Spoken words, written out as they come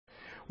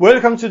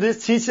Welcome to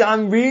this teaching.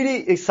 I'm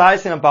really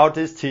excited about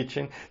this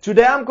teaching.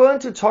 Today I'm going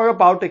to talk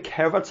about the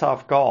character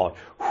of God,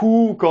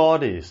 who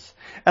God is.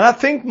 And I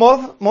think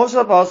most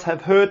of us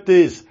have heard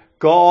this,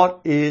 God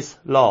is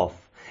love.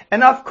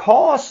 And of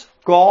course,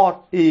 God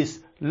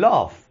is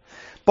love.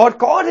 But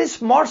God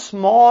is much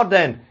more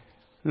than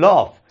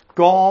love.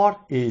 God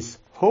is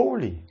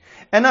holy.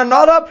 And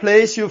another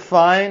place you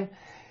find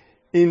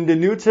in the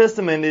New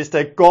Testament is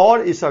that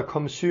God is a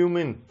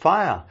consuming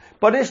fire.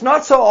 But it's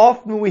not so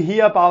often we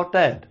hear about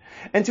that.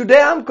 And today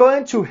I'm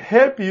going to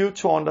help you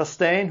to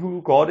understand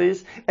who God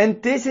is.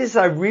 And this is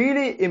a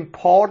really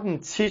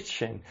important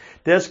teaching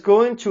that's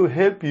going to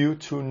help you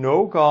to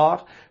know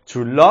God,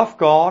 to love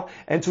God,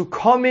 and to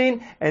come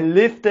in and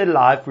live the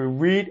life we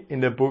read in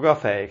the book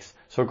of Acts.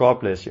 So God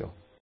bless you.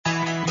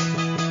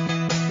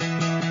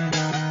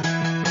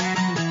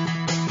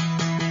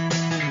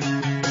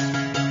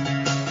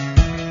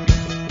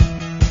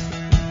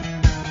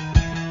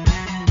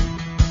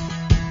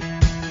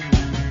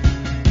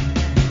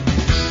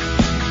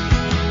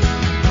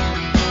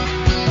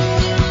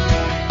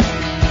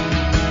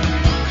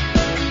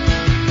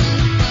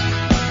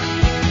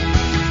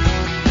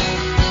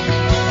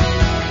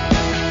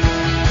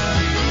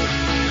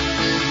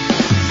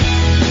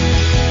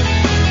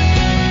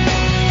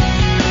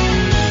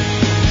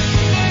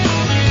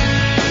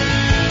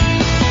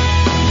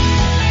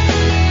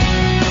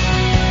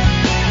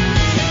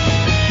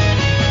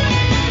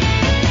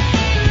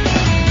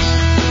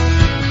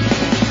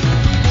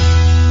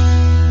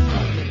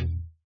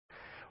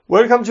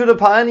 Welcome to the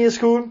Pioneer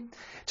School.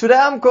 Today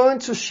I'm going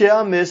to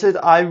share a message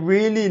I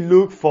really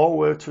look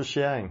forward to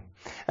sharing.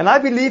 And I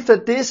believe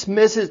that this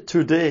message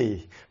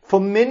today,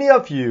 for many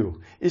of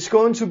you, is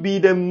going to be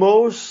the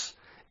most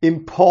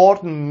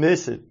important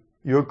message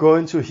you're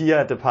going to hear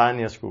at the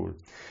Pioneer School.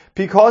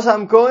 Because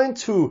I'm going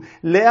to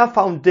lay a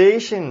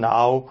foundation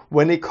now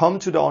when it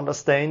comes to the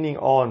understanding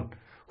on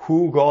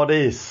who God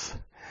is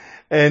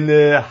and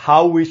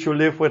how we should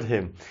live with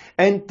Him.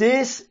 And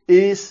this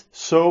is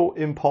so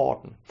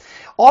important.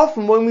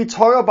 Often when we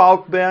talk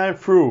about bearing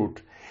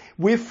fruit,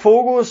 we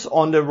focus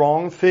on the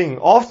wrong thing.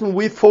 Often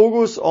we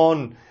focus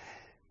on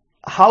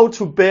how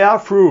to bear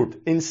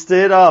fruit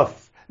instead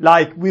of,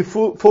 we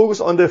focus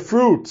on the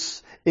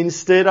fruits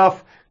instead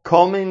of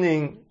coming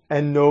in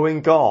and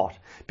knowing God.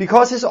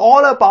 Because it's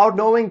all about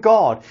knowing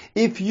God.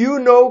 If you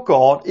know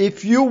God,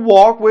 if you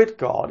walk with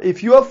God,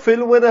 if you are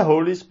filled with the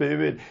Holy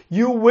Spirit,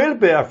 you will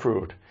bear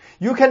fruit.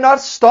 You cannot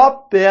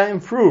stop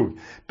bearing fruit.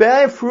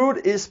 Bearing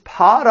fruit is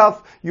part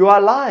of your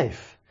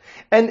life.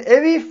 And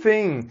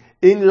everything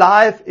in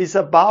life is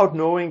about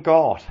knowing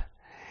God.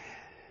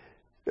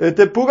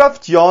 The book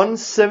of John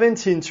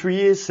 17:3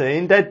 is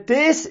saying that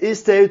this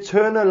is the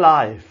eternal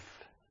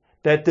life,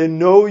 that they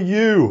know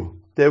you,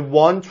 the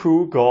one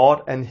true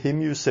God, and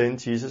Him you sent,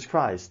 Jesus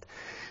Christ.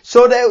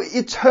 So the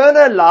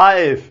eternal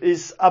life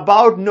is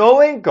about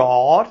knowing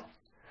God,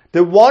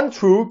 the one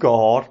true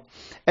God,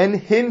 and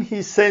Him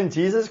He sent,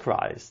 Jesus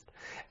Christ.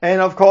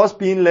 And of course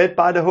being led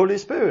by the Holy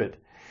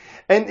Spirit.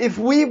 And if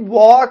we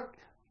walk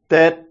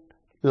that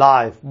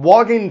life,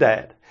 walk in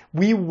that,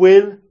 we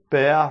will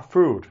bear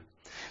fruit.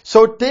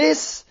 So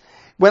this,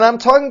 when I'm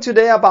talking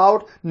today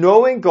about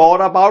knowing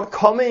God, about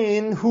coming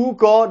in who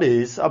God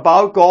is,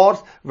 about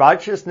God's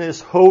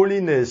righteousness,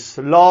 holiness,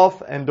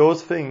 love, and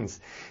those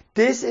things,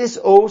 this is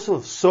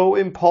also so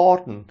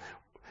important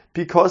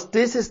because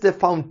this is the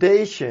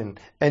foundation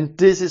and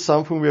this is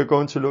something we are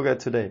going to look at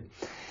today.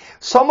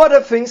 Some of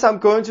the things I'm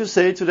going to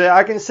say today,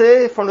 I can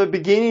say from the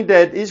beginning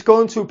that it's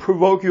going to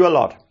provoke you a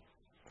lot.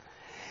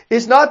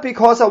 It's not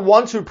because I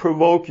want to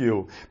provoke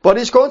you, but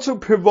it's going to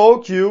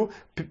provoke you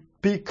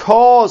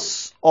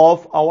because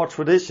of our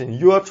tradition,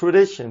 your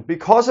tradition,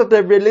 because of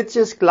the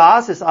religious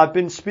classes I've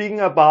been speaking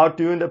about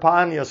during the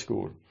Pioneer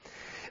School.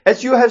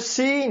 As you have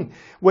seen,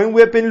 when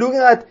we've been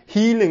looking at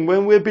healing,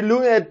 when we've been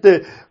looking at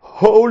the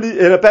holy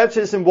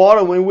baptism in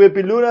water, when we've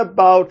been looking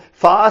about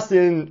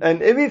fasting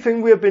and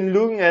everything we've been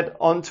looking at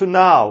until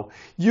now,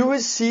 you will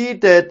see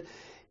that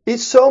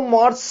it's so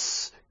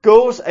much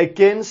goes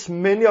against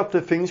many of the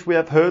things we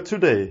have heard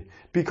today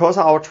because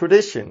of our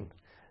tradition,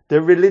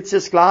 the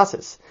religious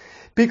classes.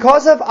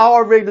 Because of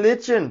our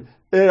religion,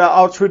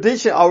 our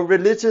tradition, our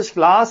religious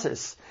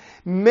classes,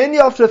 many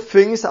of the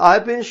things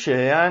I've been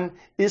sharing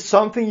is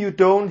something you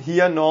don't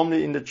hear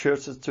normally in the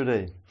churches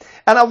today.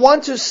 And I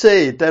want to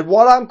say that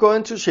what I'm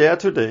going to share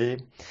today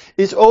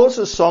is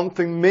also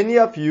something many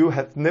of you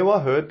have never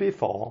heard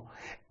before.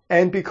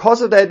 And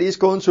because of that, it's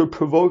going to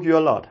provoke you a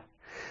lot.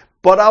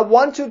 But I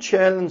want to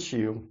challenge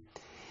you.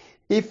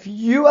 If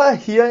you are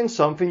hearing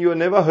something you have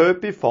never heard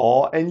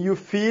before and you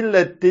feel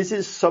that this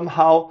is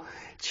somehow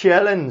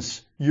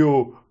challenge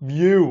your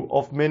view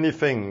of many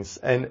things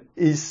and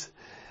is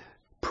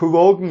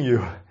provoking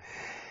you,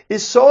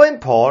 it's so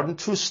important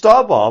to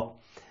stop up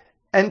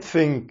and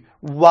think,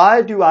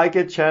 why do I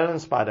get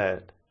challenged by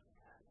that?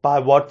 By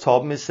what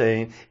Tom is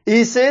saying?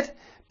 Is it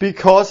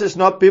because it's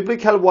not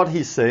biblical what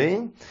he's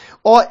saying?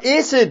 Or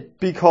is it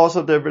because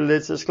of the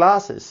religious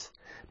classes?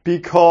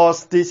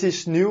 Because this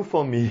is new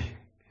for me.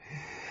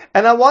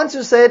 And I want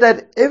to say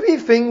that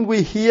everything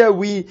we hear,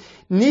 we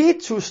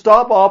need to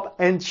stop up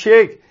and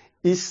check,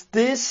 is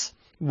this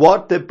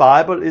what the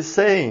Bible is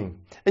saying?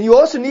 And you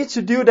also need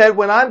to do that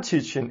when I'm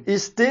teaching.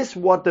 Is this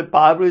what the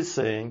Bible is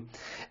saying?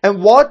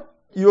 And what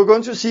you're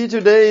going to see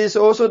today is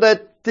also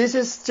that this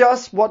is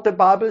just what the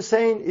Bible is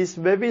saying. It's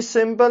very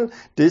simple.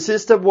 This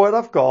is the Word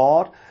of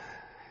God.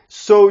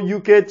 So you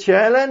get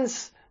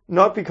challenged,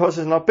 not because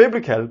it's not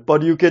biblical,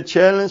 but you get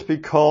challenged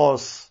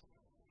because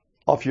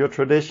of your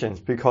traditions,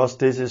 because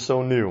this is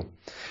so new.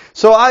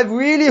 So I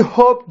really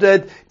hope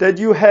that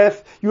you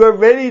are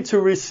ready to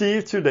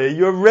receive today.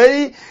 You're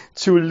ready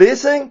to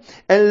listen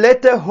and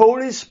let the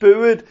Holy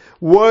Spirit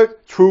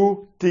work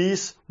through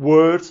these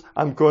words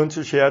I'm going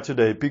to share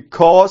today,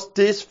 because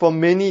this for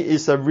many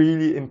is a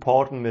really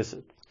important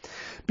message.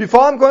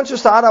 Before I'm going to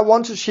start, I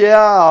want to share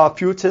a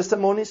few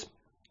testimonies.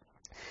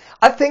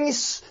 I think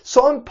it's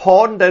so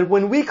important that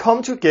when we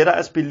come together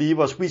as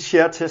believers, we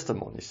share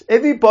testimonies.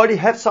 Everybody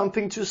has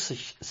something to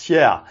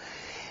share,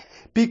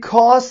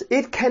 because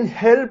it can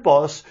help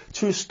us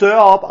to stir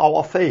up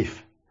our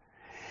faith.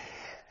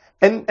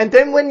 And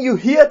then when you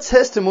hear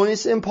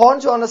testimonies, it's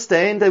important to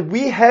understand that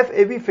we have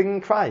everything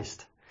in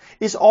Christ.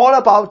 It's all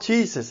about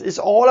Jesus. It's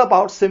all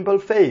about simple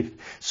faith.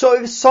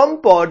 So if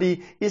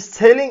somebody is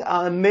telling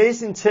an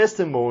amazing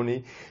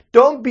testimony,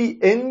 don't be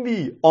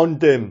envy on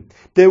them.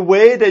 The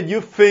way that you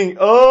think,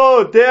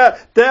 oh,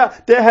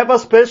 they have a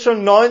special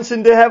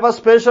anointing, they have a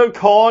special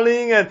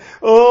calling,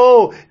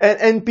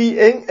 and be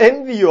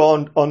envy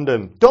on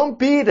them. Don't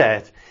be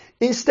that.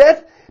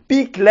 Instead,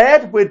 be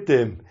glad with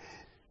them.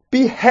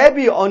 Be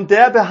happy on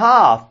their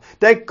behalf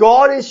that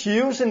God is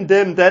using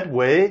them that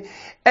way,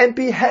 and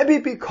be happy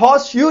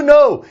because you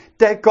know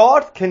that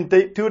God can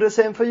do the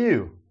same for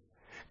you.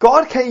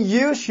 God can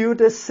use you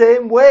the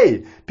same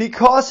way,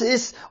 because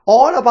it's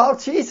all about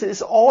Jesus.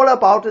 It's all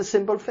about the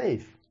simple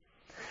faith.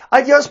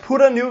 I just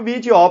put a new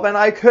video up, and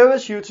I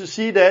encourage you to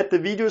see that. The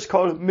video is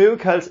called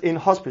Miracles in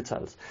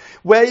Hospitals,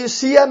 where you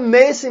see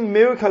amazing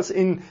miracles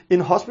in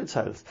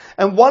hospitals.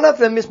 And one of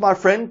them is my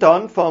friend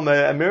Don from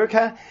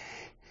America.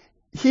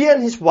 He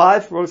and his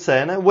wife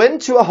Rosanna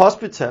went to a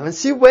hospital, and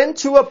she went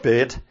to a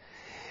bed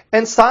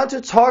and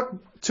started to talk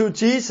to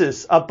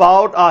Jesus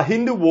about a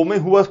Hindu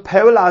woman who was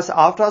paralyzed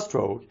after a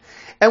stroke.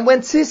 And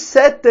when she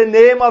said the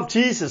name of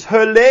Jesus,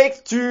 her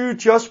legs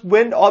just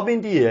went up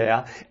in the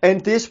air,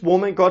 and this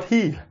woman got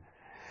healed.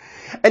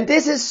 And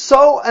this is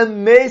so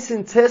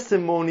amazing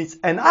testimonies,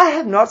 and I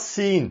have not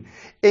seen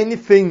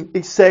anything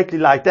exactly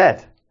like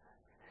that.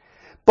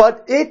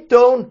 But it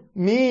don't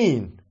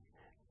mean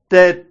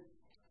that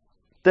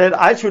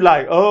I should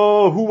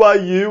who are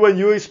you and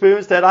you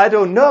experience that? I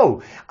don't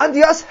know. I'm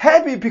just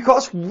happy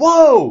because,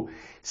 whoa,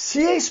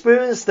 she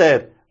experienced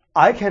that.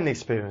 I can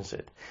experience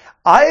it.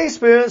 I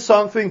experience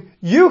something,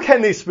 you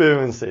can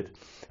experience it.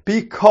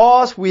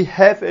 Because we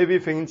have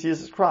everything in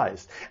Jesus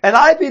Christ. And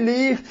I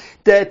believe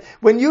that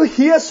when you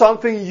hear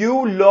something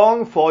you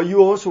long for, you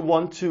also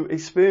want to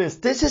experience.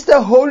 This is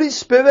the Holy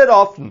Spirit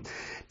often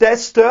that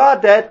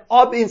stirs that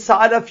up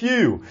inside of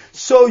you.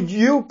 So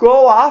you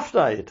go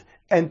after it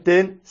and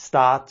then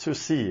start to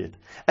see it.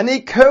 And I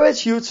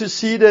encourage you to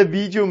see the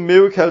video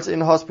Miracles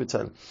in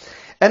Hospital.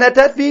 And at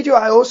that video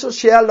I also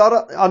share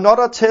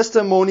another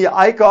testimony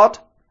I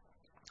got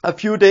a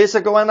few days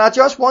ago, and I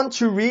just want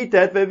to read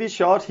that very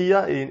short here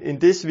in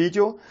this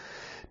video,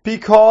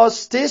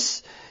 because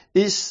this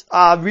is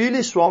a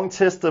really strong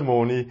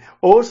testimony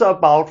also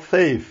about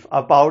faith,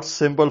 about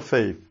simple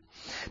faith.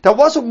 There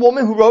was a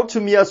woman who wrote to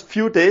me a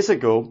few days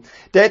ago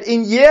that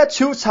in year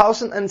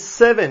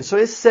 2007, so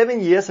it's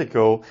 7 years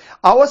ago,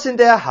 I was in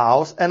their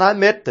house and I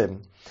met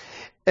them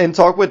and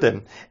talked with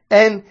them.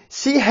 And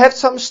she had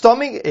some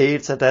stomach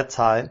aches at that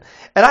time.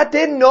 And I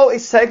didn't know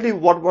exactly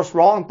what was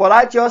wrong, but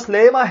I just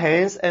laid my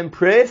hands and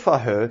prayed for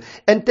her.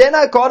 And then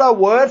I got a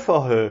word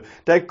for her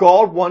that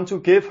God wanted to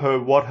give her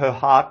what her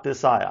heart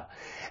desired.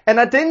 And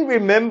I didn't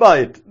remember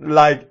it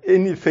like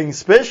anything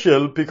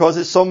special because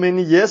it's so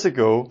many years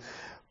ago.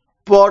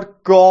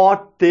 But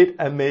God did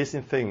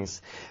amazing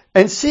things.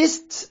 And she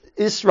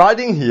is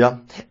writing here,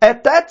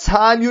 at that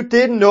time you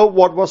didn't know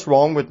what was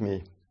wrong with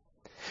me.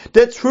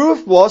 The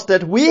truth was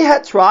that we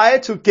had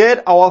tried to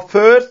get our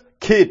first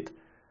kid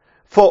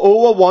for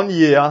over 1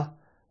 year.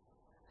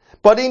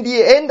 But in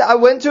the end, I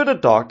went to the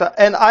doctor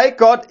and I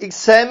got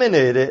examined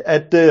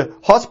at the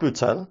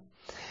hospital.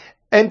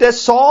 And they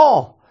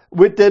saw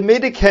with the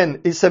medical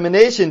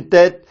examination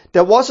that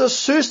there was a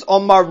cyst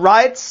on my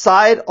right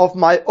side of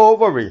my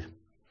ovary.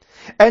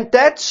 And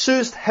that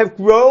cyst had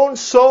grown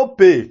so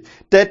big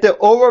that the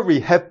ovary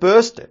had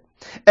bursted.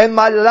 And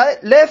my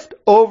left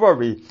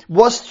ovary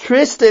was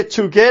twisted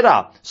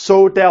together,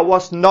 so there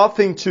was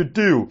nothing to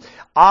do.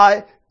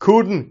 I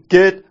couldn't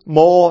get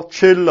more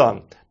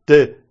children,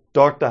 the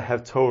doctor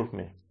had told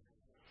me.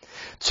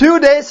 2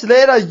 days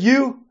later,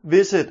 you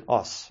visit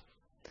us.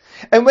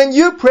 And when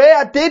you pray,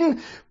 I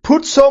didn't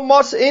put so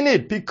much in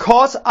it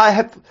because I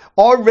have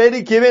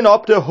already given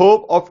up the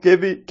hope of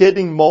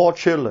getting more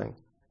children.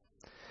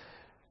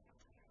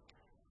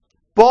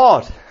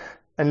 But,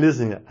 and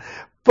listen here,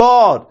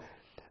 but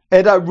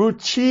at a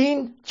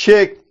routine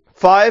check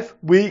 5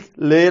 weeks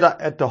later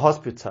at the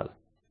hospital,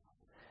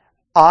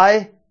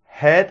 I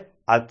had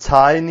a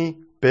tiny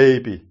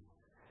baby,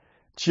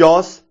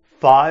 just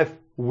 5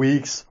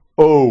 weeks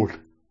old.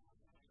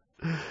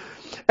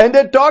 And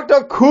the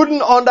doctor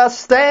couldn't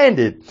understand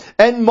it,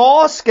 and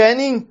more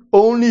scanning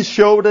only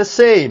showed the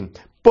same.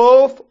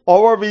 Both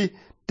ovaries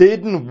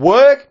didn't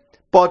work,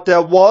 but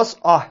there was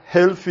a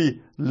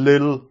healthy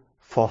little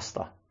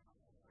foster.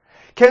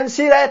 Can you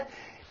see that?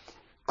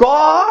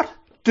 God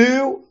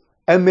do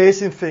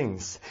amazing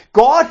things.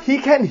 God, He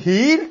can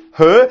heal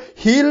her,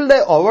 heal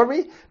the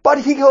ovary, but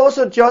He can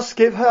also just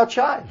give her a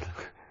child.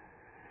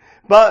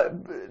 But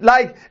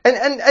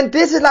and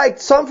this is like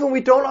something we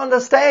don't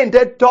understand.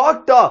 The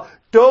doctor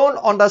don't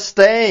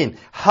understand.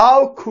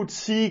 How could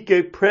she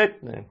get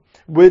pregnant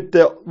when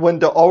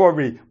the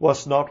ovary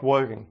was not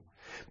working?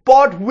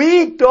 But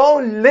we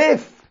don't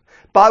live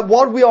by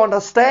what we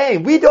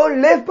understand. We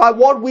don't live by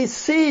what we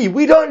see.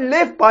 We don't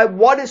live by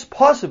what is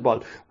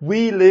possible.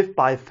 We live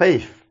by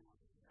faith.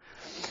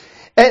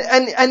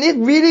 And it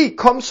really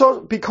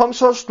becomes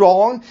so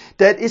strong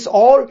that it's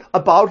all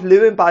about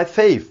living by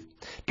faith.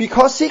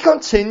 Because he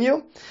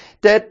continued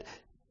that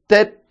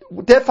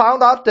they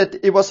found out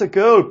that it was a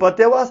girl, but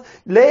there was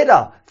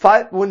later,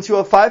 when she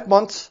was 5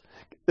 months,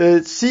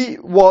 she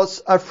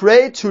was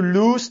afraid to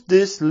lose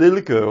this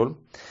little girl.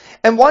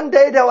 And one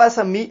day there was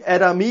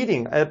at a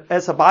meeting,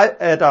 at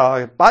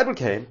a Bible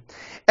camp,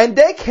 and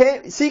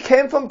she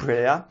came from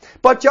prayer,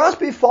 but just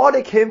before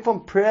they came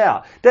from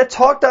prayer, they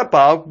talked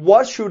about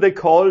what should they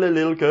call the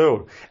little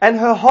girl. And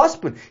her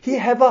husband, he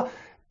had her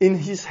in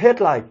his head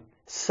like,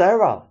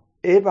 Sarah,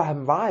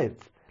 Abraham's wife.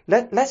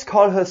 Let's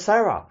call her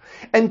Sarah.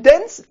 And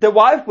then the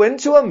wife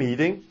went to a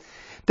meeting.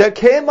 There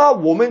came a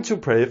woman to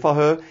pray for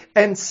her,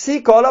 and she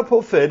got a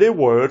prophetic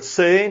word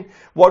saying,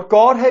 what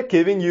God had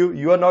given you,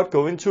 you are not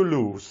going to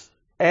lose.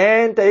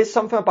 And there is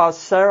something about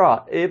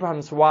Sarah,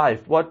 Abraham's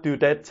wife. What do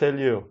that tell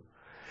you?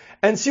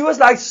 And she was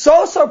like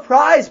so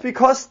surprised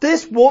because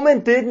this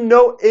woman didn't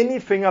know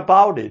anything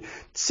about it.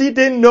 She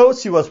didn't know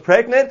she was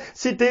pregnant.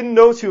 She didn't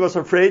know she was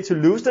afraid to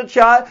lose the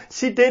child.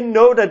 She didn't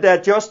know that they're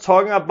just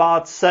talking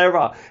about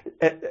Sarah,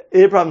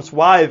 Abraham's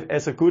wife,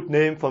 as a good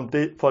name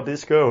for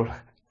this girl.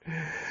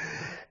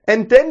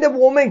 And then the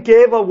woman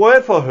gave a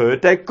word for her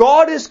that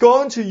God is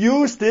going to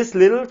use this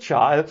little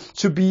child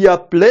to be a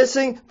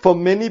blessing for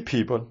many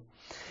people.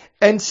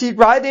 And she,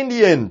 right in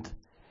the end,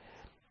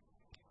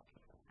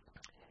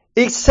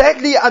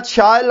 exactly a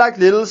child like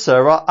little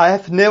Sarah I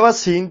have never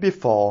seen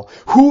before,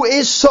 who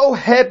is so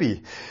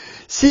happy.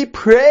 She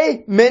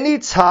pray many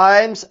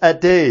times a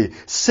day,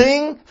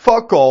 sing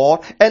for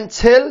God and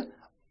tell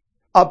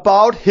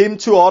about Him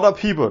to other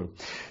people.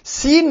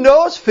 She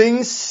knows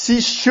things she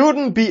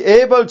shouldn't be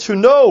able to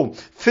know,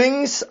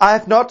 things I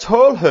have not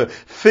told her,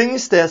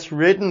 things that's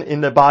written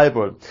in the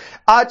Bible.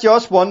 I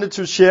just wanted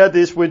to share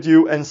this with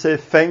you and say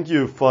thank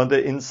you for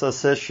the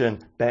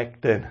intercession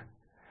back then.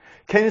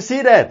 Can you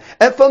see that?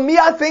 And for me,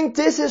 I think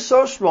this is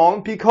so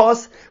strong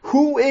because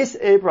who is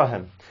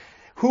Abraham?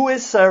 Who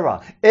is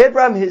Sarah?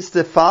 Abraham is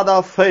the father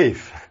of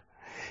faith.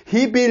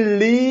 He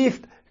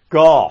believed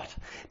God.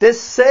 The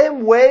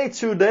same way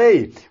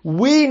today,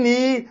 we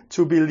need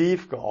to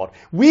believe God.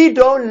 We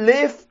don't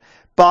live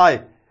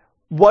by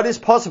what is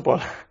possible.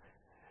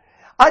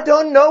 I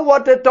don't know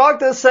what the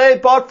doctors say,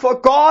 but for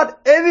God,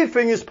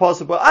 everything is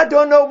possible. I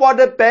don't know what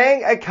the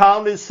bank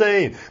account is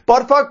saying,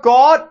 but for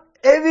God,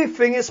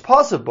 everything is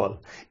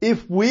possible.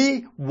 If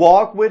we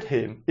walk with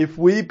Him, if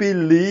we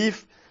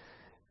believe,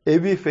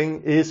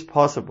 everything is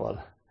possible.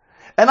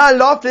 And I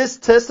love this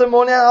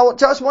testimony. I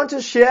just want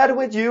to share it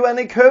with you and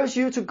encourage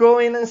you to go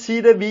in and see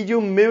the video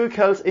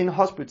Miracles in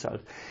Hospital.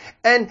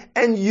 And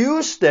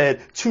use that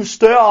to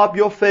stir up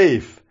your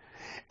faith.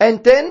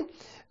 And then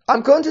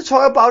I'm going to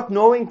talk about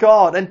knowing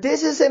God. And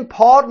this is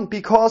important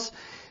because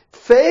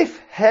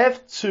faith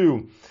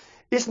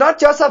it's not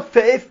just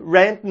a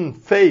random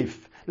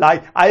faith.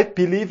 Like I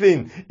believe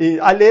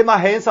I lay my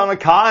hands on a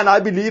car and I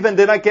believe and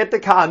then I get the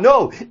car.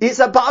 No, it's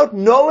about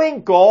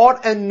knowing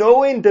God and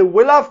knowing the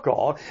will of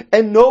God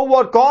and know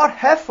what God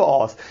has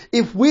for us.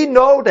 If we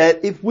know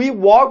that, if we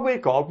walk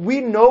with God, we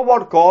know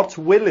what God's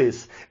will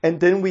is and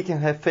then we can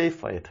have faith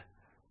for it.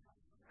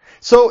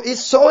 So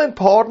it's so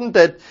important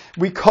that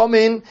we come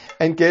in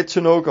and get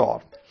to know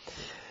God.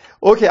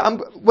 Okay,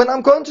 when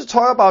I'm going to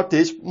talk about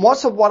this,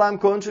 most of what I'm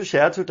going to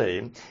share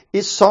today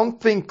is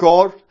something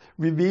God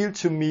revealed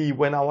to me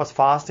when I was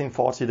fasting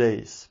 40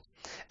 days.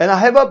 And I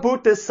have a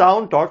book, The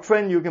Sound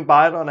Doctrine. You can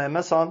buy it on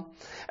Amazon.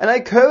 And I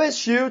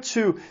encourage you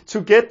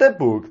to get the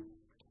book.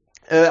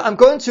 I'm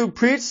going to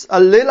preach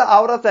a little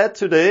out of that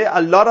today. A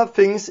lot of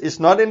things is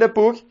not in the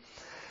book,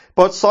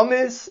 but some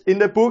is in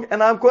the book.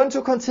 And I'm going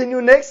to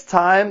continue next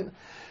time,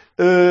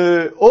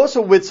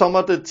 also with some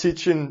of the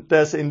teaching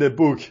that's in the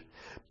book.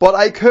 But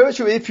I encourage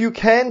you, if you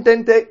can,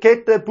 then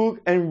get the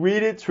book and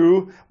read it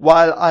through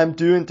while I'm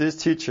doing this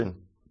teaching.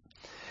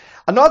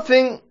 Another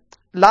thing,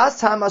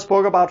 last time I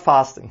spoke about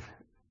fasting,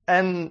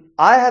 and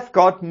I have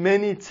got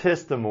many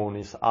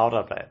testimonies out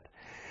of that.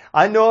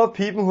 I know of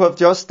people who have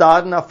just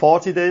started a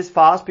 40 days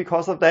fast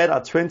because of that,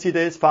 a 20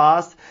 days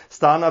fast,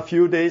 starting a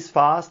few days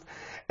fast.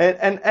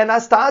 And I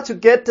start to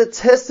get the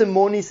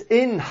testimonies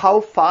in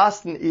how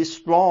fasting is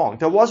strong.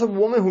 There was a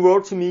woman who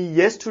wrote to me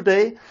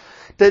yesterday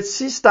that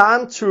she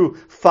started to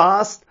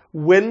fast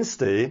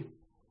Wednesday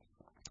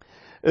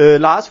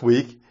last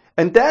week.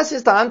 And there she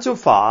started to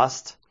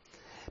fast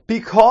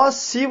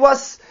because she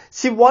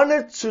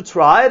wanted to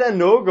try it and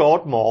know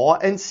God more,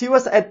 and she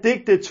was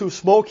addicted to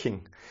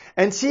smoking.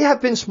 And she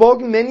had been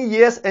smoking many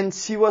years and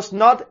she was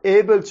not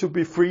able to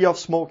be free of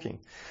smoking.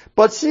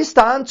 But she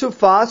started to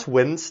fast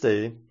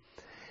Wednesday.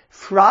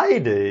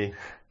 Friday,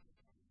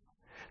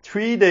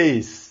 3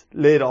 days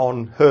later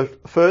on her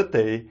third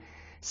day,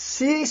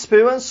 she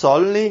experienced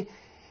suddenly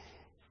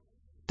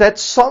that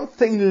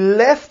something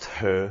left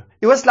her.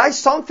 It was like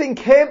something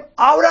came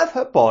out of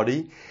her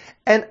body,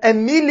 and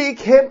immediately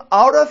came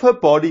out of her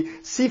body,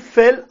 she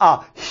felt a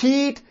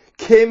heat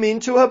came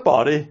into her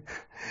body.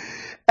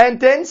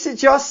 And then she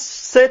just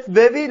said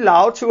very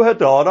loud to her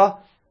daughter,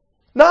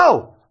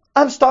 "No,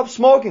 I'm stopped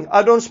smoking.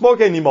 I don't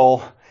smoke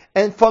anymore."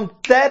 And from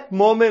that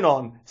moment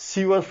on,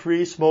 she was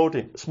free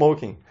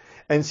smoking.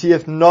 And she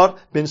has not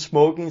been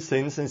smoking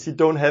since, and she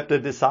don't have the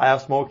desire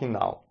of smoking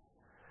now.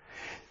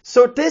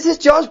 So this is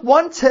just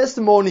one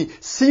testimony.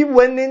 She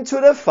went into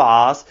the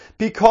fast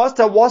because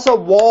there was a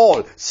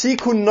wall. She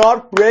could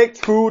not break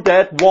through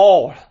that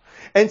wall.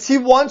 And she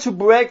wanted to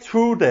break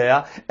through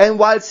there. And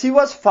while she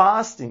was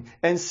fasting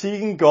and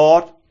seeking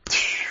God,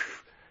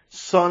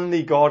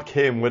 suddenly God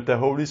came with the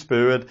Holy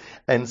Spirit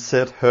and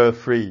set her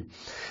free.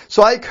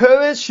 So I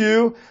encourage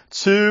you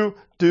to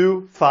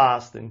do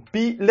fasting.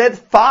 Let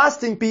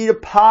fasting be a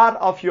part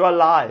of your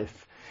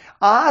life.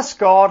 Ask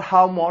God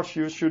how much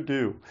you should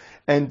do,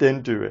 and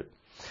then do it.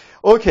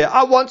 Okay,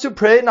 I want to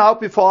pray now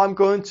before I'm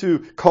going to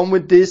come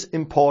with this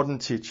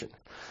important teaching.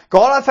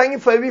 God, I thank you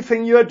for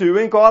everything you are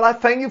doing. God, I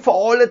thank you for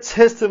all the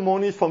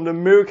testimonies from the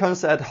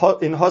miracles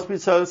in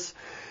hospitals.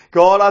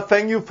 God, I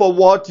thank you for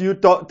what you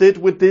did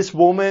with this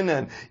woman,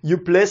 and you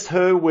blessed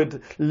her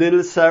with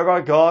little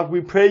Sarah, God. We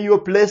pray your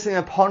blessing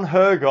upon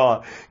her,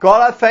 God.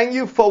 God, I thank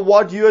you for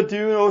what you are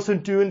doing, also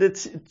doing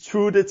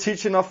through the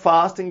teaching of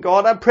fasting,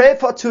 God. I pray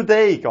for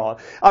today, God.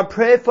 I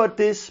pray for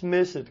this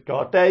message,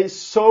 God. That is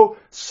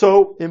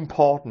so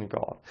important,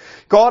 God.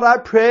 God, I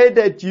pray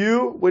that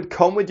you would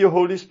come with your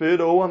Holy Spirit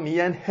over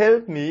me and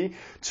help me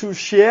to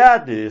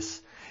share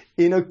this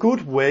in a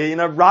good way,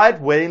 in a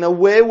right way, in a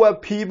way where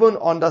people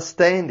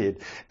understand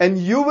it. And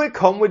you will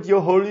come with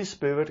your Holy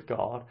Spirit,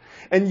 God.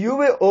 And you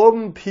will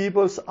open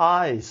people's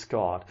eyes,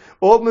 God.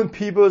 Open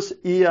people's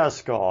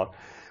ears, God.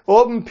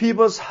 Open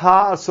people's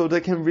hearts so they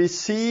can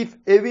receive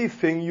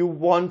everything you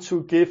want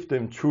to give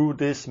them through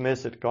this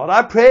message, God.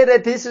 I pray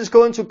that this is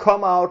going to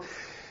come out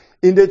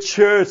in the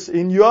church,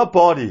 in your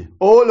body,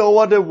 all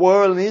over the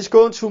world, and it's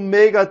going to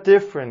make a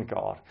difference,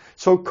 God.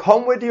 So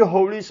come with your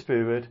Holy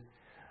Spirit.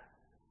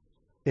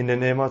 In the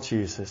name of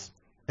Jesus.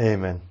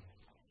 Amen.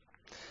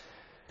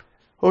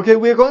 Okay,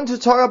 we're going to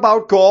talk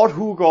about God,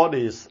 who God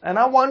is. And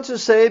I want to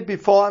say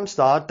before I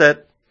start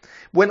that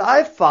when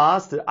I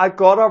fasted, I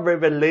got a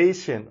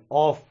revelation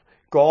of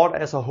God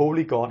as a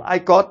holy God. I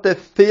got the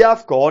fear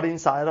of God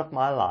inside of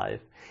my life.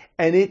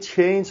 And it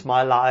changed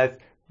my life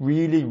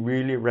really,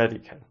 really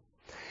radical.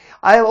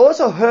 I have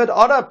also heard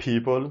other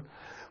people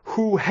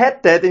who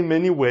had that in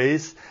many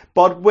ways,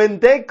 but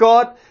when they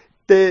got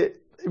the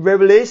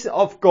revelation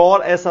of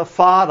God as a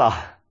father,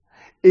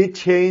 it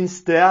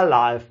changed their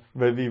life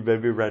very,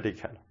 very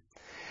radical.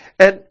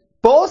 And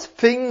both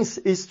things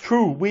is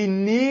true. We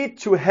need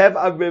to have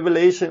a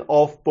revelation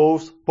of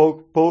both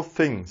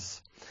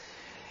things.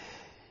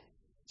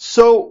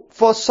 So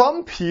for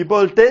some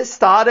people, they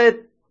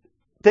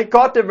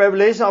got the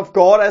revelation of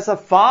God as a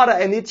father,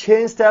 and it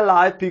changed their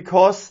life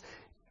because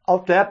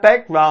of their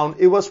background.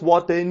 It was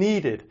what they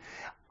needed.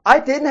 I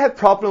didn't have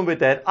problem with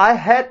that. I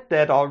had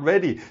that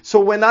already. So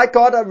when I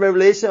got a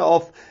revelation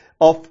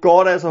of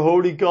God as a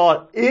holy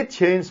God, it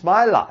changed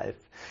my life.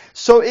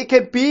 So it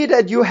can be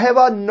that you have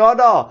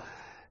another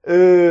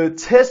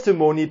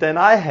testimony than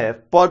I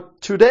have.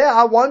 But today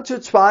I want to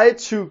try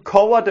to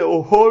cover the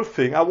whole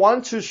thing. I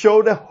want to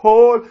show the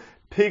whole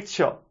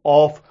picture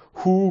of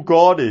who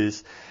God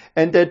is.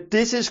 And that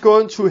this is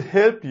going to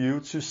help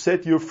you to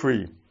set you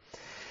free.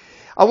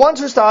 I want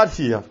to start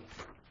here.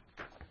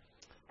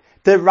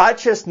 The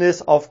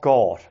righteousness of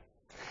God.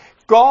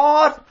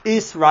 God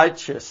is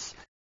righteous.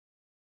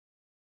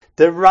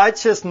 The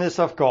righteousness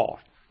of God.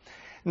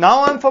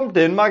 Now I'm from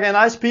Denmark and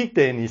I speak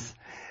Danish.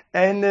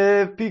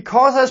 And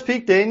because I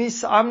speak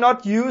Danish, I'm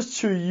not used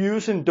to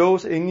using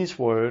those English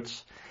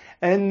words.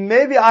 And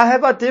maybe I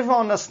have a different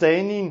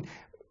understanding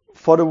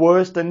for the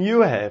words than you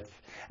have.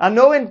 I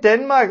know in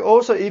Denmark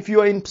also, if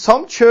you're in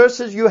some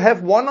churches, you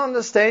have one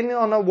understanding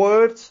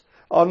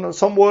on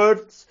some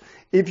words.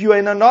 If you're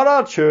in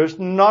another church,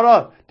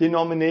 another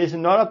denomination,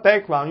 another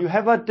background, you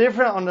have a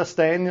different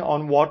understanding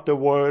on what the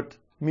word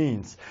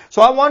means.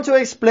 So I want to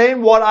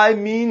explain what I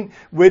mean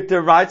with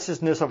the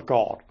righteousness of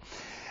God.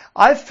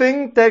 I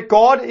think that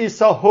God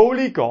is a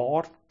holy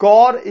God.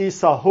 God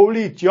is a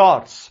holy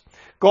judge.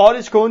 God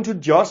is going to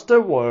judge the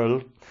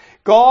world.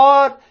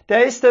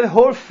 There is the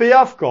whole fear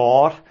of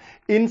God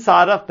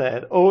inside of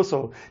that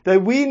also.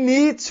 That we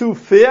need to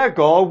fear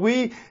God.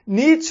 We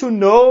need to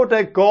know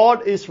that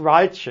God is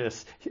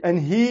righteous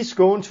and He's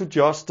going to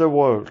judge the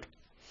world.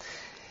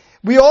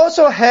 We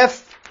also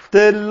have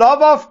the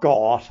love of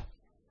God.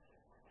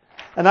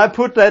 And I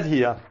put that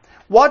here.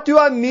 What do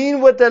I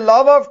mean with the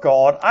love of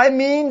God? I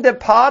mean the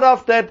part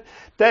of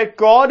that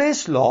God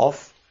is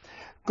love.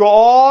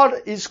 God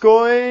is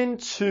going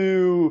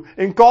to,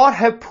 and God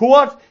have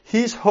poured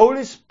His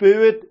Holy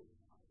Spirit,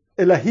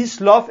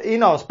 His love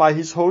in us by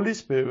His Holy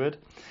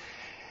Spirit.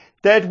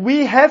 That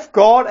we have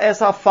God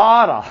as our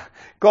Father.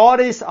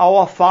 God is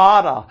our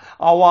Father,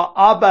 our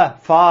Abba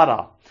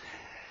Father.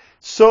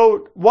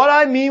 So what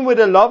I mean with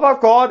the love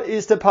of God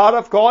is the part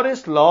of God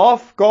is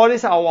love. God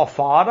is our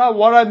Father.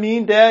 What I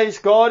mean there is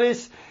God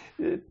is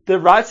the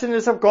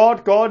righteousness of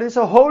God. God is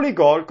a holy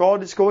God.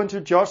 God is going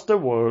to judge the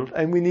world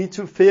and we need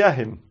to fear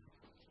Him.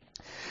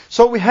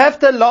 So we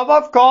have the love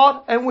of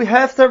God and we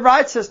have the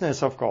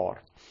righteousness of God.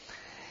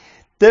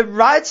 The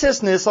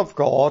righteousness of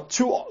God,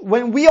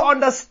 when we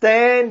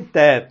understand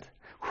that,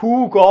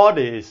 who God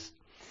is,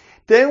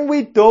 then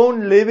we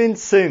don't live in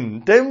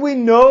sin. Then we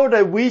know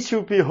that we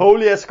should be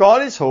holy as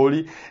God is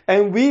holy,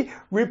 and we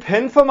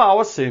repent from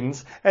our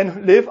sins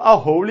and live a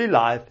holy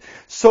life.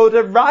 So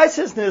the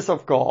righteousness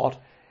of God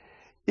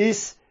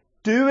is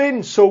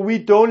doing so we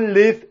don't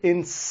live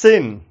in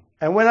sin.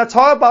 And when I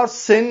talk about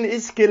sin,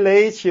 it's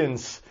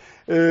Galatians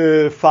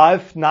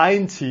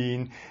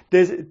 5:19,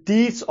 the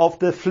deeds of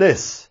the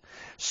flesh.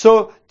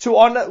 So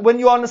when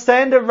you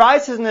understand the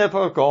righteousness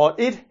of God,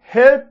 it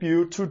helps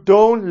you to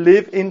don't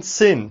live in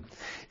sin.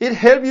 It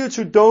helps you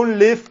to don't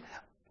live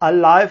a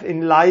life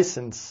in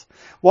license.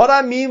 What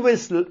I mean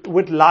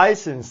with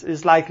license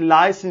is like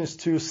license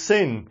to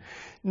sin.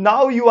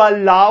 Now you are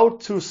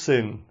allowed to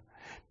sin.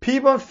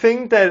 People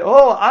think that,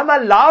 I'm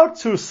allowed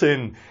to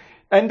sin.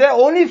 And they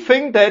only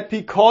think that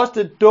because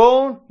they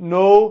don't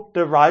know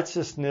the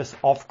righteousness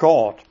of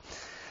God.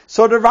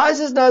 So the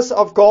righteousness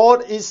of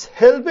God is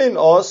helping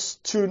us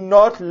to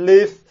not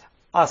live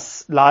a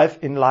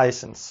life in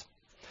license.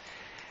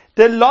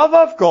 The love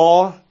of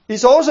God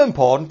is also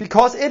important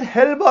because it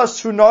helps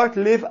us to not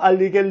live a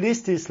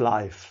legalistic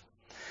life.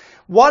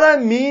 What I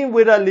mean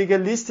with a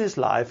legalistic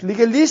life,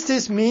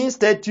 legalistic means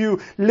that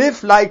you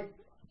live like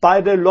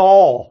by the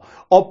law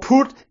or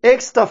put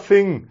extra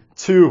thing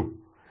to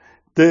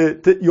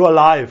your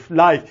life.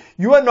 Like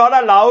you are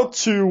not allowed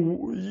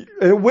to,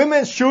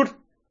 women should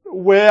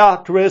wear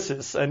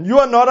dresses and you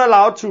are not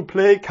allowed to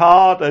play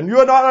cards and you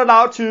are not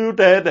allowed to do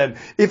that, and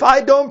if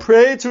I don't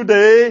pray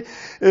today,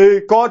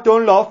 God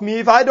don't love me.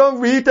 If I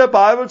don't read the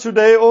Bible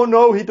today, oh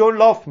no, He don't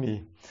love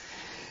me.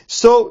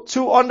 So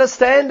to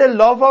understand the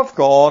love of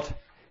God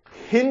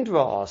hinders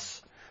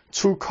us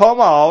to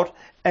come out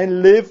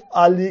and live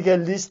a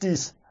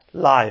legalistic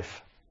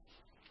life.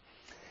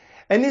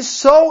 And it's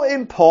so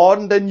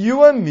important that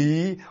you and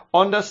me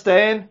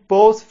understand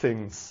both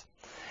things.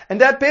 And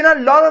there have been a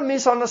lot of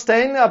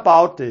misunderstanding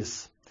about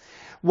this.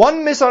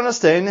 One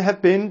misunderstanding has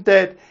been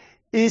that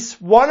it's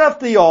one of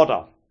the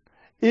other.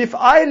 If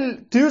I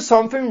do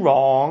something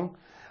wrong,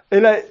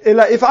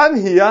 if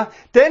I'm here,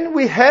 then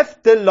we have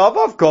the love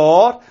of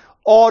God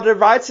or the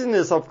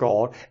righteousness of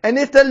God. And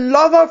if the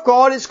love of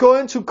God is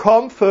going to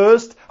come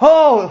first,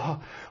 God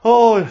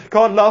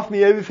loves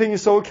me, everything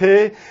is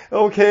okay.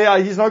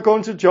 He's not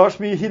going to judge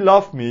me, He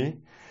loves me.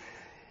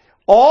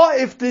 Or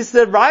if this is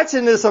the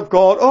righteousness of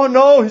God, oh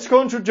no, He's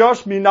going to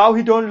judge me, now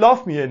He don't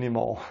love me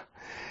anymore.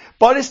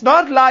 But it's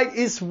not like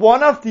it's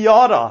one of the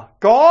other.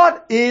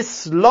 God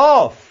is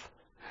love.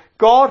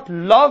 God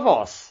loves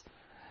us.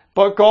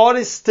 But God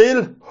is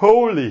still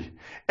holy.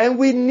 And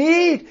we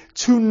need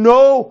to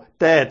know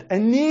that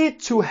and need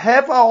to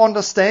have our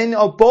understanding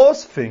of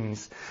both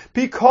things.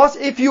 Because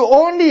if you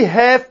only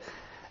have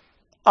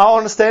our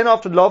understanding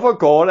of the love of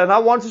God, and I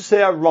want to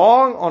say a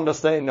wrong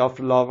understanding of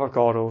the love of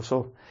God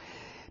also,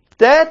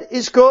 that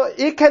is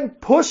it can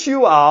push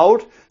you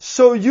out,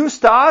 so you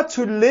start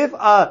to live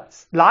a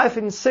life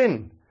in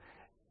sin.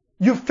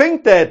 You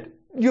think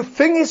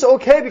it's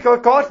okay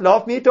because God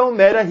loves me, it don't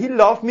matter, He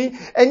loves me,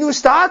 and you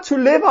start to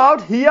live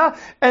out here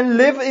and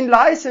live in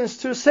license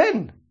to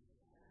sin.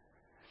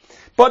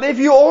 But if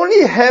you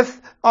only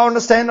have our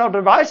understanding of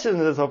the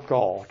righteousness of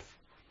God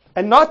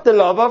and not the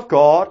love of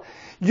God,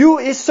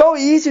 it's so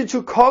easy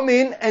to come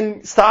in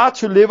and start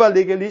to live a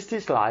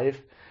legalistic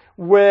life,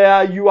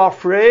 where you are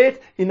afraid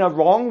in a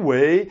wrong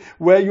way,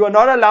 where you are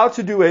not allowed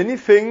to do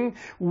anything,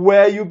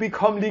 where you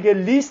become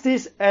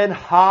legalistic and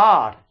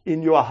hard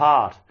in your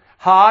heart,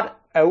 hard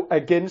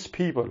against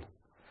people.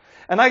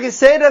 And I can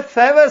say the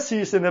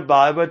Pharisees in the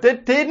Bible, they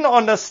didn't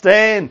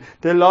understand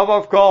the love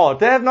of God.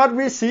 They have not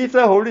received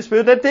the Holy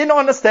Spirit. They didn't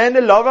understand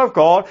the love of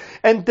God,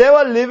 and they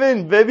were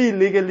living very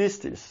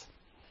legalistic.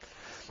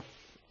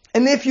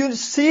 And if you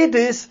see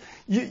this,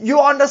 you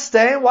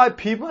understand why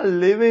people are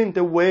living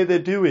the way they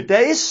do it.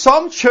 There is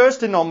some church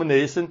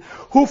denomination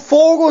who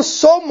focus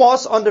so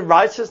much on the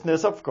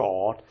righteousness of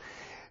God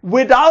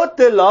without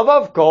the love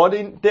of God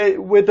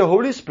with the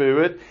Holy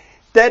Spirit,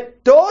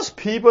 that those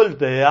people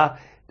there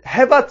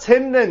have a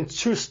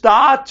tendency to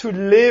start to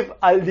live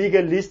a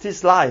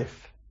legalistic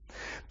life.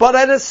 But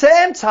at the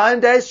same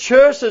time, there's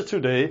churches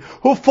today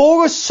who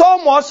focus so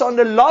much on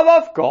the love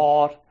of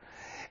God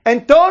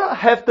and don't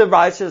have the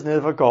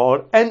righteousness of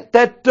God, and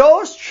that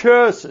those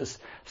churches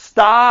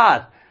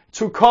start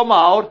to come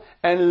out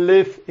and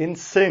live in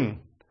sin,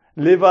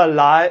 live a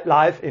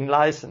life in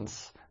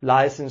license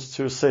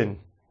to sin.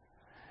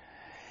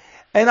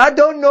 And I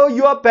don't know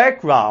your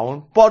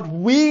background, but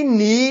we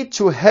need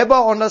to have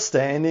an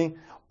understanding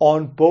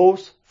on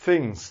both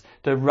things.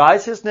 The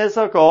righteousness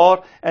of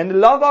God and the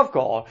love of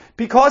God.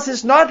 Because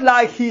it's not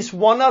like he's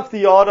one of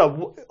the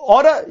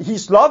other.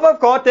 He's love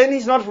of God, then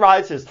he's not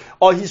righteous.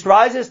 Or he's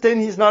righteous, then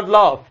he's not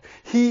love.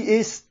 He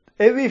is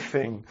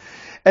everything.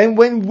 And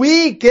when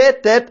we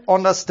get that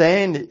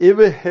understanding, it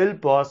will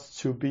help us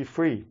to be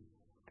free.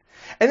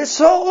 And it's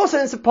so also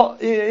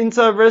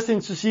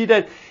interesting to see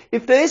that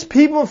if there is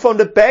people from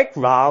the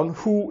background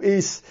who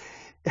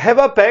have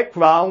a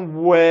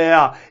background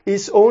where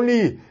it's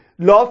only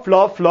love,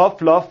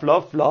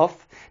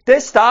 they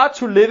start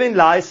to live in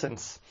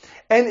license.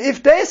 And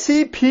if they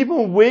see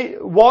people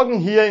walking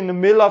here in the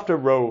middle of the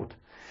road,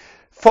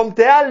 from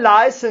their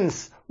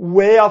license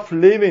way of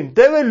living,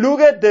 they will look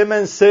at them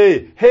and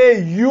say,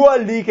 hey, you are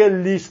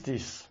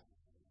legalistic.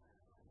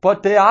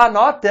 But they are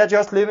not, they're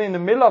just living in the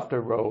middle of the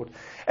road.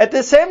 At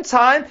the same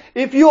time,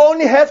 if you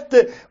only have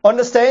the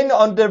understanding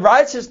on the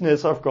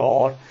righteousness of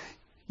God,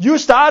 you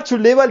start to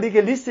live a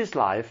legalistic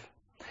life.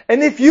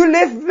 And if you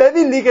live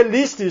very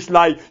legalistic,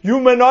 like you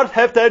may not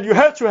have that, you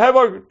have to have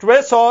a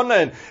dress on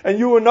and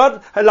you are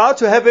not allowed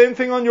to have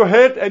anything on your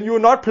head and you will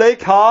not play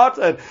cards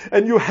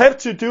and you have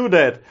to do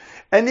that.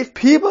 And if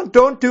people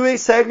don't do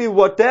exactly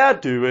what they're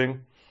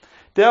doing,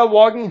 they're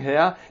walking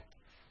here,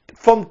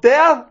 from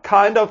their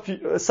kind of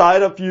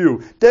side of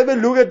view, they will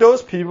look at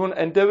those people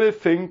and they will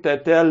think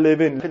that they're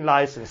living in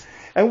license.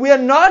 And we are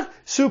not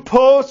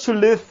supposed to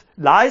live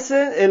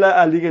license,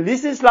 a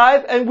legalistic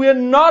life, and we are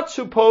not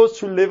supposed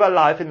to live a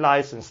life in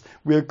license.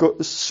 We are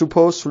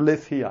supposed to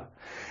live here.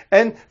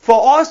 And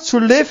for us to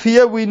live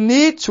here, we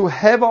need to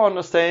have an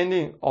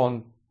understanding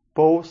on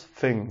both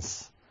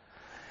things.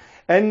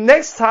 And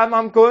next time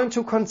I'm going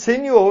to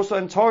continue also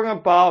and talking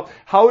about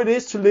how it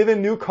is to live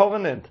in New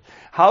Covenant.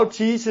 How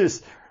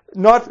Jesus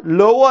not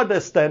lower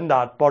the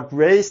standard, but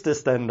raise the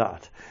standard.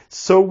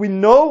 So we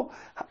know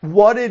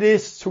what it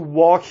is to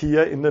walk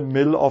here in the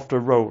middle of the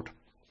road.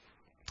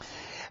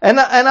 And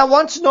I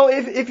want to know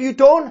if you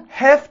don't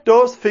have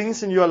those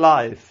things in your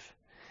life,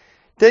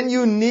 then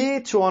you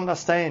need to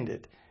understand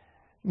it.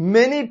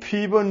 Many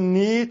people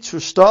need to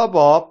stop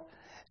up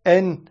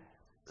and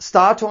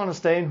start to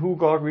understand who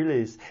God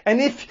really is. And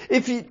if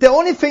the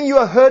only thing you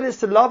have heard is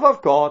the love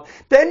of God,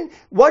 then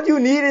what you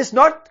need is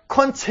not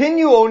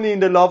continue only in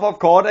the love of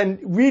God and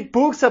read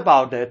books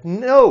about that.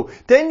 No,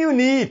 then you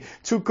need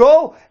to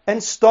go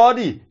and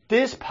study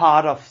this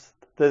part of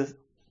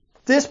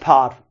this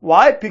part.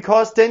 Why?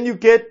 Because then you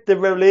get the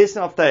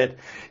revelation of that.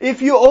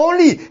 If you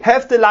only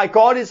have the like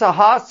God is a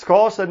hard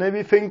course and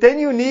everything, then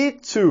you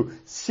need to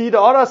see the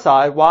other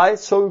side. Why?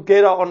 So you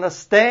get an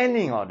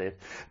understanding of it.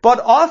 But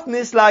often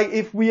it's like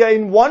if we are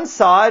in one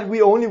side,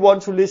 we only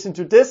want to listen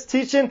to this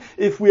teaching.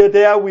 If we are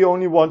there, we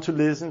only want to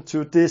listen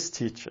to this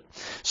teaching.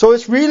 So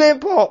it's really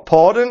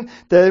important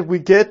that we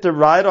get the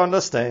right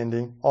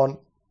understanding on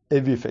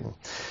everything.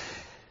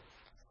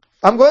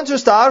 I'm going to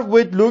start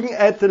with looking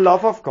at the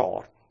love of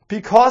God.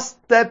 Because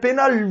there's been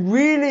a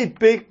really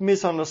big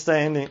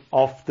misunderstanding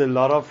of the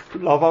love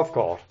of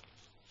God.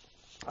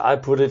 I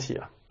put it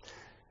here.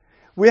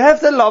 We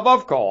have the love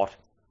of God.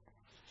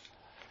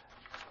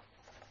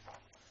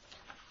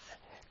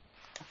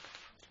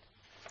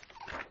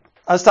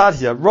 I start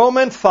here.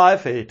 Romans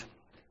 5:8.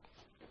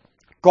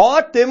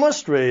 God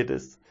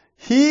demonstrated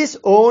His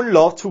own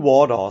love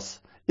toward us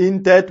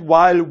in that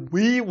while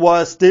we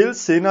were still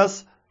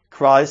sinners,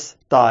 Christ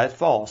died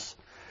for us.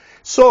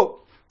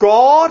 So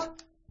God,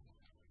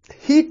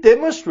 He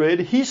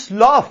demonstrated His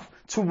love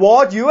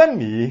toward you and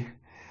me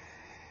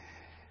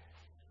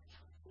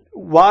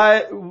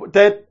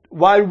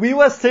while we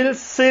were still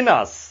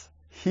sinners,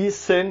 He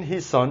sent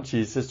His Son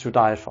Jesus to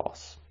die for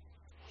us.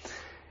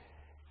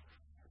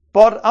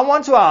 But I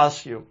want to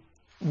ask you,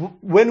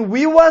 when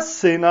we were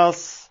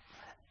sinners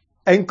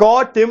and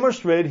God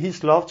demonstrated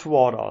His love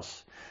toward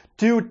us,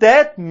 do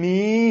that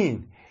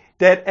mean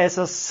that as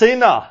a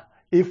sinner,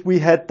 if we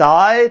had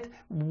died,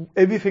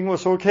 everything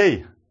was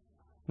okay?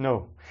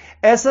 No.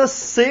 As a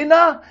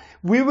sinner,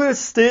 we will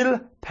still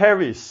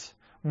perish.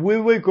 We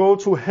will go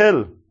to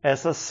hell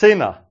as a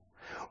sinner.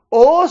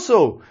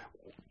 Also,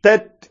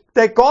 that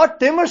God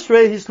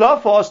demonstrates His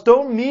love for us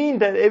don't mean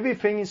that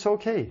everything is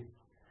okay.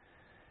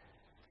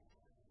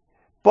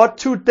 But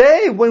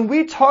today, when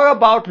we talk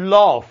about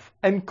love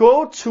and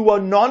go to a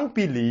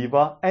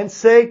non-believer and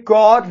say,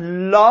 God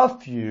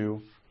loves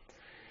you,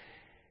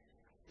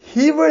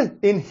 he will,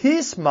 in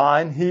his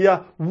mind,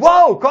 hear,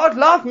 wow, God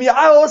loved me,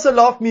 I also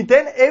love me,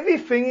 then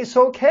everything is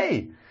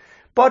okay.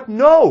 But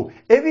no,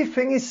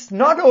 everything is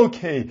not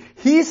okay.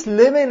 He's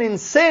living in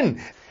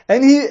sin.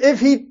 And if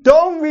he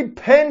don't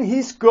repent,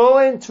 he's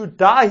going to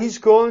die. He's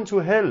going to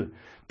hell.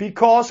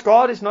 Because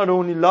God is not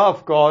only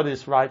love, God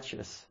is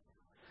righteous.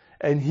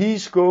 And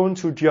he's going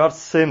to judge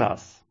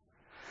sinners.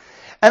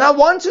 And I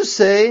want to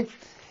say,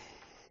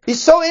 it's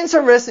so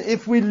interesting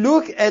if we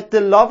look at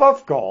the love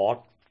of God,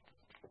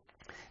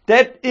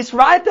 that it's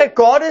right that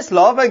God is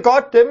love and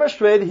God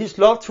demonstrated his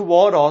love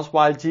toward us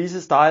while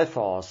Jesus died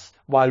for us,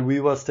 while we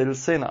were still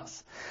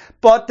sinners.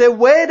 But the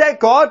way that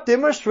God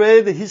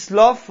demonstrated his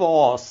love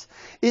for us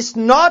is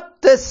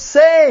not the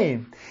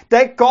same.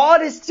 That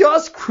God is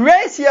just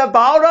crazy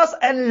about us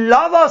and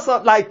love us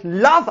like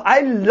love.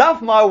 I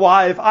love my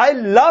wife. I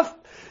love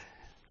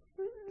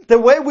the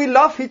way we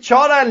love each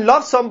other and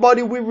love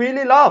somebody we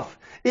really love.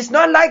 It's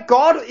not like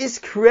God is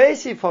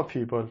crazy for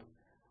people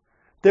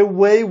the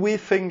way we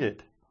think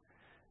it.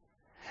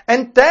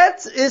 And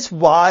that is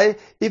why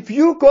if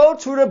you go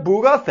to the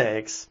book of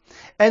Acts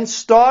and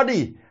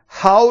study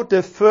how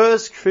the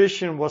first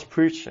Christian was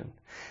preaching,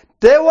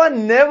 they were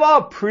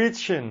never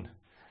preaching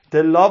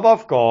the love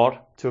of God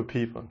to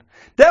people.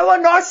 They were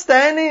not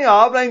standing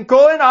up and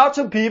going out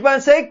to people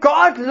and saying,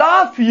 God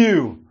love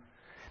you.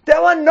 They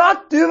were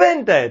not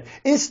doing that.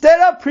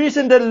 Instead of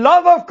preaching the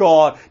love of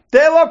God,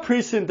 they were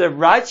preaching the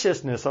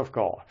righteousness of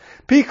God.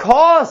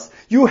 Because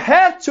you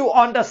have to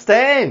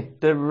understand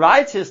the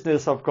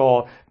righteousness of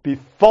God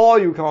before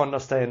you can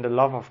understand the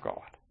love of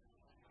God.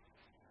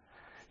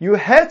 You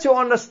have to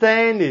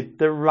understand it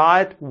the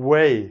right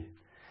way.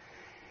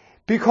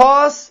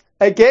 Because,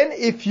 again,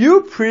 if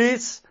you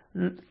preach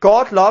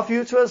God love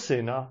you to a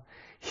sinner,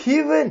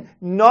 he will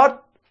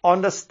not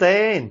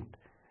understand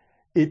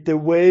it the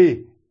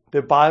way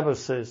the Bible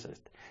says it.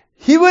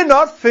 He will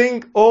not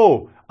think,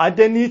 oh, I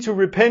then need to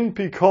repent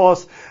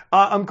because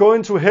I'm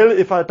going to hell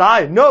if I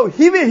die. No,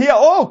 he will hear,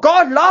 oh,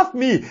 God loved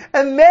me.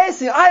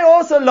 Amazing, I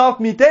also love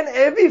me. Then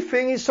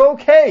everything is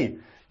okay.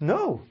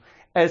 No,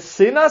 as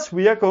sinners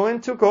we are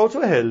going to go to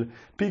hell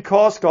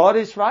because God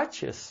is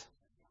righteous.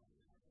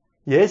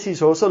 Yes,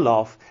 he's also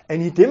love.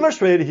 And he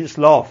demonstrated his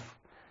love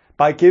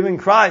by giving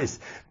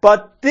Christ.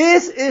 But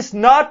this is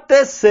not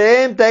the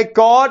same that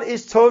God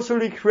is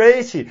totally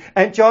crazy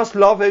and just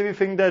love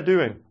everything they're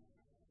doing.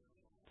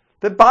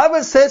 The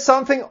Bible says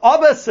something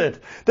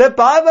opposite. The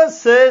Bible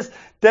says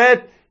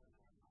that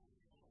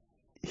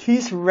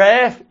his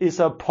wrath is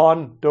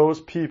upon those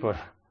people.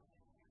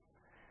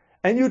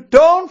 And you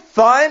don't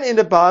find in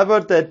the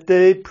Bible that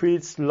they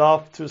preach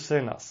love to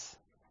sinners.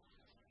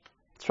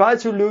 Try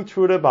to look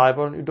through the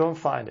Bible, you don't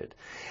find it.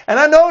 And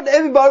I know that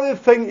everybody will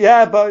think,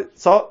 yeah, but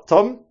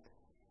Tom,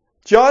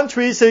 John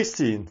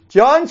 3:16.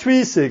 John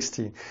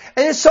 3:16.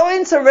 And it's so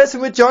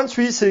interesting with John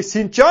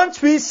 3:16. John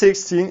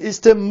 3:16 is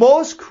the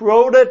most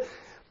quoted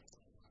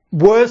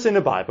verse in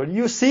the Bible.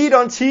 You see it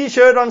on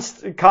t-shirts,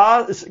 on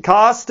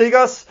car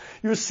stickers.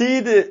 You see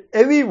it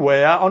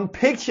everywhere on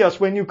pictures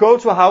when you go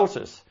to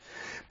houses.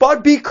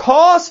 But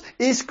because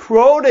it's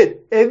quoted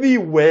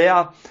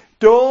everywhere,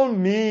 don't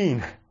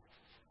mean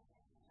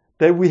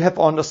that we have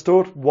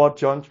understood what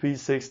John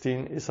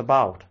 3:16 is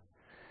about.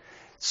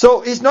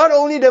 So it's not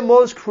only the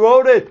most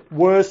quoted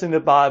verse in the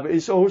Bible,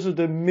 it's also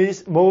the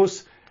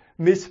most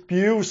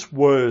misused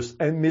verse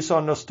and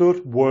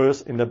misunderstood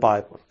verse in the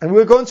Bible. And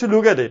we're going to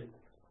look at it.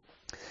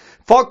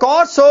 For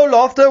God so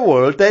loved the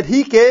world that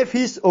he gave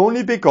his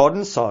only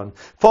begotten Son,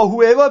 for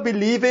whoever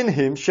believes in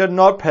him shall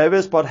not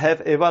perish but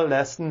have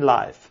everlasting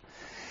life.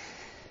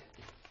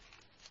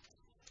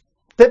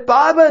 The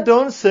Bible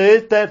don't say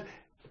that.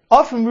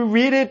 Often we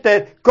read it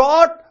that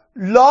God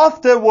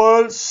loved the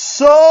world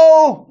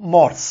so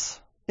much.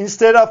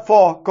 Instead of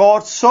for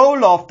God so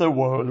loved the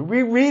world.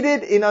 We read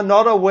it in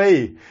another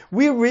way.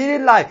 We read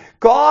it like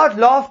God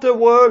loved the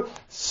world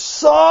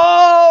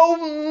so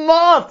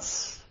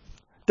much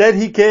that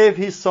he gave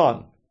his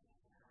Son.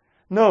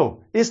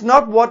 No, it's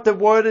not what the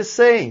word is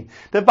saying.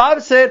 The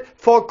Bible said,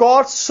 for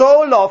God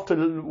so loved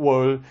the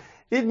world.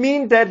 It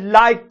means that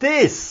like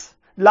this.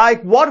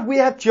 Like what we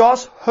have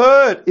just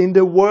heard in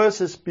the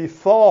verses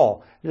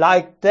before.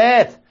 Like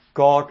that,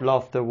 God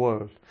loved the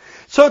world.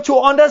 So to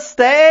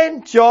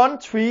understand John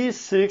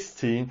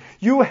 3:16,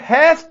 you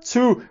have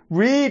to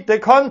read the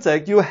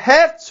context. You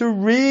have to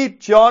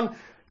read John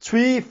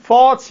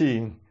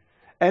 3:14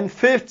 and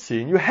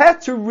 15. You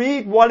have to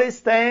read what it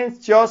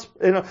stands just,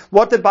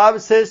 what the Bible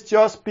says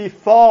just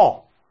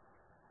before.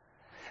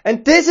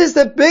 And this is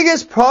the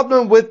biggest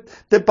problem with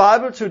the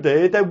Bible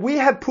today, that we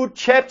have put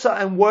chapter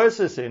and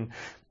verses in.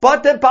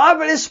 But the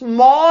Bible is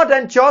more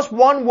than just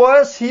one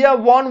verse here,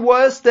 one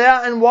verse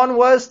there, and one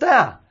verse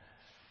there.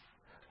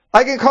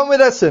 I can come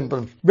with a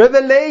simple.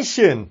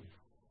 Revelation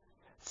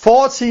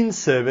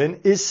 14:7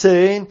 is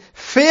saying,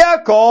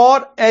 fear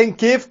God and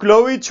give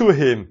glory to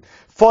him,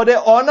 for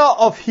the honor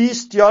of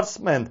his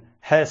judgment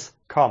has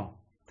come.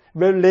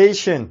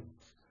 Revelation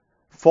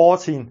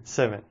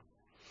 14:7.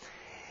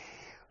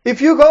 If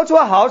you go to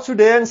a house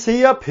today and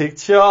see a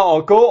picture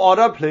or go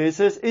other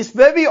places, it's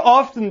very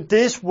often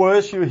this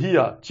verse you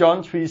hear,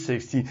 John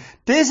 3:16.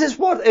 This is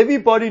what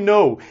everybody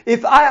know.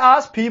 If I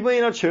ask people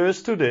in a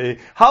church today,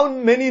 how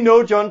many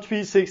know John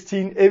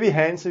 3:16, every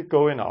hand is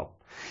going up.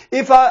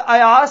 If I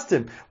ask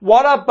them,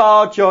 what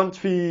about John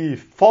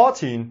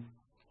 3:14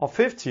 or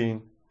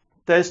 15,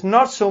 there's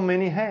not so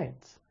many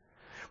hands.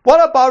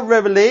 What about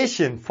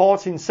Revelation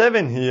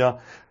 14:7 here?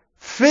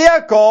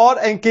 Fear God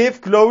and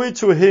give glory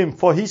to Him,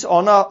 for His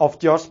honor of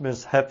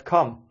judgments have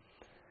come.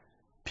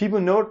 People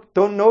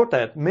don't know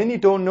that. Many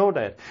don't know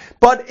that.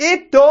 But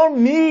it don't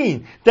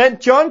mean that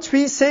John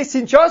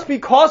 3:16, just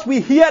because we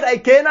hear it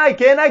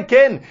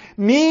again,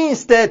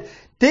 means that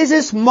this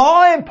is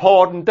more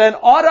important than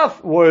other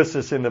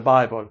verses in the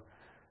Bible.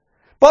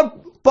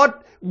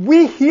 But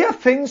we hear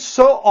things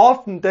so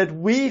often that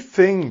we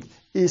think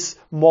is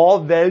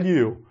more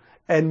value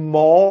and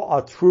more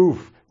a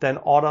truth than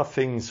other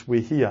things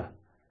we hear.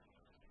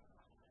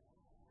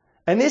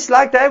 And it's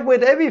like that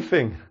with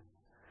everything.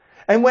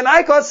 And when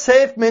I got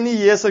saved many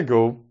years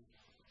ago,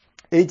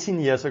 18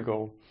 years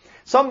ago,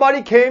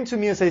 somebody came to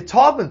me and said,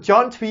 Torben,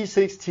 John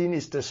 3:16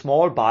 is the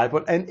small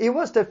Bible, and it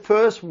was the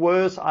first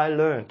verse I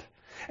learned.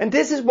 And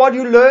this is what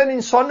you learn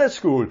in Sunday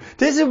school.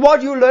 This is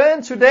what you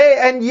learn today,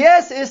 and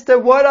yes, it's the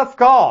Word of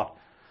God.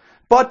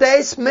 But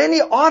there's many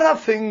other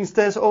things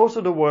that's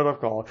also the Word of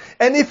God.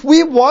 And if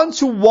we want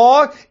to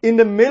walk in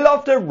the middle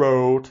of the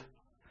road,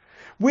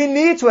 we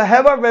need to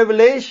have a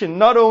revelation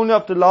not only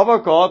of the love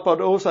of God, but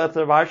also of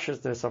the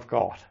righteousness of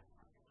God.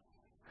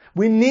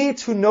 We need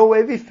to know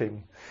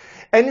everything.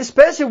 And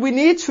especially we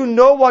need to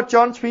know what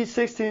John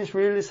 3:16 is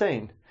really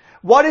saying.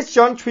 What is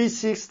John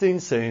 3:16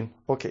 saying?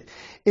 Okay.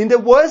 In the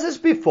verses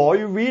before,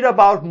 you read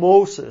about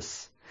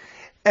Moses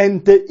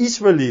and the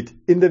Israelite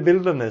in the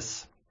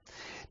wilderness.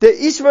 The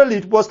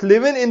Israelite was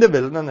living in the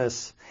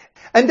wilderness.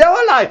 And they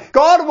were like,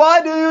 God,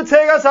 why do you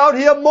take us out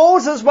here?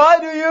 Moses, why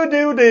do you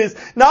do this?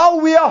 Now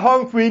we are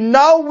hungry.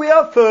 Now we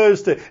are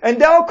thirsty. And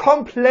they were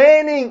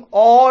complaining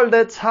all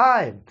the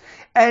time.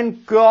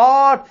 And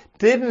God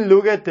didn't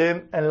look at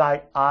them and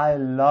like, I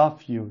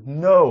love you.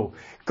 No.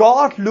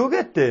 God looked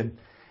at them.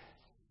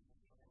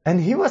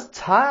 And He was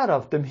tired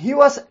of them. He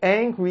was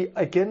angry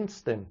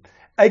against them.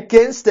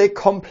 Against their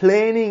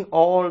complaining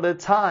all the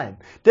time.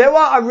 They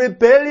were a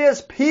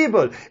rebellious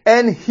people,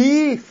 and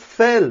He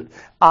felt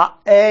an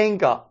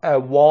anger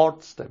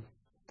towards them.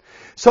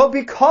 So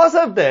because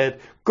of that,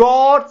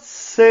 God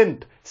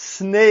sent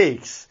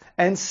snakes,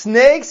 and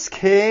snakes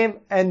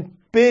came and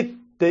bit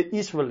the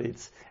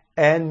Israelites,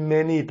 and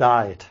many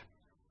died.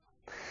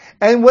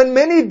 And when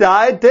many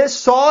died, they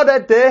saw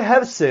that they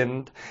have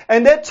sinned.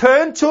 And they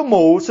turned to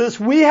Moses.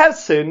 We have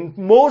sinned.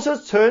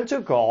 Moses turned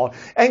to God.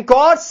 And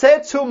God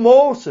said to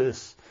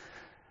Moses,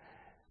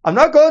 I'm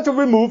not going to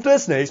remove the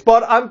snakes,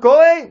 but I'm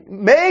going to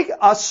make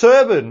a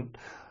serpent,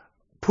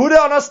 put it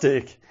on a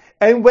stick.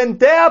 And when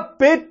they are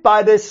bit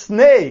by the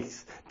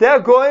snakes, they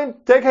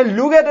can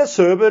look at the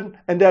serpent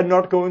and they're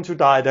not going to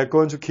die. They're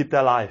going to keep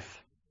their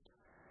life.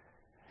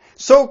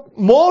 So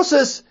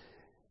Moses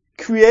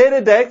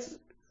created that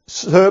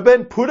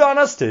serpent, put on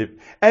a stick,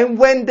 and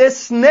when the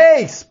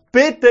snakes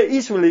bit the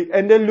Israelites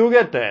and they look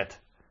at that,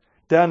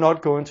 they are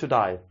not going to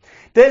die.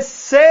 The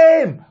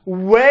same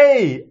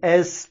way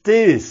as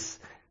this,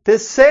 the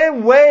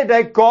same way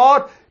that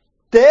God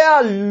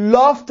there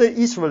loved the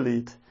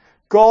Israelites,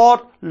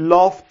 God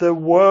loved the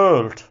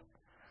world.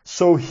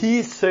 So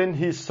He sent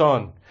His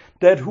Son,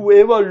 that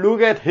whoever look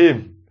at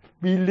Him,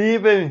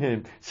 believe in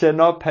Him, shall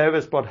not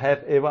perish but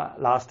have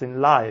everlasting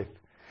life.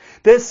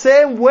 The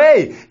same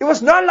way. It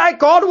was not like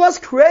God was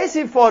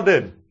crazy for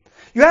them.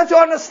 You have to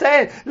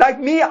understand, like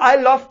me, I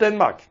love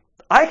Denmark.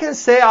 I can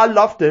say I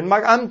love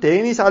Denmark. I'm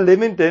Danish, I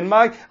live in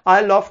Denmark,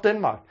 I love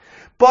Denmark.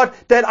 But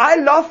that I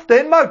love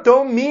Denmark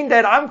don't mean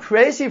that I'm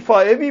crazy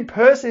for every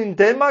person in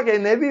Denmark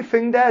and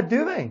everything they're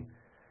doing.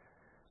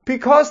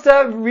 Because there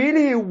are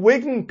really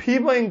wicked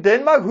people in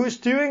Denmark who's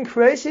doing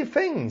crazy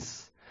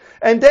things.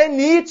 And they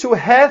need to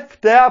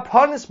have their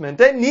punishment.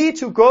 They need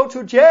to go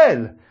to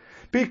jail.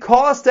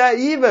 Because they're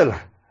evil.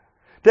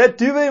 They're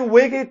doing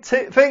wicked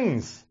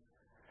things.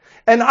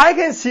 And I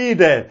can see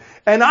that.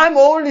 And I'm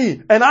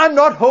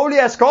not holy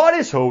as God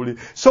is holy.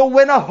 So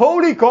when a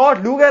holy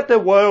God look at the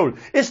world,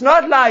 it's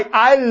not like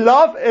I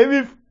love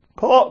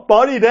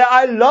everybody there.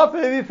 I love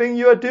everything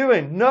you are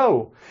doing.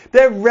 No.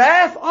 The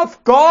wrath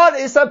of God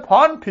is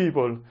upon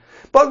people.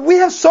 But we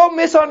have so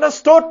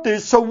misunderstood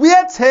this. So we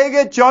have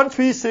taken John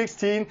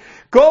 3:16,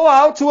 go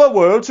out to a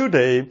world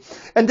today,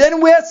 and then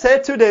we have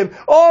said to them,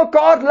 oh,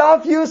 God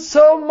loves you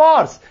so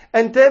much.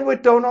 And then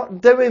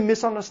we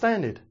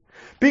misunderstand it.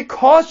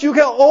 Because you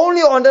can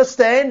only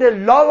understand the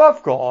love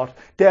of God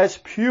that is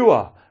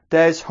pure,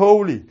 that is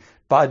holy,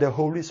 by the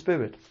Holy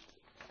Spirit.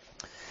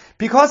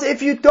 Because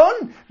if you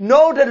don't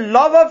know the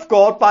love of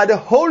God by the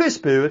Holy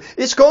Spirit,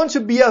 it's going to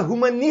be a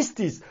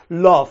humanistic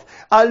love.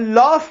 A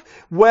love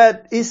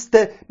where it's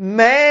the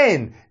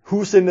man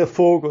who's in the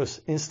focus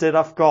instead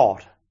of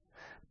God.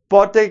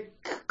 But the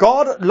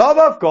love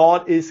of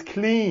God is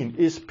clean,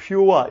 is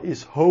pure,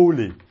 is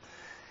holy.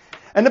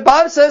 And the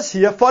Bible says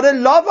here, for the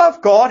love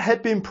of God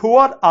had been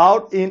poured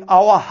out in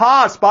our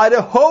hearts by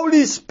the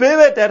Holy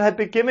Spirit that had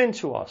been given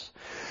to us.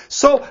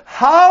 So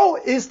how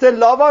is the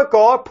love of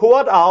God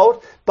poured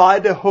out? By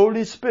the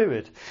Holy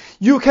Spirit.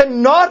 You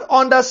cannot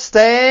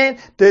understand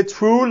the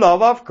true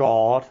love of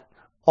God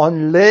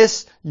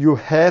unless you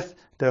have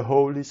the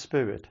Holy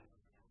Spirit.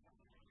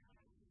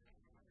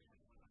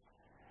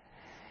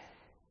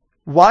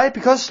 Why?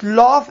 Because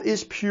love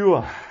is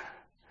pure.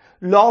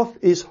 Love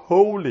is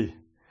holy.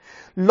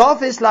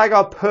 Love is like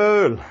a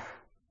pearl.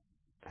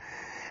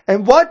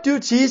 And what do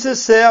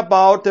Jesus say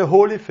about the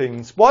holy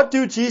things? What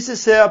do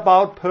Jesus say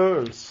about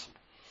pearls?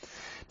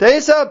 There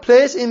is a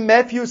place in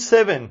Matthew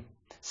 7,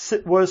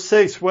 verse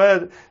 6,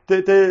 where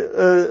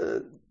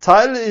the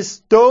title is,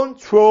 Don't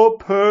Throw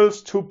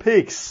Pearls to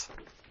Pigs.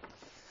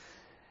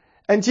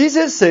 And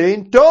Jesus is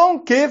saying,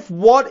 don't give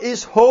what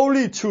is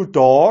holy to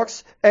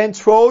dogs and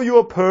throw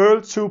your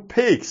pearl to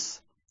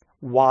pigs.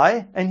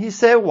 Why? And he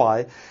said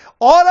why?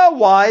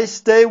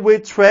 Otherwise they will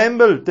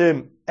trample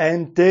them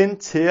and then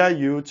tear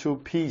you to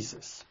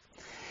pieces.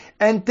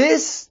 And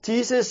this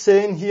Jesus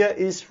saying here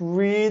is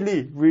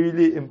really,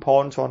 really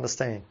important to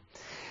understand.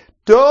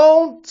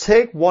 Don't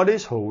take what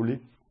is holy.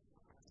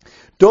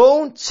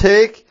 Don't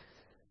take,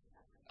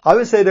 I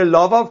would say, the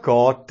love of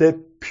God, the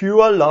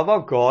pure love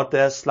of God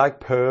that's like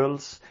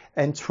pearls,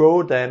 and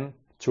throw them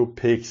to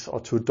pigs or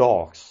to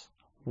dogs.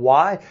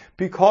 Why?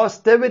 Because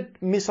they will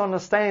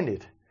misunderstand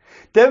it.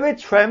 They will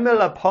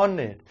tremble upon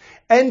it.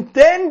 And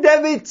then they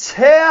will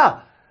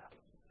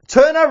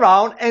turn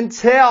around and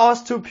tear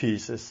us to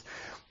pieces.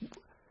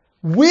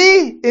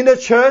 We in the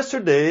church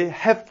today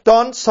have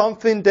done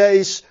something that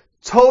is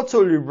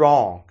totally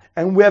wrong.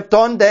 And we have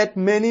done that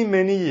many,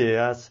 many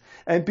years.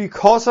 And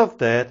because of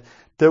that,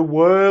 the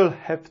world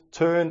have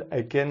turned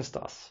against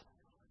us.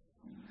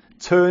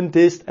 Turned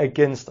this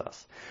against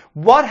us.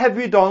 What have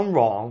we done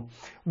wrong?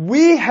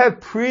 We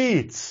have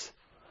preached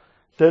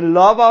the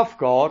love of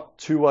God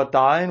to a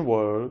dying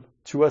world,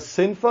 to a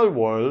sinful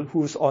world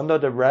who's under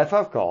the wrath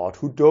of God,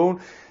 who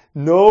don't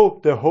know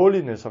the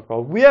holiness of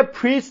God. We have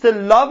preached the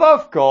love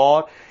of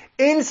God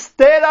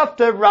instead of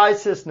the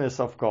righteousness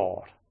of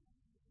God.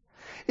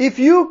 If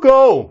you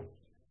go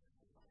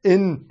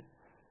in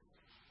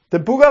the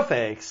book of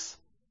Acts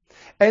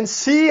and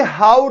see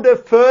how the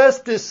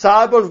first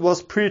disciples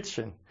was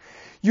preaching,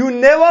 you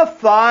don't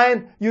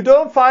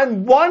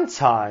find one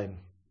time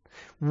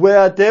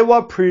where they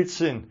were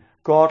preaching,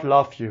 God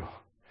loves you.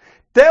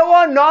 They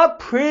were not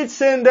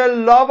preaching the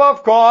love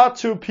of God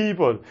to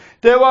people.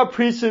 They were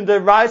preaching the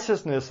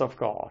righteousness of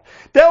God.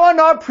 They were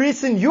not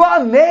preaching, you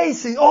are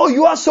amazing. Oh,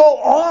 you are so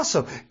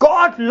awesome.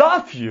 God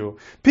loves you.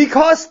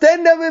 Because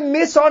then they will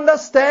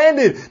misunderstand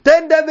it.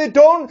 Then they will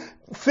don't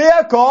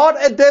fear God,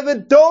 and they will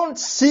don't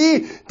see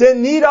the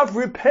need of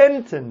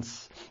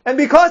repentance. And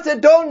because they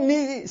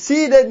don't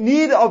see the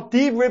need of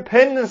deep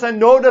repentance and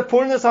know the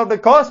fullness of the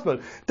gospel,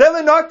 they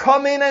will not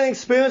come in and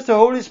experience the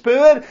Holy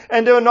Spirit,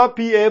 and they will not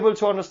be able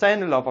to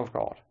understand the love of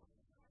God.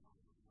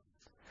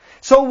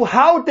 So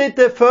how did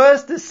the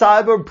first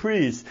disciple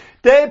preach?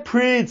 They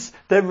preached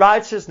the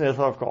righteousness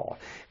of God.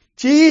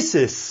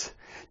 Jesus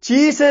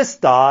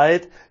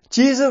died,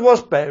 Jesus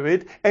was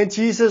buried, and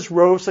Jesus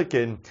rose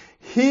again.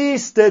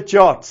 He's the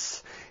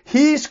judge.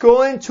 He's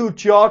going to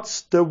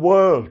judge the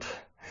world.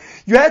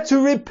 You have to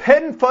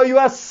repent for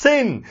your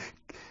sin.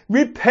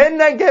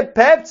 Repent and get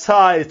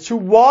baptized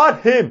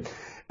toward Him,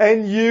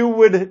 and you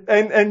would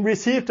and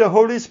receive the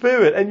Holy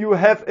Spirit, and you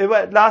have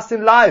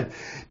everlasting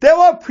life. They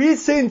were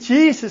preaching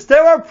Jesus. They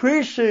were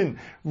preaching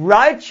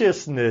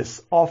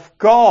righteousness of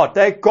God.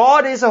 That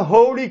God is a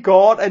holy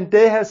God, and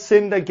they have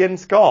sinned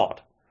against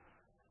God.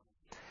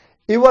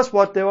 It was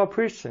what they were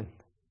preaching.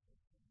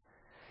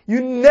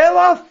 You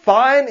never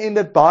find in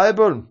the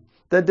Bible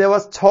that they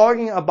was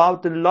talking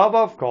about the love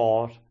of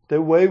God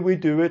the way we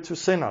do it to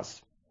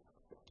sinners.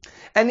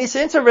 And it's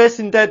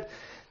interesting that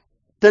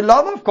the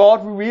love of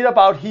God we read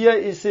about here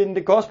is in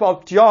the Gospel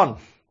of John.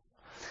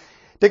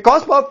 The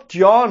Gospel of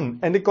John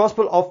and the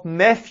Gospel of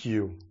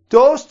Matthew,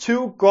 those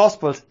two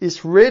Gospels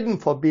is written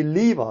for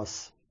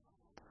believers.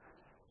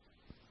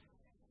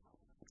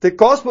 The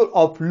Gospel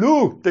of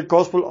Luke, the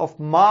Gospel of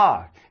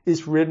Mark,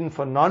 is written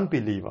for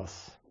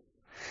non-believers.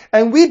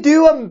 And we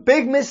do a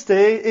big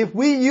mistake if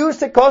we use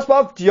the Gospel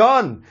of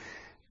John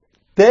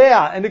there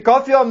and the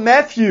Gospel of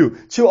Matthew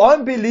to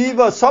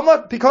unbelievers.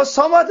 Because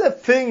some of the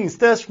things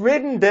that's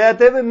written there,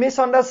 they will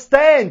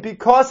misunderstand,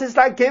 because it's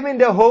like giving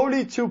the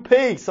holy to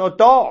pigs or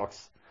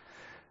dogs.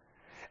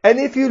 And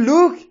if you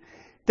look,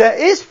 there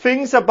is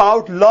things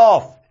about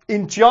love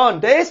in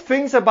John. There is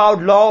things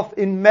about love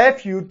in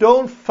Matthew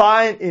don't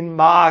find in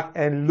Mark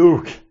and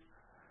Luke.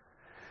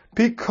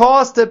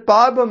 Because the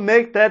Bible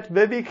makes that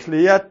very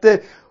clear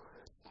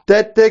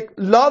that the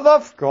love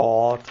of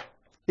God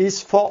is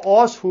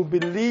for us who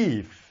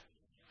believe.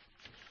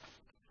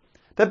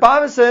 The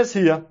Bible says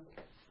here,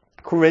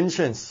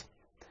 Corinthians,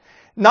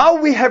 now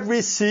we have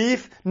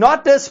received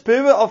not the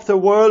spirit of the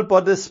world,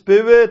 but the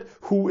Spirit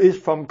who is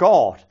from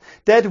God,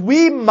 that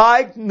we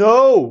might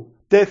know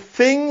the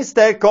things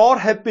that God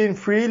have been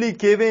freely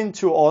given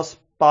to us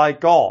by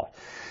God.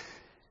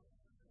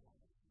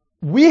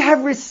 We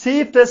have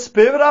received the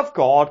Spirit of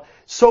God,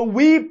 so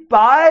we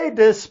by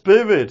the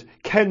Spirit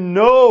can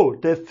know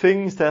the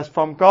things that's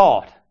from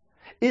God.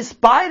 It's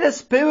by the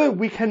Spirit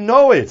we can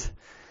know it.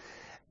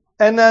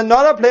 And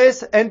another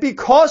place, and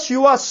because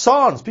you are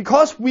sons,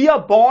 because we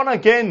are born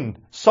again,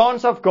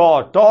 sons of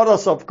God,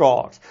 daughters of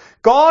God,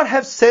 God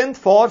has sent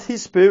forth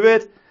His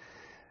Spirit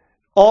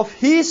of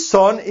His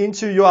Son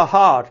into your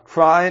heart,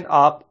 crying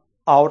out,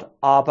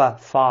 Abba,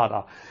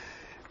 Father.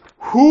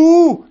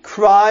 Who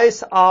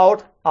cries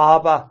out,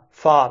 Abba,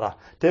 Father?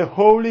 The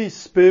Holy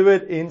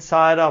Spirit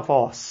inside of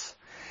us.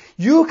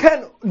 You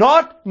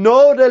cannot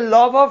know the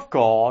love of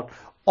God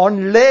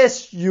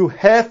unless you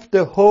have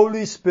the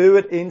Holy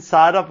Spirit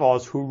inside of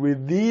us who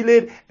reveal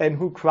it and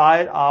who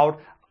cried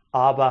out,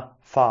 Abba,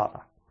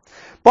 Father.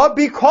 But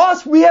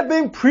because we have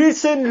been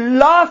preaching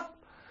love,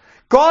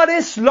 God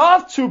is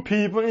love to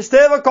people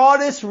instead of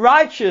God is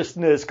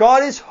righteousness.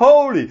 God is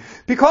holy.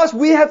 Because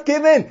we have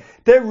given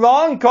the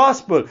wrong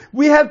gospel.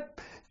 There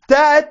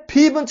are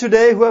people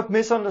today who have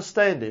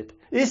misunderstood it.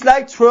 It's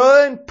like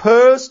throwing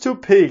pearls to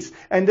pigs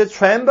and they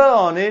trample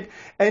on it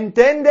and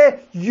then they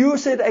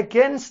use it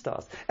against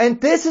us.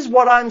 And this is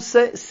what I'm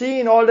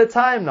seeing all the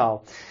time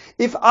now.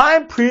 If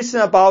I'm preaching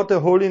about the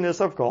holiness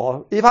of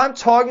God, if I'm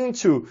talking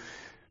to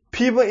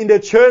people in the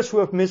church who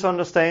have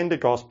misunderstood the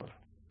gospel,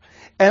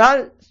 and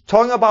I'm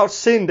talking about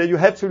sin, that you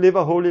have to live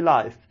a holy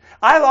life,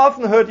 I've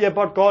often heard, yeah,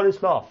 but God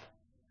is love.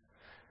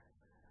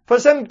 For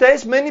example,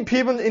 there's many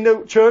people in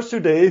the church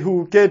today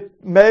who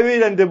get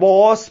married and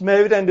divorce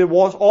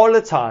all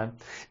the time.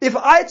 If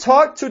I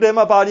talk to them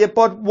about it,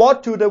 but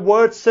what do the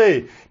words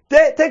say?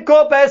 They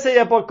go back and say,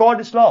 yeah, but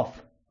God is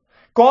love.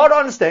 God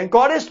understands,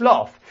 God is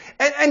love.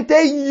 And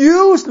they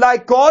use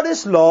like God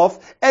is love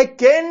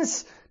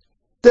against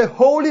the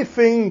holy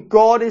thing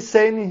God is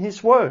saying in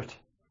His Word.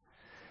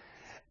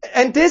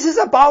 And this is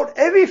about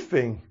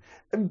everything.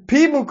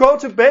 People go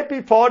to bed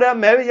before they're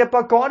married, yeah,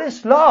 but God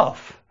is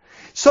love.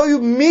 So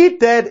you meet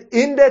that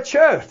in the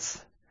church.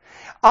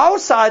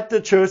 Outside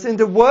the church, in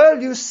the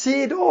world, you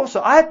see it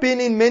also. I've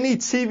been in many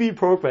TV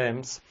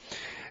programs,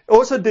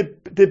 also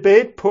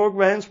debate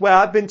programs where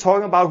I've been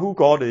talking about who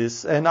God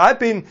is. And I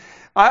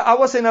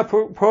was in a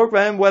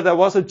program where there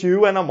was a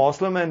Jew and a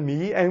Muslim and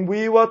me, and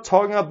we were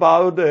talking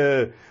about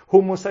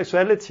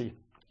homosexuality.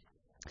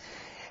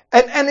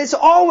 And it's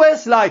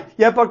always like,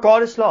 yeah, but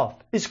God is love.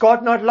 Is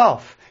God not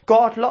love?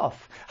 God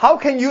love. How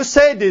can you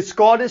say this?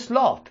 God is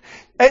love.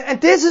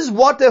 And this is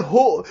what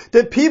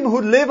the people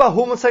who live a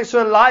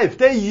homosexual life,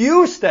 they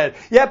use that.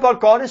 Yeah, but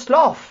God is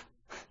love.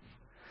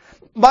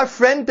 My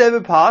friend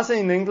David Parson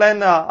in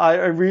England, I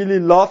really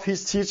love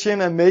his teaching,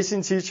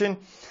 amazing teaching.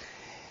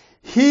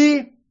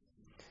 He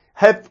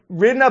had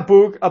written a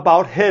book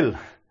about hell.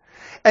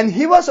 And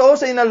he was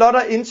also in a lot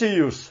of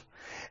interviews.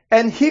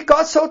 And he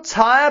got so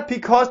tired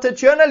because the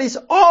journalists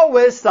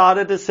always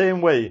started the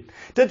same way.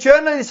 The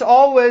journalists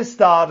always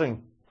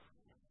starting.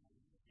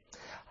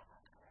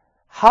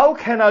 How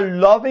can a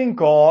loving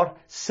God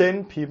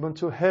send people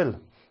to hell?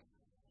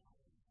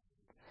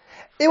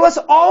 It was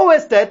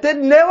always that. They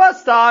never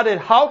started,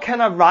 how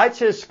can a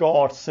righteous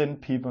God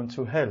send people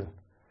to hell?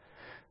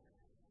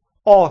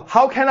 Or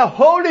how can a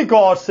holy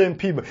God send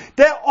people?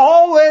 They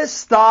always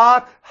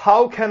start,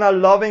 how can a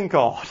loving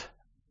God?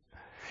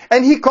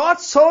 And he got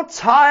so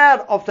tired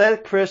of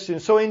that question.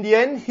 So in the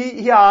end,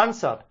 he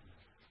answered,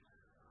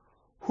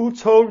 who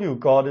told you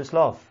God is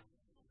love?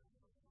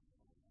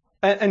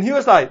 And he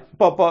was like,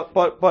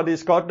 but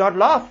is God not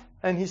love?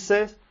 And he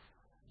says,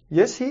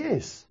 yes, He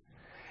is.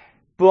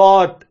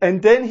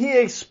 And then he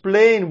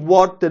explained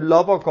what the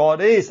love of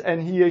God is,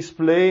 and he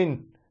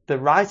explained the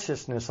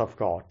righteousness of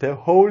God, the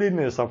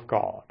holiness of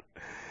God.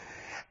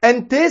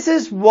 And this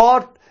is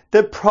what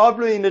the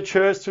problem in the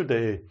church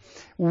today.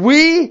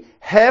 We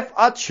have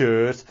a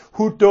church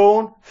who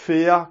don't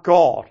fear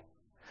God.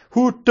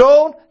 Who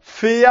don't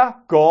fear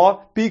God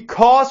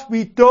because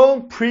we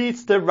don't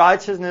preach the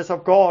righteousness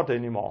of God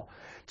anymore.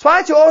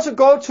 Try to also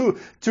go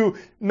to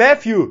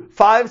Matthew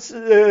 5,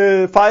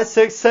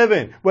 6,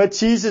 7, where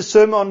Jesus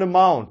Sermon on the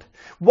Mount.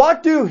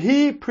 What do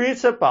He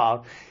preach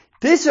about?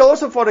 This is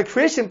also for the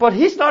Christian, but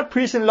He's not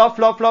preaching love,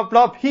 love, love,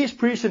 love. He's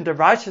preaching the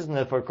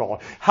righteousness of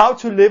God. How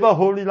to live a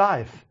holy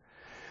life.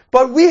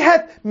 But we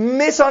have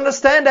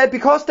misunderstood that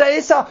because there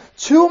is a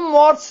too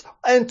much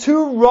and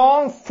too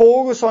wrong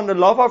focus on the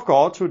love of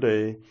God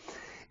today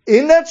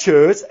in the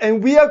church,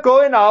 and we are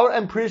going out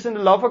and preaching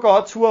the love of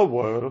God to a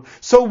world.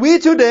 So we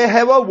today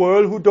have a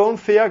world who don't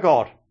fear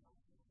God.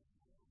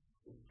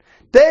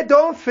 They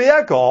don't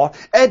fear God,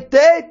 and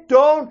they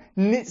don't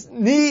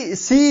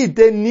see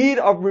the need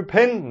of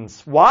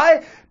repentance.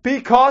 Why?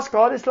 Because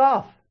God is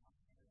love.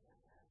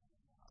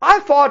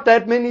 I thought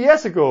that many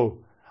years ago.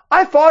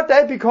 I thought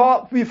that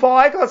because before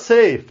I got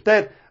saved,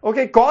 that,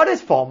 okay, God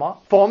is for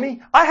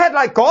me. I had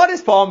like, God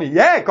is for me.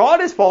 Yeah, God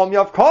is for me.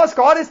 Of course,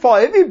 God is for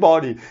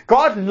everybody.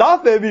 God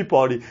loves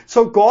everybody.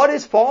 So God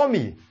is for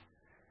me.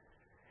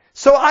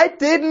 So I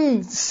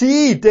didn't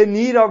see the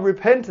need of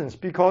repentance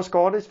because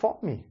God is for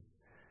me.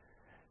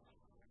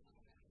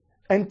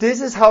 And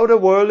this is how the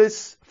world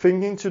is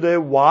thinking today.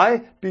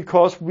 Why?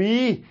 Because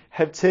we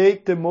have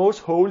taken the most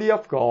holy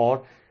of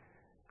God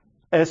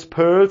as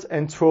pearls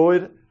and throw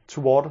it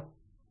toward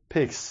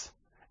pigs.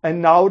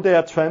 And now they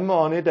are trampled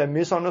on it and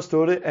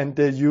misunderstood it and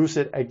they use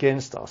it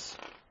against us.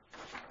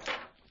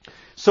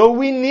 So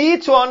we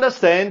need to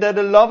understand that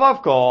the love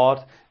of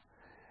God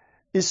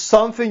is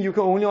something you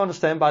can only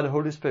understand by the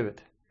Holy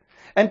Spirit.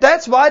 And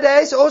that's why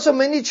there is also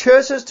many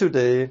churches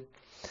today.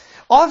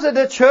 Often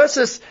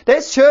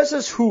there's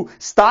churches who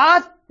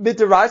start with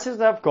the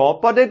righteousness of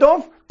God, but they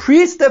don't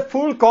preach the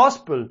full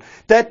gospel,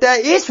 that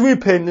there is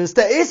repentance,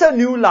 there is a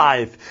new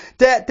life,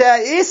 that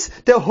there is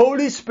the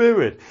Holy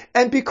Spirit.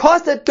 And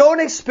because they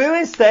don't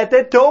experience that,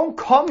 they don't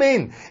come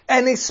in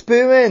and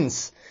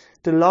experience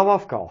the love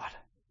of God.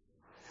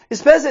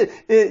 Especially,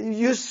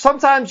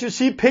 sometimes you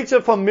see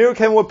pictures from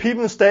Miracle where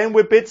people stand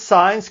with big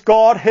signs,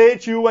 God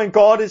hates you and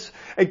God is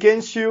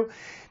against you.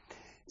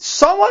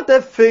 Some of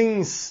the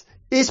things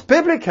is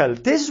biblical.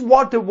 This is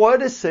what the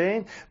word is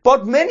saying.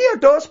 But many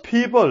of those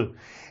people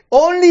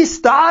only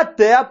start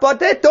there, but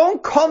they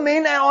don't come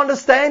in and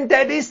understand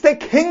that it's the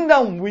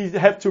kingdom we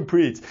have to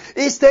preach.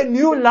 It's the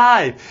new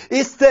life.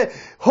 It's the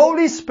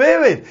Holy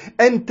Spirit.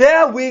 And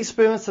there we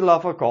experience the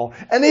love of God.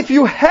 And if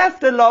you have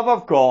the love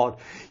of God,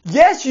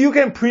 yes, you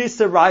can preach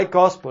the right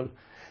gospel.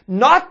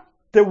 Not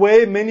the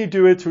way many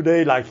do it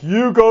today, like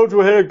you go to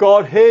hell,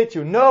 God hates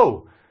you.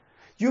 No.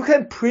 You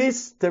can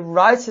preach the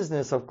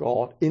righteousness of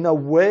God in a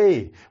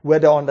way where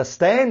they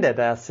understand that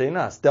they are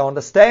sinners. They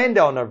understand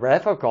they're on the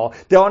wrath of God.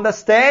 They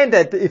understand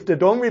that if they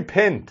don't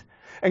repent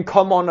and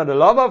come under the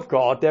love of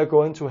God, they're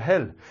going to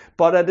hell.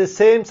 But at the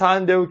same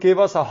time, they will give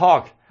us a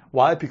hug.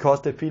 Why?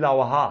 Because they feel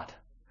our heart.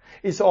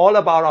 It's all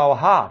about our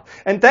heart.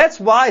 And that's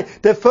why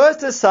the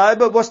first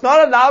disciple was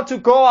not allowed to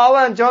go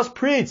out and just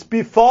preach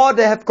before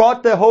they have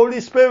got the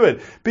Holy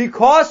Spirit.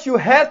 Because you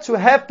have to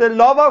have the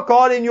love of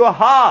God in your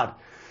heart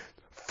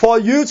for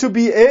you to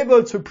be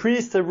able to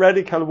preach the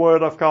radical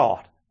word of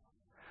God.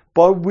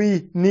 But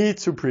we need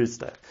to preach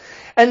that.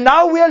 And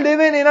now we are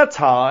living in a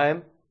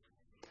time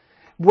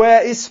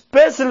where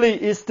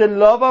especially is the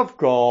love of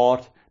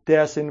God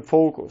that's in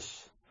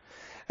focus.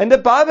 And the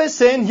Bible is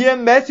saying here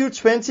in Matthew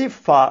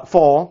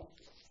 24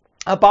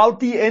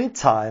 about the end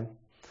time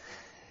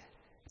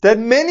that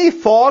many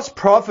false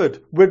prophets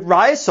would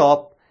rise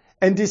up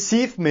and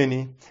deceive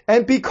many.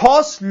 And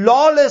because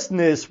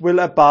lawlessness will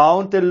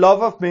abound, the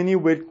love of many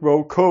will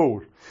grow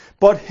cold.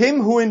 But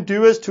him who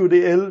endures to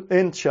the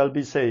end shall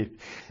be saved.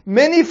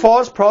 Many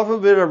false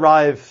prophets will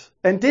arise.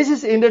 And this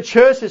is in the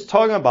church is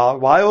talking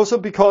about. Why? Also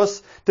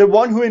because the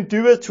one who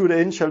endures to the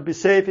end shall be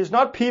saved. It's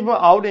not people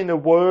out in the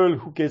world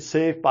who get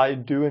saved by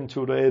enduring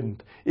to the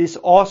end. It's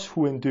us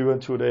who endure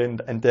to the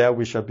end, and there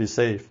we shall be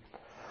saved.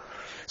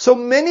 So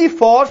many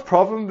false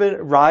prophets will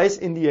rise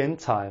in the end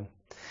time.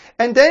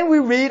 And then we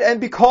read, and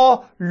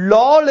because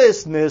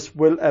lawlessness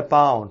will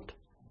abound.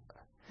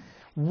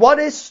 What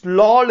is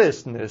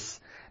lawlessness?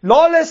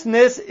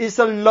 Lawlessness is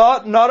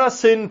not a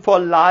sin for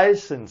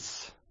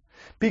license.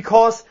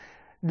 Because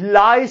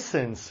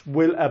license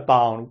will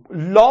abound.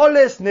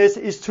 Lawlessness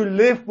is to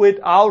live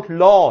without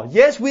law.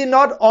 Yes, we're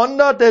not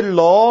under the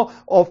law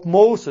of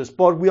Moses,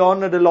 but we're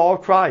under the law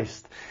of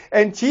Christ.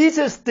 And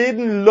Jesus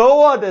didn't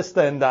lower the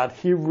standard.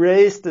 He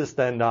raised the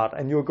standard.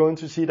 And you're going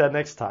to see that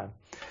next time.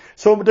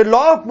 So the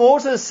law of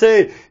Moses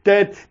said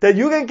that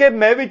you can get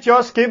married,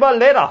 just give a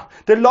letter.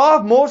 The law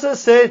of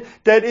Moses said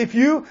that if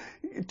you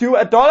do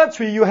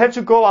idolatry, you have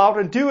to go out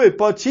and do it.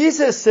 But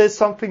Jesus says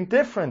something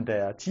different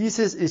there.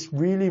 Jesus is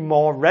really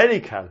more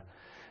radical.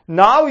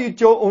 Now you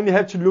don't only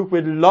have to look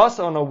with lust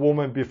on a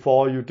woman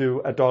before you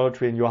do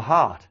idolatry in your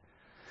heart.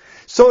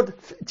 So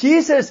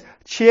Jesus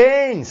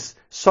changed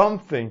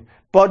something,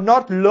 but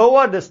not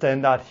lower the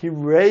standard. He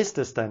raised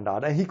the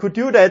standard. And he could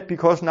do that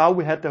because now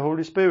we had the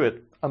Holy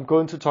Spirit. I'm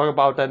going to talk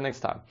about that next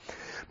time.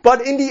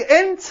 But in the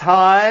end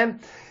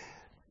time,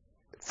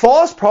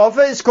 false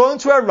prophet is going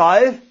to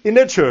arrive in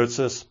the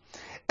churches.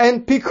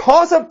 And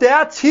because of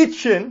their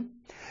teaching,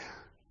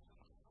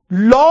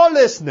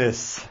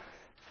 lawlessness,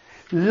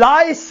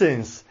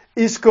 license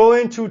is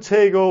going to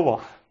take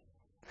over.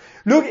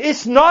 Look,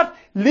 it's not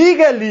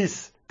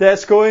legalists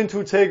that's going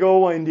to take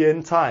over in the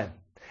end time.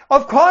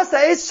 Of course,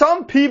 there is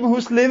some people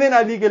who's living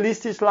a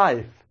legalistic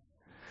life.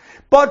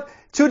 But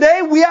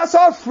today we are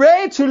so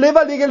afraid to live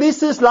a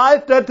legalistic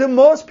life that the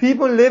most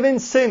people live in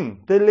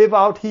sin. They live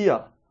out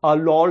here a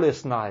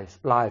lawless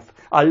life,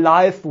 a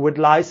life with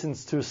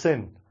license to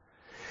sin.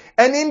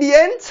 And in the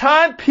end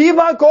time,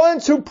 people are going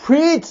to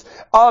preach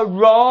a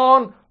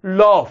wrong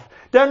love.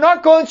 They're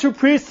not going to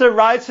preach the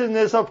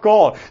righteousness of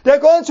God. They're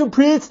going to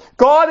preach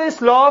God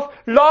is love,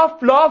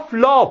 love, love,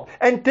 love.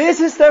 And this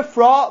is the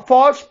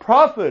false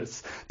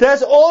prophets.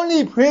 There's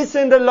only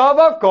preaching the love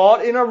of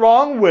God in a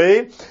wrong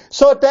way.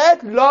 So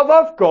that love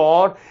of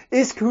God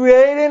is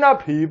creating a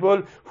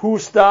people who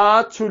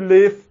start to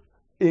live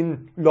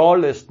in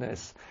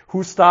lawlessness,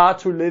 who start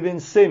to live in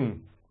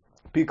sin.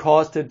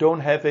 because they don't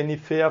have any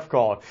fear of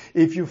God.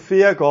 If you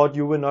fear God,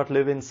 you will not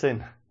live in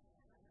sin.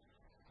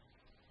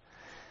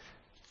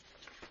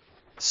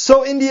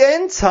 So in the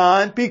end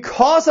time,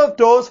 because of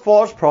those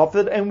false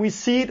prophets, and we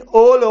see it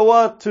all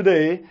over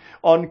today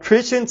on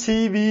Christian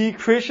TV,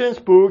 Christian's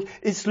book,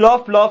 it's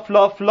love, love,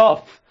 love,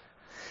 love.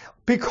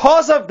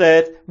 Because of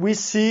that, we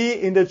see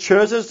in the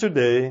churches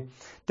today,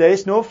 there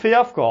is no fear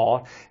of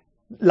God.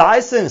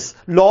 License,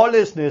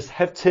 lawlessness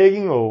have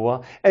taken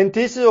over. And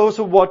this is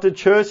also what the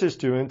church is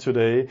doing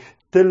today.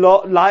 The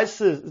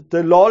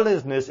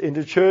lawlessness in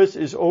the church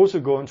is also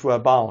going to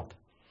abound.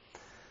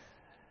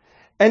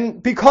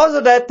 And because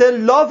of that, the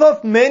love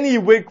of many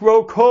will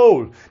grow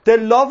cold. The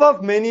love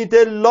of many,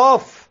 the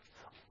love.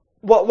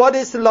 What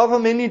is the love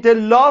of many? The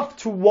love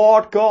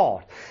toward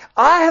God.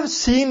 I have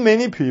seen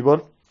many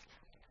people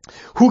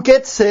who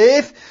get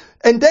saved,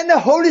 and then the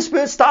Holy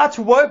Spirit starts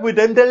to work with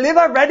them. They live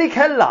a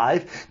radical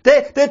life.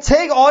 They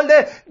take all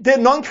the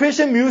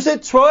non-Christian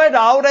music, throw it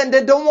out, and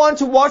they don't want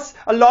to watch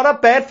a lot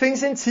of bad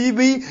things in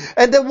TV.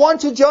 And they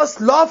want to just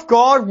love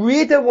God,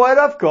 read the Word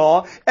of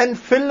God, and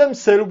fill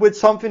themselves with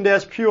something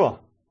that's pure.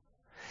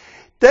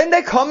 Then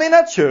they come in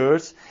a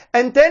church,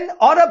 and then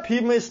other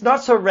people is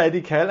not so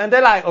radical, and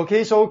they're like,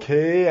 okay, it's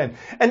okay.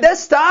 And they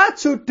start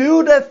to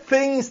do the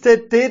things they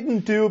didn't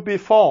do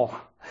before.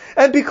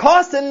 And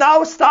because they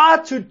now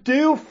start to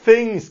do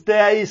things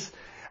that is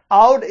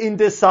out in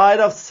the side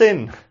of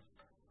sin,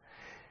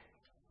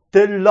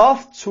 the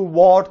love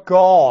toward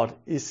God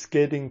is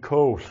getting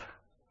cold.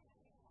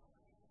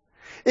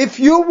 If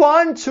you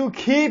want to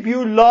keep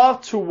your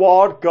love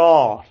toward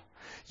God,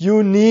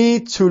 you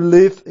need to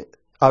live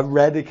a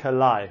radical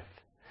life.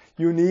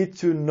 You need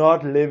to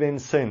not live in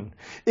sin.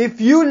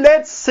 If you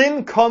let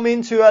sin come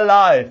into your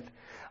life,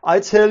 I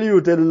tell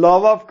you, the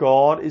love of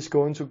God is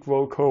going to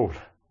grow cold.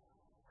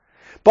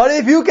 But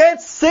if you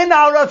get sin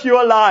out of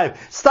your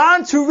life,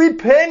 start to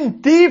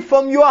repent deep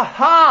from your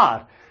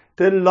heart,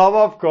 the love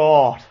of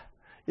God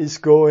is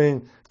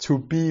going to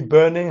be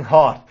burning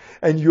hot,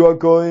 and you are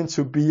going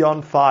to be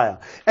on fire.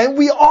 And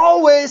we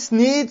always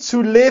need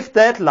to live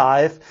that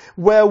life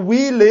where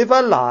we live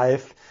a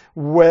life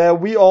where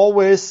we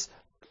always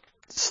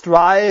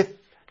strive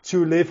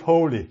to live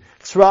holy.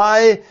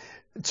 Try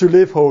to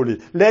live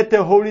holy. Let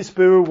the Holy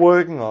Spirit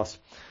work in us.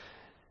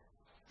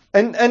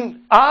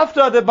 And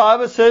after the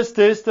Bible says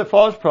this, the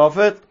false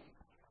prophet,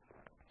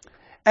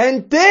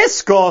 and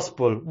this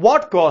gospel,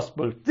 what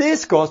gospel?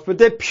 This gospel,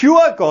 the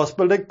pure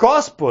gospel, the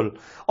gospel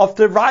of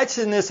the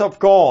righteousness of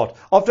God,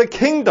 of the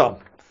kingdom,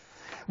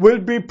 will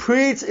be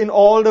preached in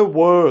all the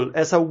world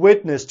as a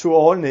witness to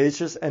all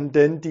nations, and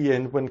then the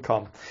end will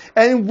come.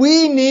 And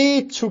we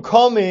need to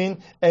come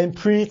in and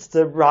preach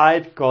the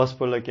right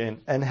gospel again,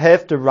 and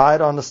have the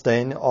right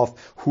understanding of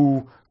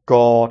who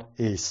God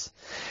is.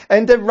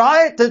 And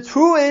the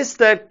truth is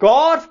that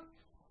God,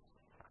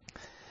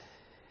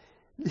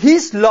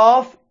 His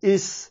love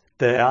is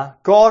there.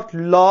 God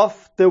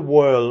loved the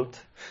world,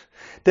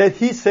 that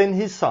He sent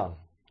His Son.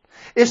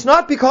 It's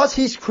not because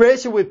He's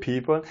crazy with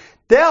people.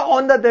 They're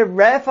under the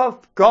wrath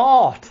of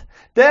God.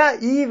 They're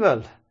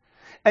evil.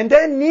 And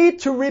they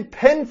need to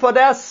repent for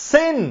their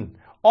sin.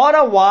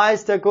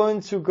 Otherwise, they're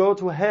going to go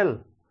to hell.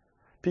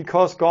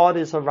 Because God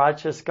is a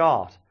righteous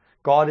God.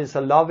 God is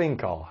a loving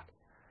God.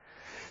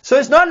 So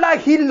it's not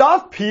like He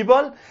loved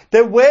people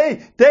the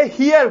way they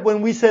hear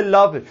when we say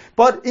love it.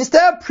 But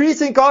instead of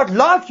preaching God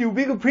loves you,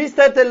 we could preach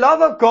that the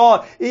love of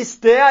God is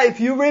there if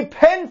you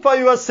repent for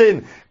your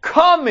sin.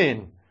 Come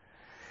in.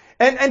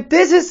 And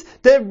this is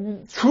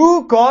the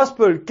true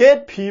gospel.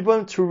 Get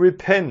people to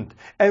repent.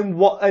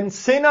 And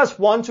sinners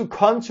want to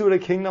come to the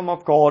kingdom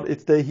of God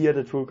if they hear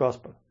the true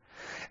gospel.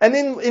 And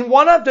in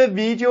one of the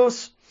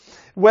videos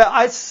where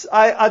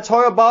I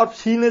talk about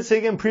healing the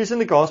sick and preaching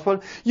the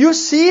gospel, you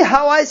see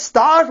how I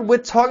start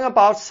with talking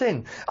about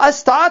sin. I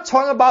start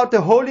talking about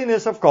the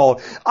holiness of God.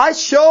 I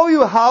show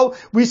you how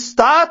we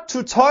start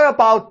to talk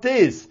about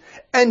this.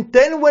 And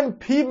then when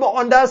people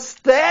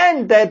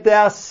understand that they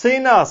are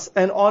sinners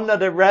and under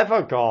the wrath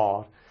of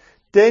God,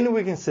 then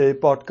we can say,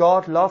 but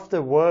God loved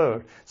the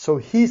world, so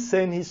He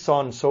sent His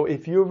Son. So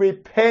if you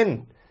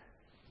repent,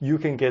 you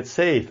can get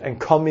saved and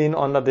come in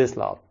under this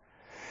love.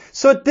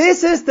 So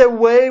this is the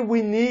way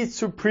we need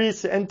to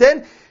preach. And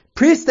then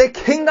preach the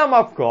kingdom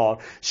of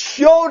God.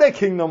 Show the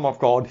kingdom of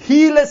God.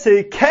 Heal the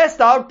sick. Cast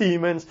out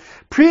demons.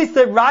 Preach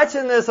the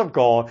righteousness of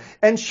God.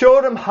 And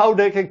show them how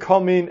they can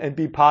come in and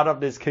be part of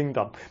this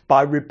kingdom.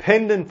 By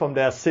repenting from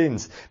their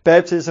sins.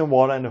 Baptism,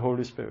 water, and the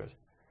Holy Spirit.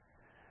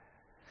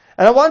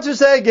 And I want to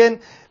say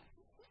again,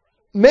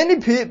 many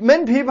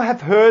people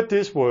have heard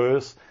these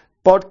words.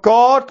 But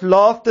God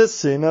loved the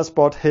sinners,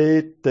 but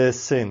hate the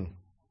sin.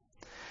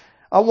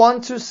 I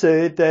want to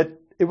say that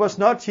it was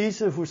not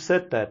Jesus who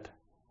said that.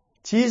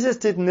 Jesus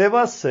did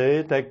never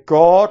say that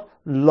God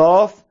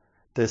loved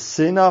the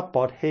sinner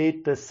but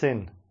hate the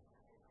sin.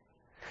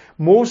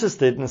 Moses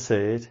didn't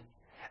say it.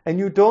 And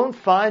you don't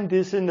find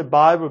this in the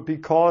Bible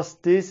because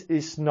this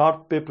is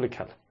not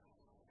biblical.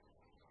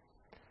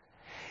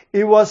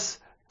 It was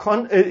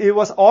it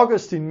was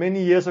Augustine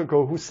many years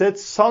ago who said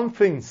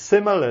something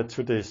similar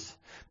to this.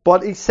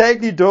 But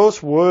exactly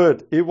those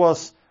words, it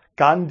was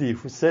Gandhi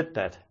who said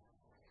that.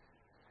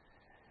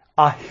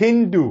 A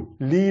Hindu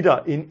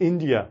leader in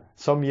India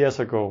some years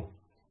ago.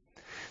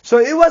 So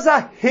it was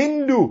a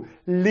Hindu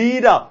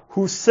leader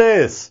who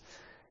says,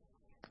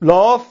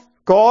 God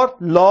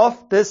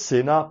love the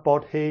sinner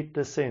but hate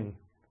the sin.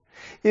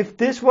 If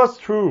this was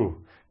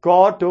true,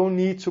 God don't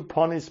need to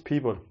punish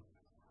people.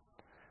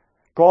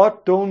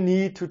 God don't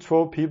need to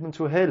throw people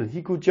to hell.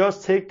 He could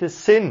just take the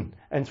sin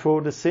and throw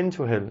the sin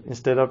to hell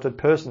instead of the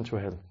person to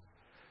hell.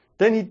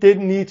 Then he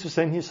didn't need to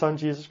send his son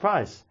Jesus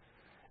Christ.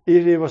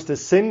 It was the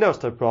sin that was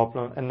the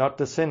problem and not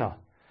the sinner.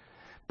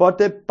 But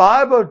the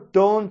Bible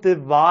don't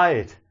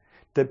divide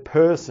the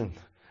person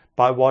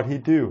by what he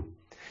do.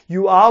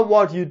 You are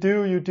what you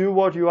do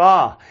what you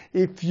are.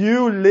 If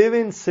you live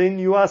in sin,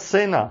 you are a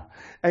sinner.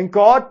 And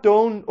God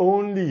is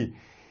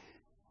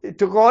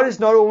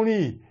not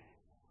only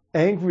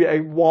angry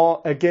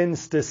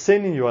against the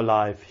sin in your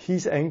life,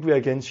 He's angry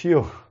against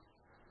you.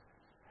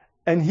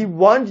 And He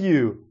wants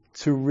you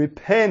to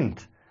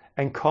repent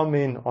and come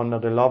in under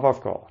the love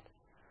of God.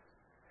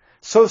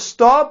 So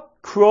stop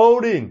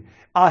quoting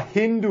a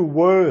Hindu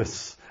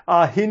verse,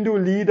 a Hindu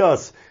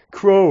leaders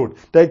quote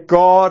that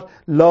God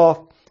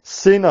loves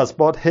sinners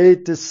but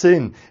hate the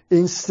sin.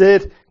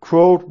 Instead,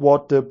 quote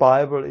what the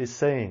Bible is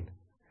saying.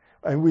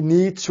 And we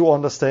need to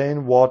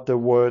understand what the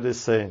word is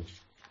saying.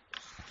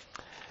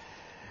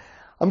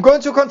 I'm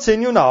going to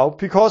continue now,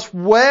 because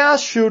where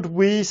should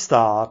we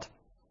start?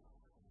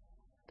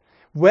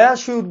 Where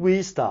should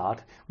we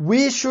start?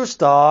 We should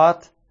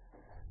start,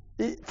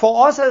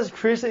 for us as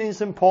Christians,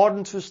 it's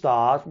important to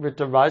start with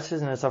the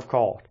righteousness of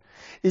God.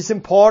 It's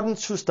important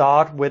to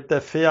start with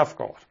the fear of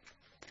God.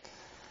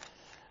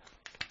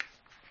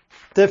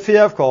 The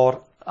fear of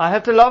God. I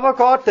have the love of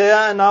God there,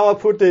 and now I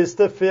put this,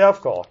 the fear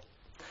of God.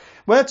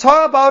 When I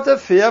talk about the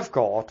fear of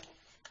God,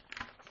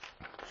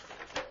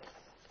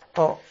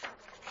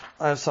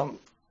 I have some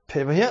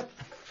paper here.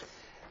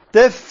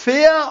 The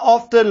fear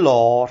of the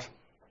Lord,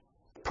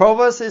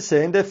 Proverbs is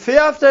saying, the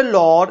fear of the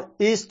Lord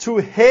is to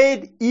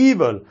hate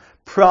evil,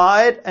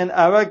 pride and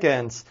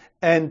arrogance,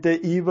 and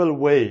the evil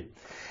way.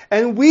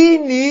 And we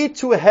need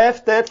to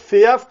have that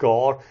fear of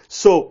God,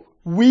 so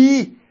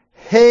we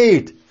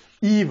hate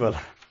evil.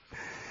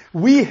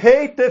 We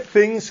hate the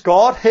things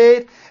God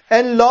hates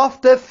and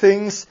love the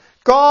things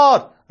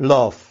God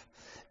loves.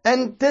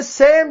 And the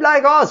same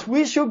like us,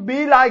 we should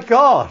be like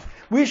God.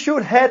 We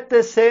should have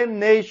the same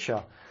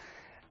nature.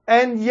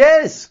 And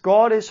yes,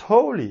 God is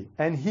holy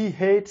and He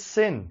hates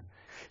sin.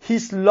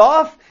 His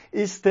love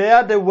is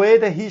there the way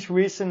that He's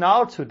reaching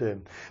out to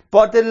them.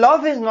 But the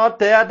love is not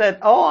there that,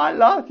 oh, I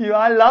love you,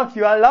 I love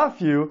you, I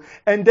love you.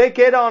 And they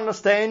get an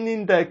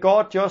understanding that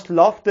God just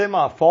loves them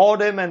or for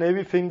them and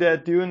everything they're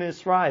doing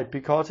is right,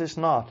 because it's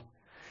not.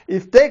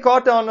 If they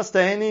got the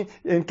understanding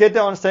and get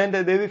the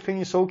understanding that everything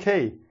is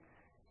okay,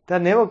 they're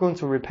never going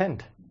to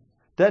repent.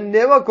 They're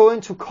never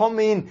going to come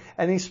in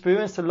and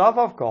experience the love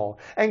of God.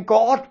 And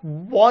God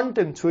wants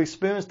them to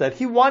experience that.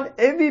 He wants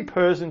every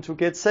person to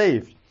get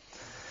saved.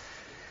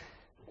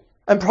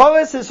 And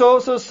Proverbs is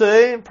also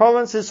saying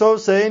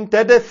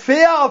that the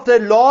fear of the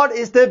Lord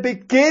is the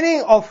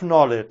beginning of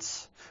knowledge,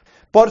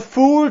 but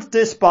fools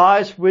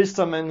despise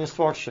wisdom and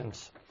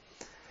instructions.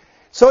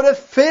 So the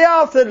fear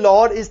of the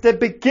Lord is the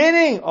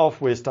beginning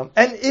of wisdom.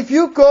 And if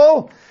you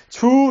go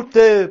through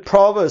the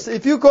Proverbs,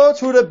 if you go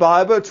through the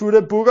Bible, through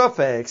the book of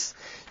Acts,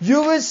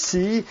 you will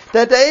see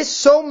that there is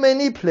so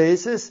many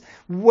places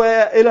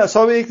where,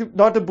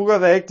 not the book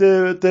of Acts,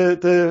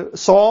 the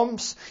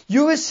Psalms,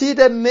 you will see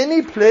that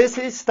many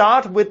places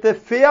start with the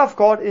fear of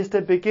God is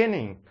the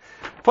beginning.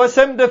 For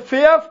example, the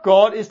fear of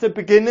God is the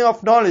beginning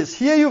of knowledge.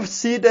 Here you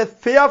see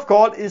that fear of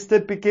God is the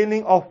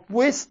beginning of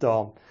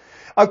wisdom.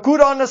 A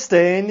good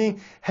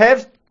understanding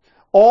have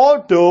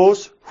all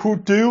those who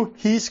do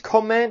His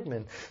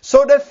commandment.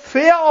 So the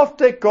fear of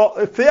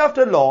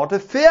the Lord, the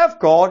fear of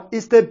God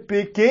is the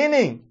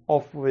beginning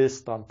of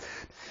wisdom.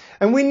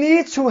 And we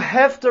need to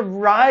have the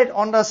right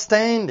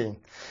understanding.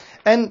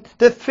 And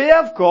the fear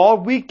of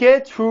God we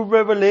get through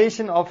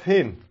revelation of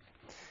Him.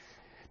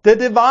 The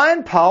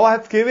divine power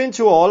have given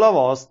to all of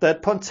us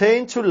that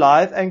pertain to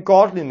life and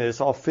godliness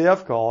or fear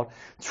of God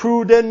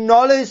through the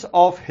knowledge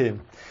of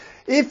Him.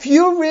 If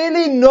you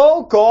really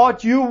know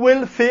God, you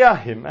will fear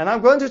Him. And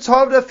I'm going to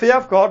talk about the fear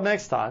of God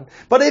next time.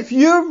 But if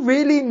you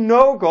really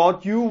know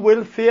God, you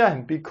will fear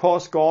Him,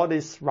 because God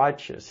is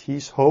righteous.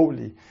 He's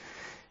holy.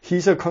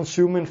 He's a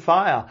consuming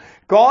fire.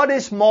 God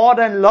is more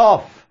than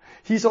love.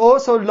 He's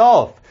also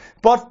love.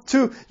 But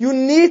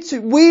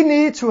we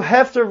need to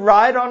have the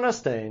right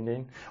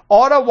understanding.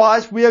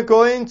 Otherwise, we are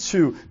going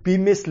to be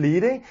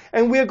misleading,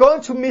 and we are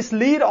going to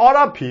mislead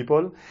other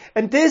people.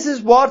 And this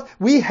is what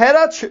we have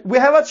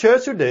a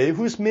church today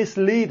who's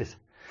misleaded.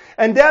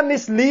 And they're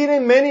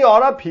misleading many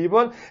other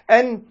people.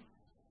 And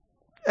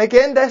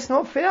again, there's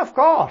no fear of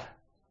God.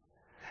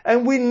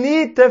 And we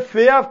need the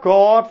fear of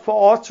God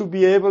for us to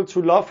be able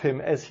to love Him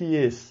as He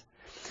is.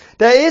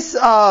 There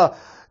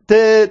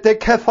the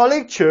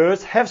Catholic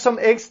Church have some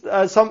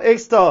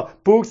extra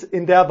books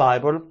in their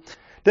Bible.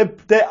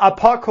 The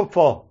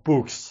Apocryphal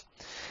books.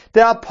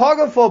 The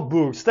Apocryphal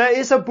books. There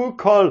is a book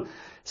called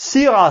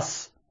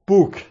Sirach's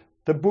book.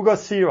 The book of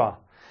Sirach.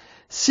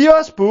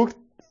 Sirach's book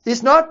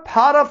is not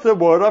part of the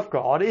Word of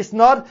God. It's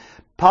not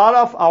part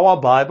of our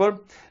Bible.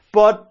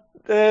 But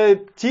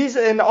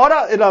Jesus and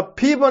other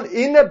people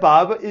in the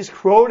Bible is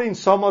quoting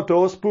some of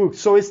those books.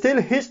 So it's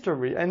still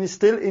history and it's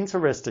still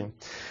interesting.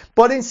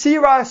 But in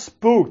Sirach's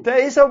book, there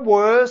is a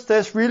verse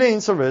that's really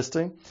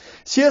interesting.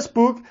 Sirach's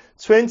book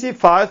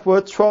 25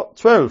 verse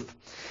 12.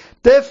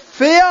 The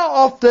fear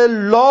of the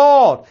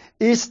Lord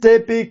is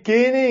the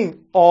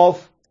beginning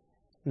of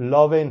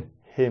loving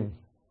Him.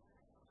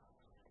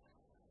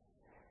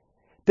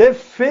 The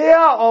fear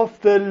of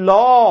the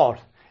Lord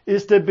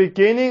is the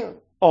beginning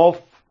of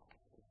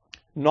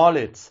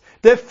knowledge.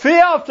 The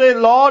fear of the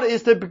Lord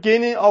is the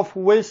beginning of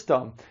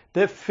wisdom.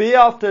 The fear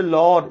of the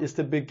Lord is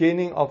the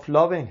beginning of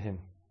loving Him.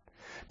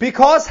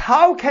 Because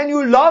how can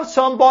you love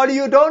somebody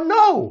you don't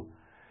know?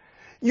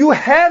 You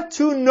have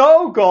to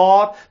know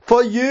God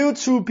for you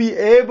to be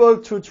able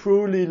to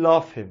truly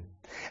love Him.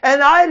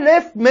 And I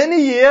lived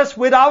many years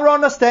without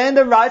understanding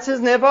the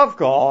righteousness of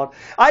God.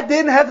 I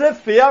didn't have the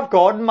fear of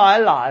God in my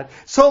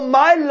life. So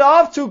my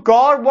love to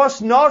God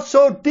was not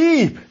so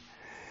deep.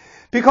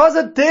 Because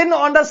I didn't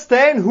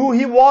understand who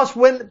He was.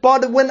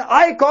 But when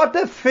I got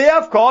the fear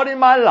of God in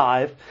my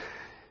life,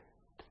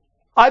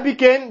 I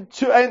began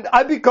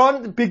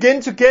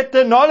to get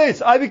the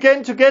knowledge. I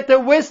began to get the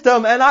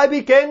wisdom, and I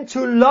began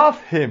to love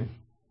Him.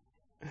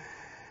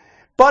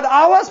 But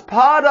I was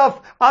part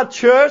of a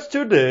church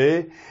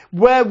today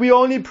where we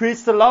only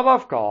preach the love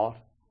of God.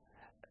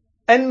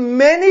 And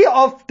many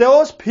of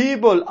those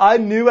people I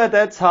knew at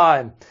that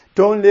time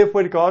don't live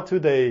with God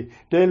today.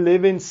 They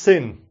live in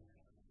sin.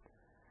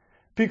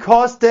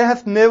 Because they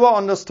have never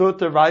understood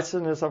the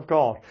righteousness of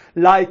God.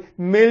 Like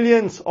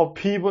millions of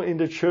people in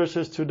the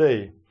churches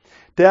today.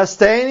 They are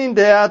standing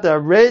there, they are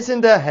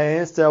raising their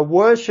hands, they are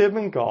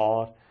worshiping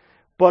God,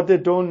 but they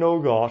don't know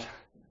God.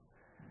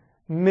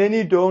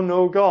 Many don't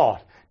know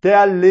God. They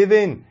are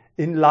living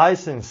in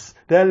license.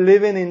 They are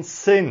living in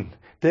sin.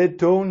 They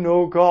don't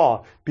know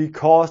God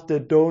because they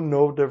don't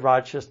know the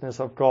righteousness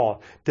of God.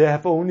 They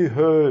have only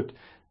heard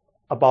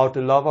about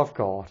the love of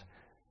God.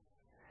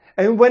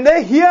 And when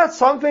they hear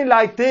something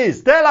like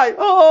this, they're like,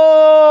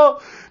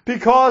 oh,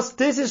 because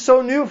this is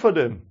so new for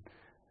them.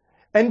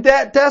 And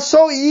they're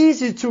so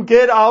easy to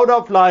get out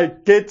of,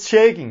 get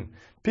shaken.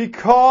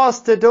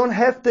 Because they don't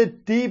have the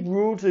deep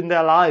roots in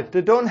their life.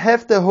 They don't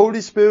have the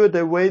Holy Spirit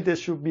the way they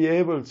should be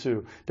able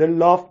to. They're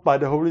loved by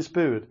the Holy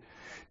Spirit.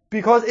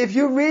 Because if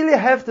you really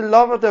have the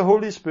love of the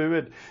Holy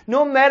Spirit,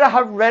 no matter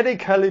how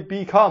radical it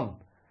become,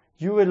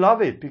 you will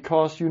love it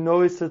because you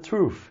know it's the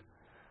truth.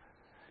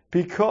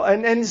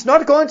 And it's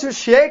not going to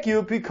shake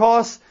you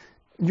because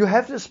you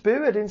have the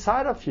Spirit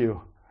inside of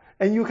you.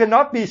 And you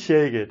cannot be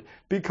shaken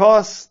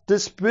because the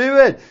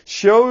Spirit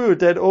shows you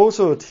that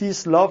also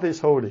His love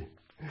is holy.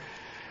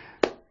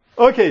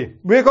 Okay,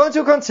 we're going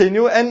to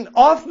continue. And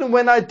often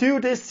when I do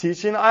this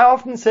teaching, I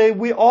often say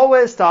we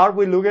always start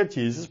with look at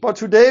Jesus. But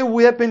today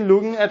we have been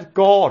looking at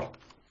God.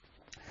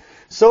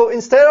 So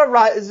instead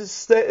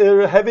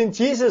of having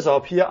Jesus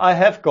up here, I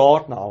have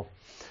God now.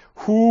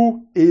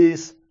 Who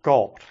is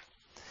God?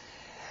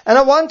 And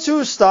I want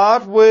to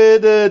start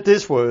with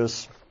this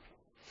verse.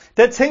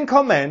 The 10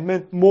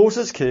 Commandments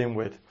Moses came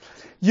with.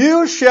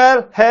 You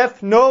shall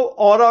have no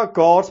other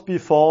gods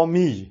before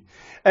me.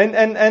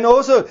 And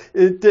also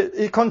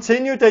it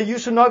continued that you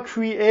should not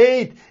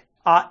create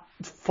a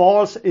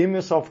false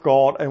image of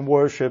God and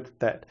worship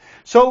that.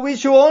 So we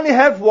should only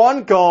have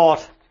one God.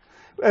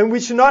 And we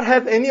should not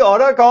have any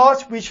other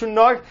gods. We should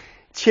not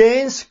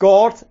change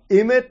God's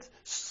image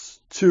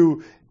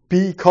to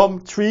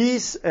become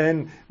trees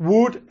and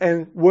wood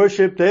and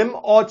worship them,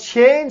 or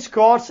change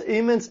God's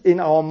image in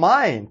our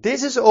mind.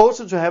 This is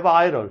also to have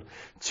idol,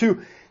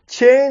 to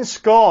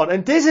change God.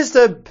 And this is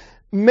the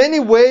many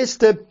ways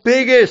the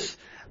biggest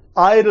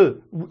idol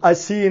I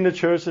see in the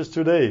churches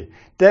today.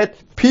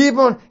 That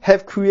people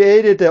have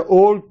created their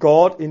old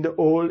God in the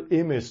old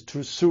image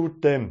to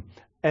suit them.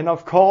 And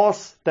of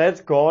course,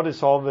 that God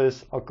is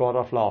always a God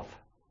of love.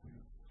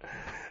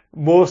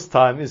 Most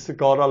time it's the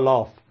God of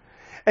love.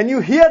 And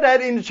you hear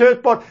that in the church,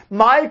 but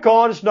my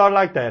God is not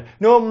like that.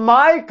 No,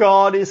 my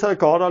God is a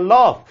God of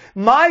love.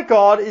 My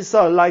God is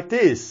like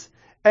this.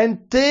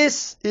 And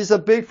this is a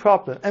big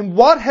problem. And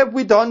what have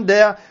we done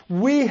there?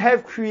 We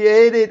have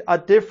created a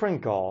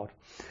different God.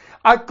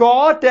 A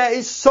God that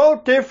is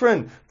so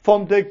different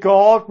from the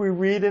God we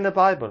read in the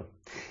Bible.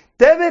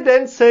 David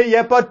then say,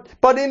 yeah, but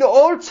in the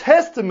Old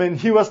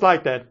Testament he was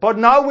like that. But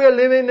now we are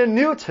living in the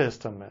New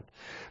Testament.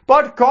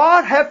 But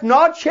God have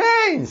not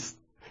changed.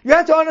 You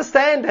have to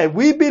understand that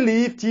we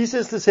believe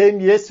Jesus is the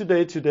same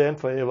yesterday, today, and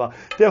forever.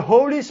 The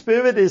Holy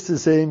Spirit is the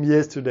same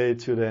yesterday,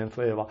 today, and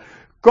forever.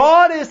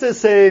 God is the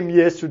same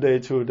yesterday,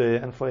 today,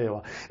 and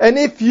forever. And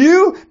if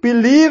you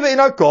believe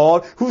in a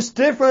God who's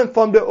different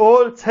from the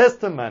Old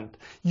Testament,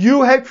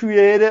 you have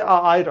created an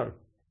idol.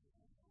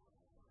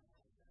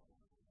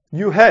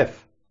 You have.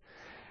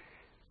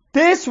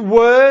 This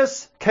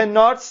verse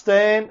cannot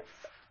stand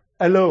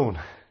alone.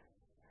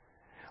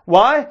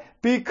 Why?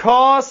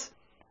 Because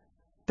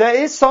there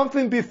is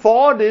something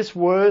before this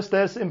verse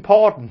that's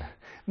important.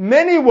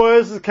 Many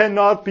verses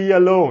cannot be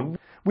alone.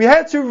 We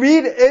have to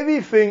read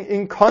everything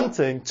in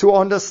context to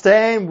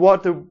understand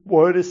what the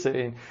word is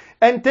saying.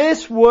 And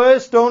this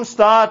verse don't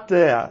start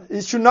there.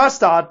 It should not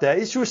start there.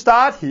 It should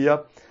start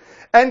here.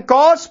 And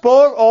God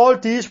spoke all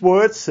these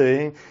words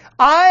saying,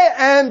 I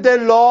am the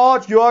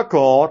Lord your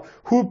God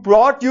who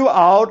brought you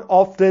out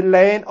of the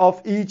land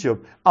of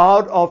Egypt,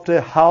 out of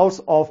the house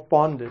of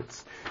bondage.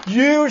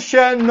 You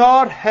shall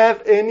not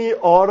have any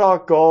other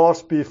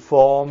gods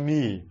before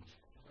me.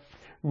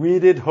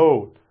 Read it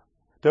whole,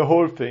 the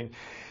whole thing.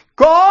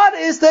 God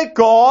is the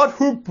God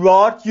who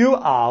brought you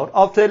out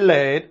of the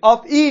land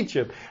of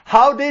Egypt.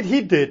 How did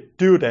he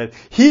do that?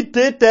 He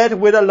did that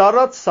with a lot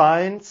of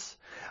signs,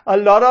 a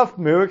lot of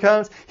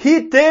miracles.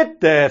 He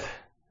did that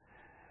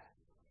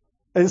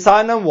in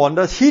signs and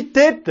wonders. He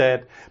did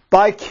that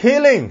by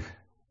killing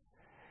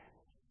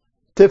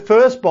the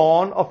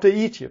firstborn of the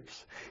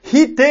Egypts.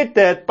 He did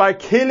that by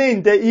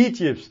killing the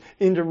Egypts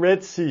in the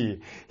Red Sea.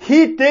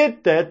 He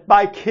did that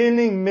by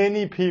killing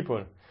many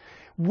people.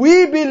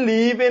 We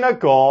believe in a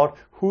God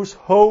who's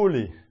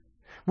holy.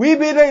 We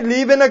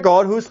believe in a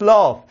God who's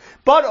love.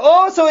 But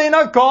also in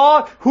a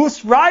God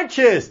who's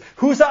righteous,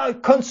 who's a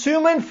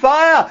consuming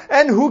fire,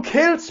 and who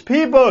kills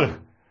people.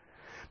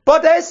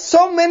 But there's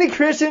so many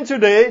Christians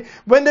today,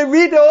 when they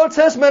read the Old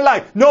Testament,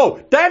 like,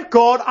 no, that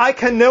God I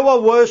can never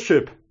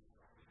worship.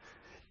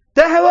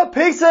 They have a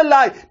picture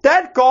like,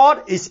 that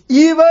God is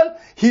evil,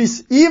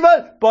 he's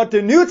evil, but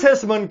the New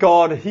Testament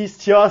God, he's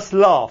just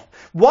love.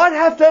 What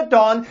have they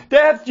done? They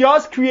have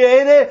just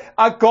created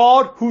a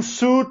God who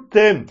suits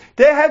them.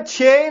 They have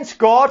changed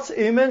God's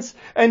image,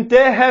 and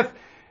they have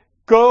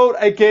gone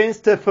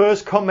against the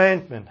first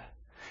commandment.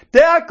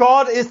 Their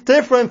God is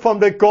different from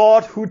the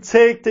God who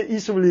take the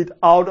Israelites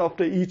out of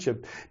the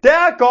Egypt.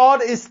 Their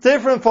God is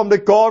different from the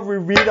God we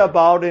read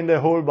about in the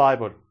whole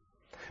Bible.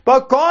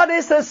 But God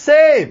is the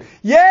same.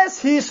 Yes,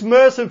 he's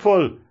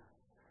merciful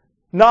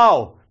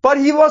now, but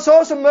he was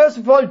also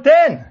merciful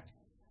then.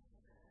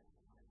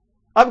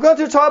 I'm going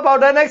to talk about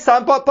that next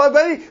time, but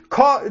when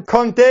we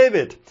come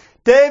David.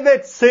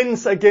 David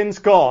sins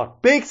against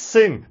God. Big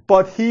sin,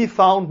 but he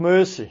found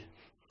mercy.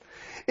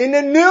 In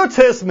the New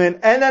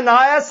Testament,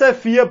 Ananias,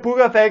 Sapphira, Book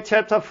of Acts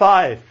chapter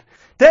 5,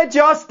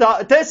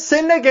 they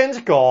sinned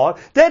against God.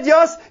 They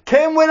just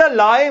came with a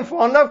lie in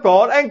front of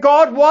God, and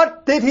God,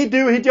 what did he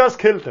do? He just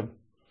killed them.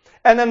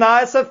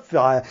 Ananias and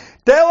Sapphira.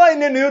 They were in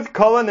the New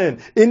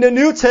Covenant. In the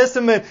New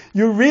Testament,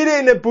 you read it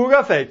in the Book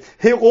of Acts.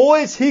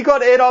 Herodes, he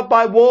got ate up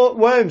by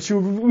worms. You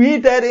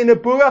read that in the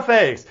Book of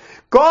Acts.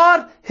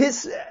 God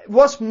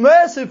was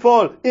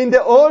merciful in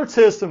the Old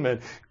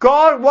Testament.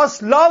 God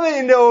was loving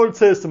in the Old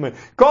Testament.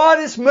 God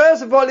is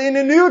merciful in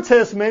the New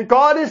Testament.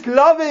 God is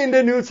loving in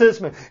the New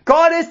Testament.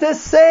 God is the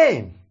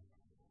same.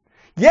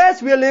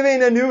 Yes, we are living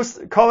in a new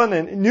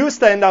covenant, new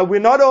standard. We're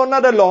not under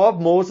the law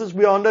of Moses.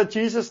 We are under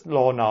Jesus'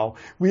 law now.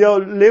 We are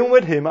living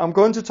with him. I'm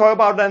going to talk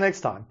about that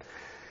next time.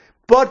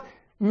 But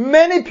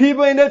many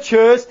people in the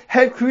church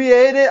have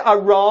created a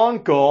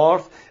wrong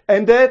God,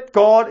 and that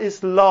God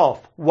is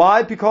love.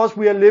 Why? Because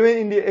we are living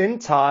in the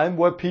end time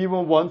where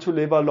people want to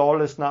live a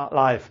lawless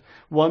life,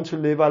 want to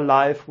live a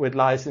life with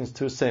license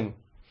to sin.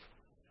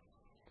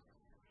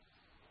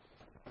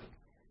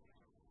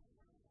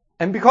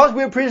 And because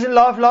we are preaching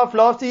love, love,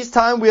 love, this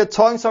time we are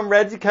talking some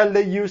radical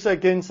they use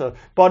against us.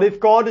 But if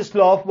God is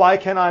love, why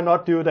can I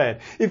not do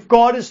that? If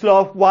God is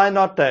love, why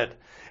not that?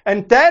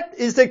 And that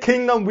is the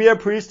kingdom we are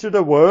preached to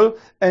the world,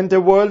 and the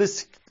world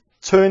is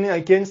turning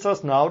against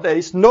us now. There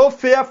is no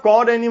fear of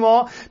God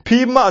anymore.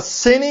 People are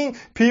sinning.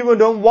 People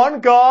don't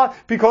want God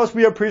because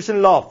we are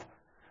preaching love.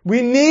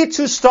 We need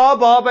to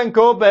stop up and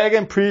go back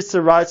and preach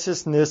the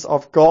righteousness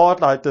of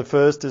God like the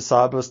first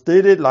disciples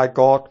did it, like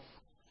God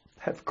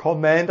have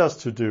commanded us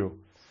to do.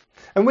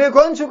 And we are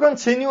going to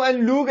continue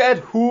and look at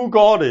who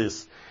God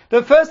is.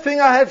 The first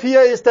thing I have here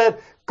is that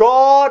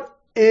God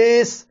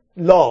is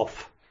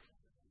love.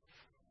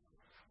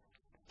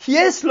 He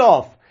is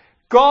love.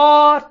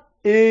 God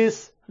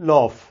is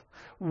love.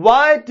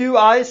 Why do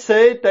I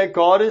say that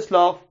God is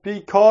love?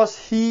 Because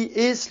he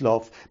is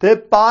love. The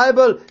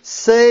Bible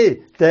says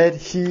that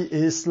he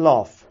is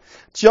love.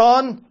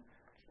 John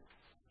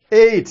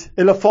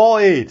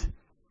 4:8.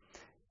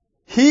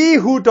 He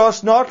who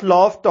does not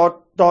love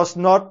does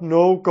not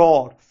know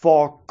God,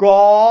 for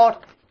God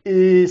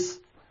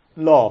is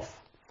love.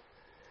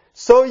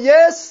 So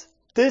yes,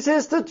 this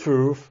is the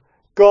truth.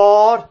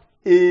 God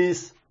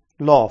is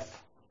love.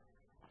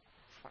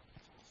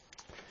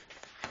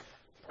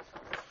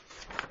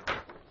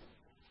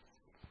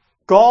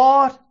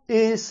 God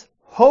is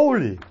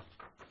holy.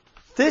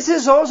 This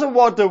is also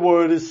what the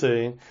word is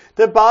saying.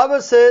 The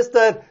Bible says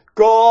that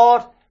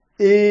God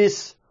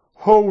is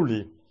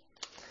holy.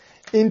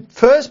 In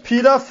 1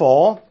 Peter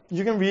 4,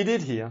 you can read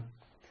it here.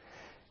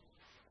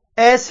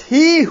 As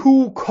he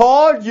who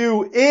called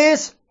you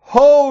is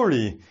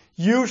holy,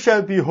 you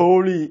shall be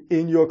holy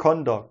in your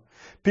conduct,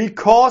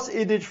 because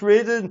it is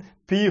written,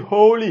 be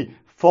holy,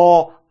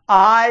 for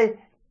I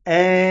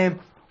am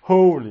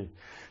holy.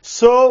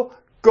 So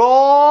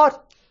God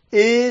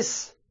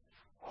is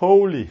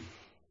holy.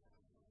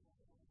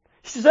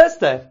 He says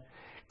that.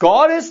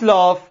 God is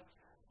love,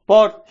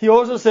 but he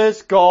also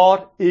says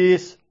God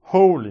is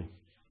holy.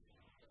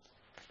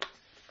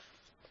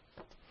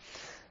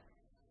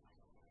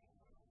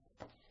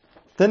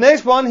 The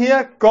next one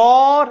here,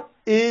 God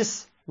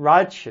is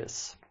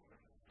righteous.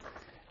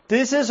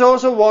 This is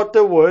also what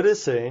the word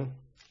is saying.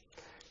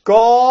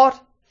 God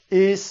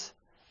is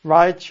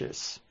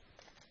righteous.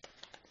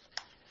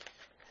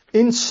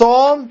 In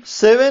Psalm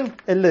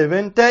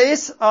 7:11, there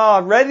is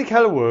a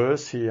radical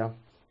verse here.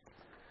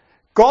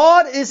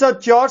 God is a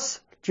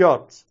just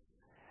judge,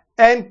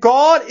 and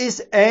God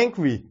is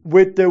angry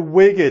with the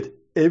wicked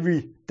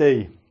every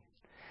day.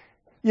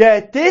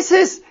 Yeah,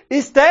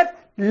 is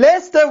that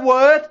less the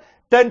word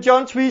than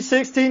John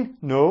 3:16?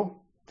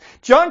 No.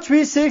 John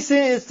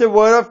 3:16 is the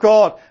word of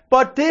God,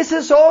 but this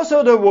is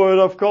also the word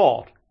of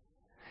God.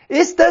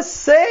 It's the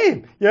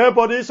same. Yeah,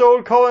 but it's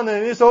Old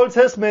Covenant, it's Old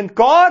Testament.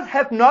 God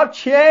have not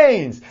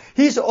changed.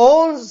 He's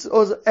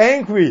also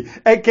angry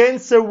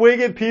against the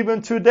wicked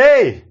people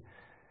today.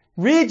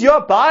 Read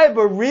your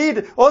Bible,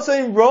 read also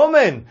in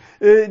Romans,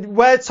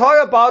 where it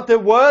talk about the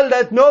world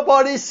that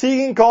nobody is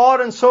seeking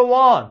God and so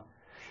on.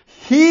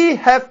 He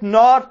have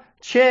not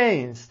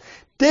changed.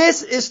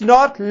 This is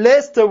not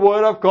less the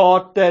word of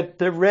God than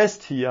the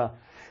rest here.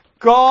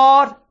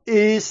 God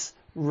is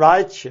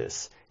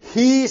righteous.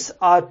 He's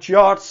a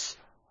judge.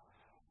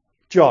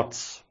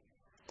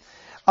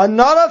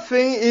 Another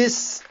thing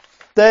is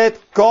that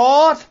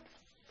God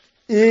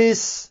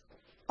is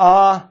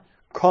a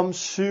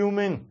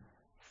consuming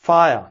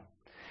fire.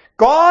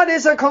 God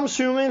is a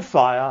consuming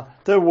fire,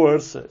 the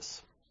word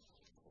says.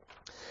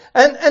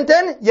 And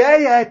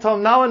then,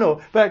 Tom, now I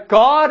know. But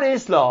God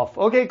is love.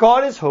 Okay,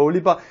 God is holy,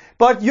 but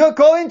you're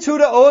going to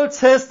the Old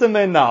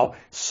Testament now.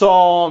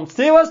 Psalms,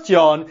 there was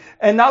John,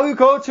 and now you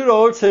go to the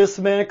Old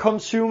Testament, a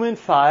consuming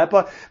fire.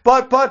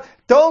 But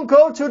don't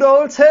go to the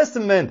Old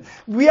Testament.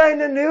 We are in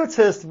the New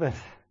Testament.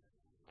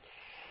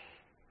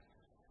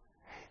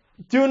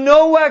 Do you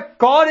know where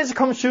God is a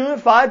consuming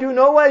fire? Do you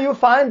know where you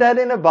find that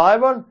in the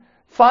Bible?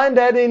 Find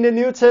that in the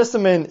New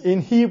Testament,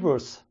 in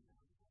Hebrews.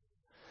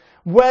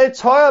 Where it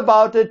talks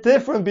about the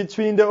difference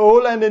between the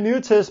Old and the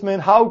New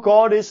Testament, how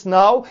God is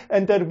now,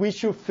 and that we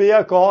should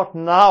fear God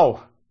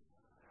now.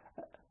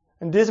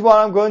 And this is what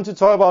I'm going to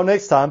talk about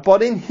next time.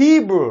 But in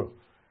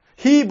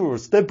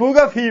Hebrews, the book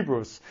of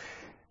Hebrews,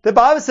 the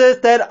Bible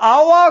says that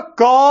our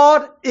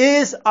God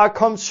is a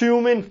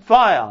consuming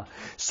fire.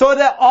 So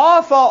the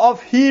author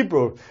of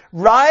Hebrews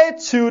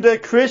writes to the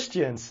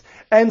Christians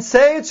and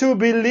say to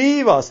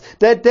believers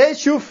that they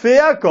should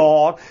fear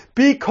God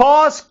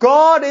because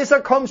God is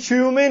a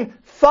consuming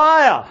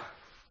fire.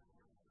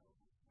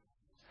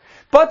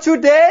 But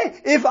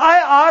today, if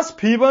I ask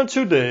people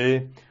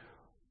today,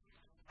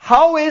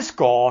 how is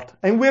God?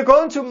 And we're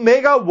going to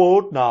make a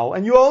vote now,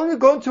 and you're only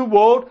going to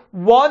vote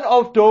one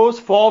of those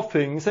four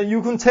things, and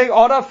you can take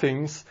other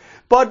things.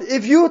 But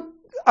if you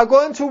are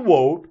going to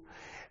vote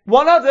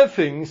one of the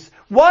things,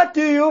 what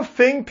do you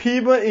think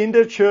people in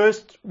the church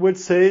would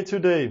say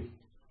today?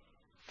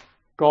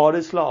 God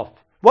is love.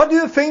 What do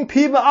you think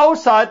people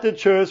outside the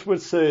church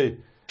would say?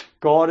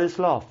 God is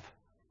love.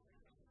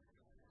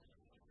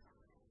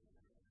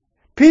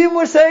 People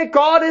will say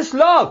God is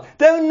love.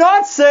 They will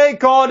not say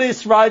God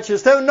is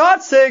righteous. They will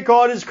not say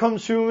God is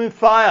consuming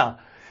fire.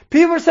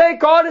 People say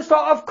God is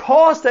love. Of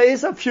course, there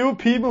is a few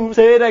people who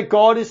say that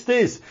God is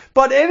this.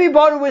 But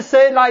everybody will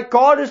say like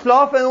God is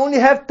love and only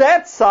have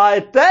that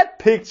side, that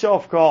picture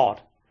of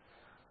God.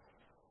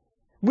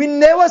 We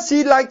never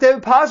see like the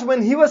pastor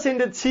when he was in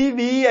the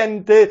TV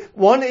and the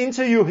one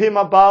interviewed him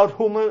about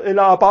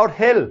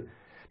hell.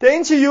 The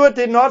interviewer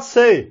did not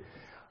say,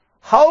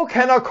 how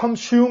can a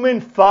consuming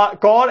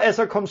God as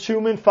a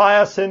consuming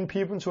fire send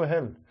people to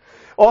hell?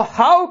 Or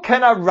how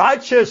can a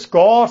righteous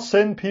God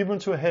send people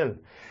to hell?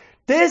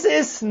 This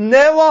is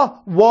never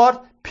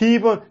what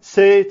people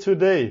say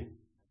today.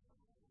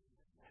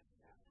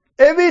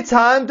 Every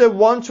time they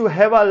want to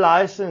have a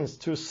license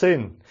to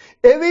sin,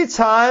 every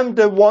time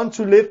they want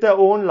to live their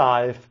own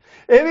life,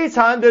 every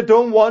time they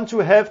don't want to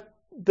have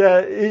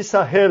there is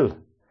a hell,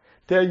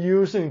 they're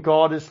using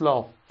God is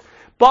love.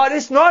 But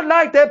it's not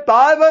like the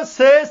Bible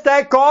says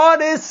that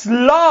God is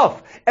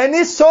love and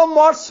is so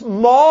much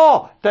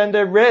more than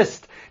the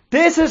rest.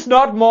 This is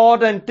not more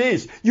than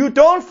this. You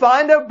don't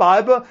find the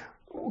Bible,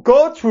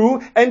 go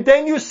through, and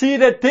then you see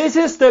that this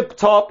is the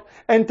top,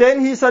 and then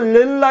he's a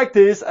little like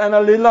this, and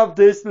a little of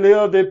this,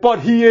 little of this,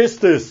 but he is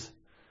this.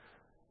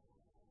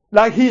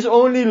 Like he's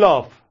only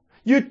love.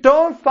 You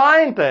don't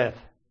find that.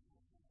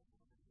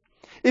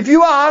 If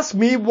you ask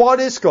me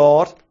what is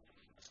God,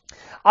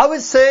 I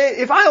would say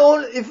if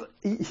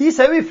he's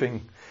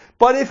everything.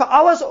 But if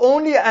I was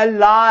only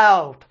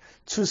allowed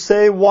to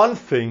say one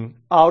thing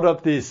out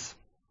of this,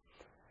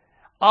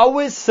 I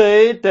would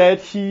say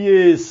that he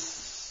is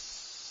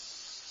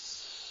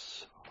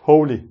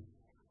holy.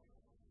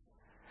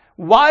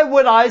 Why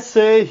would I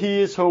say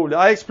He is holy?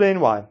 I explain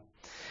why.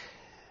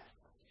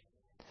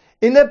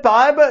 In the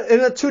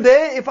Bible,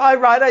 today, if I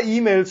write an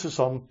email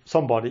to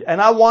somebody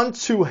and I want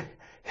to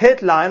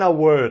headline a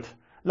word,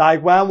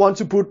 like where I want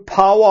to put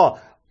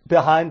power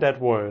behind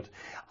that word,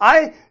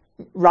 I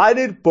write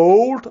it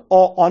bold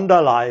or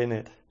underline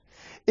it.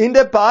 In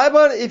the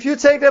Bible, if you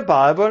take the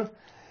Bible,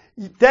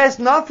 there's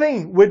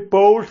nothing with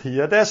bold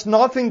here. There's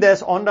nothing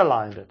that's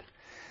underlined it.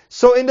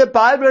 So in the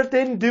Bible,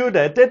 they didn't do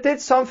that. They did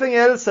something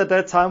else at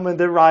that time when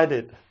they write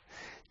it.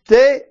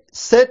 They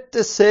said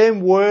the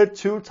same word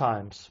 2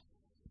 times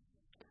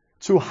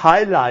to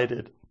highlight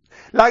it.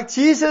 Like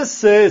Jesus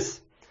says,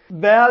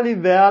 verily,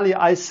 verily,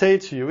 I say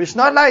to you. It's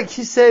not like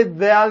He said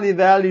verily,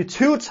 verily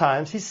 2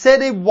 times. He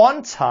said it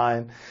 1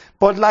 time,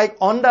 but like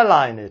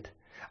underline it.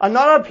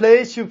 Another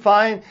place you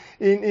find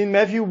in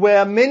Matthew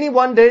where many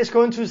one day is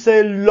going to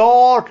say,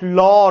 Lord,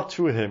 Lord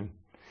to Him.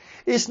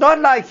 It's not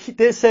like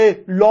they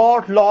say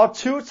Lord, Lord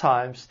 2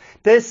 times.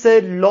 They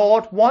said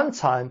Lord 1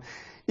 time.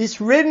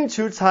 It's written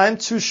 2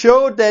 times to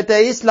show that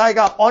there is like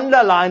an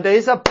underline, there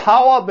is a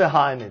power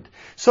behind it.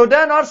 So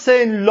they're not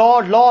saying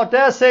Lord, Lord,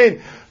 they're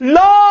saying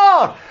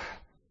Lord!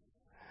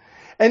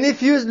 And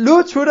if you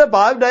look through the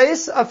Bible, there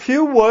is a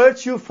few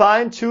words you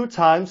find 2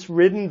 times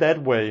written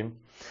that way.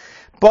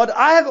 But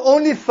I have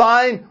only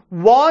found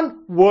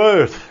 1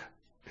 word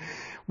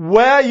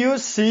where you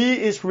see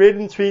it's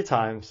written 3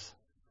 times.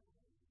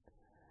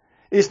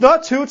 It's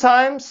not 2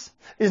 times,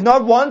 it's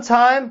not 1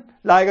 time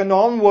like a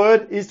normal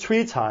word, it's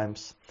 3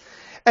 times.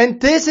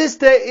 And this is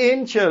the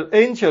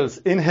angels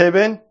in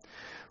heaven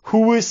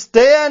who is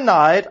day and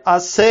night are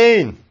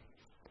saying,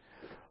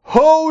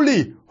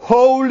 Holy,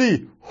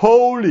 holy,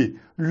 holy,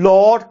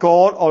 Lord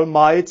God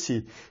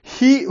Almighty,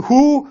 He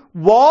who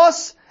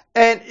was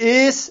and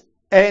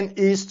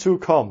is to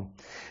come.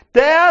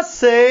 They are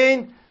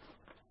saying,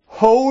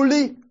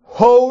 Holy,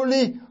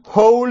 holy,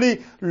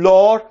 holy,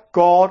 Lord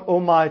God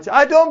Almighty.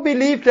 I don't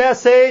believe they are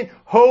saying,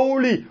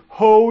 Holy,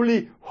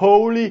 holy,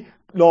 holy,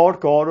 Lord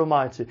God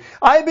Almighty.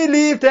 I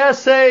believe they are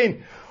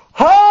saying,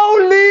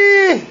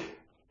 Holy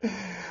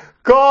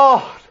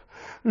God,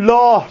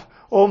 Lord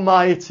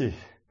Almighty.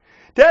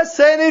 They're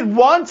saying it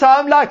 1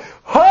 time like,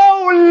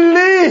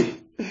 Holy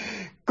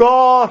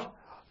God,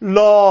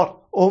 Lord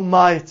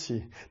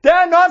Almighty.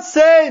 They're not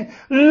saying,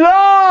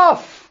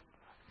 Love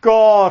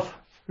God,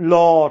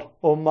 Lord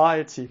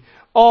Almighty.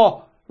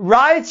 Or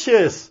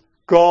righteous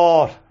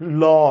God,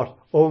 Lord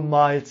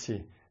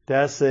Almighty.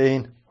 They're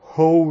saying,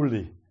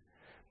 Holy.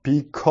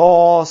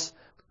 Because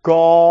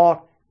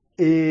God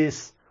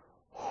is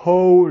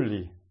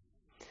holy.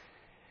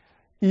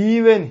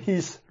 Even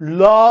His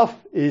love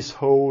is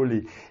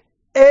holy.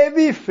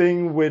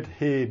 Everything with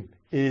Him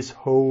is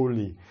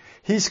holy.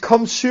 His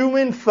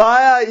consuming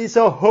fire is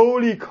a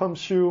holy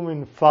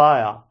consuming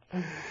fire.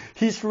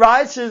 His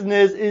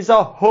righteousness is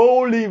a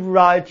holy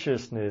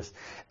righteousness.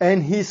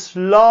 And His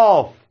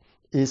love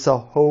is a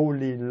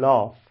holy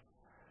love.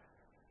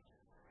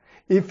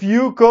 If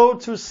you go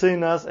to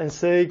sinners and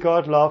say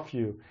God loves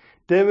you,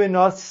 they will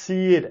not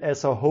see it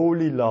as a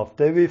holy love.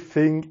 They will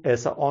think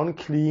as an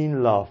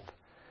unclean love.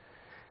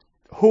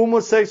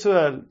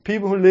 Homosexual,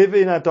 people who live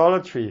in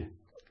idolatry,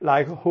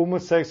 like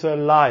homosexual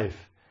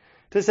life,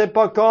 they say,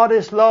 but God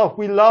is love,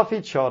 we love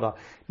each other.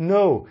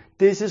 No,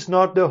 this is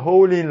not the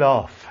holy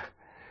love.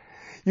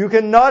 You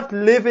cannot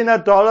live in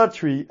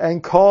idolatry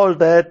and call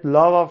that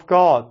love of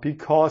God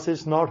because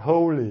it's not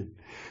holy.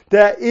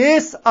 There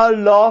is a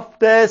love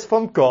that is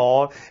from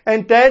God,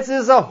 and that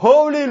is a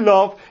holy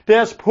love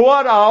that's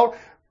poured out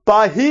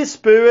by His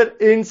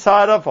Spirit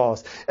inside of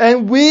us.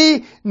 And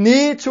we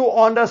need to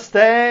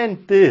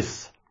understand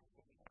this.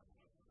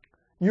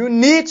 You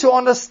need to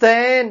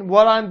understand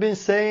what I've been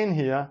saying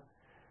here.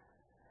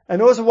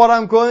 And also what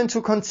I'm going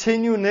to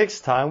continue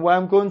next time, where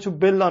I'm going to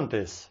build on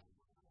this.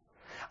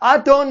 I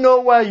don't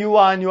know where you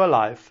are in your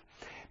life.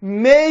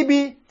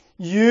 Maybe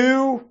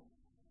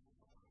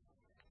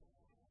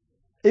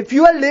if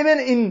you are living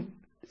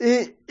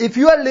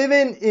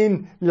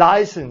in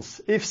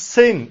license,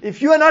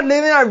 if you are not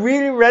living a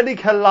really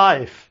radical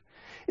life,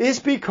 it's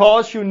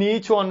because you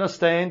need to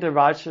understand the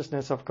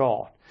righteousness of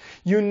God.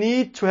 You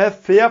need to have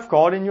fear of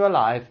God in your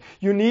life.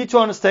 You need to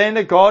understand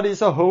that God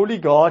is a holy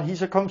God.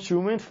 He's a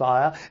consuming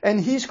fire,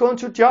 and He's going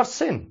to judge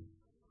sin.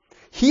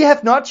 He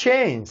has not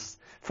changed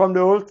from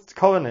the old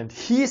covenant.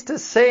 He is the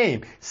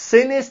same.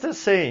 Sin is the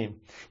same.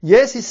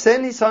 Yes, He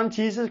sent His Son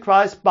Jesus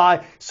Christ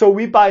so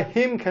we by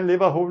Him can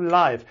live a holy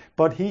life,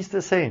 but He's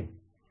the same.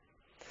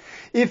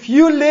 If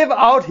you live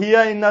out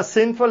here in a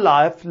sinful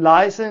life,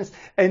 license,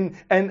 and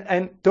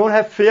don't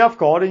have fear of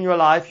God in your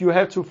life, you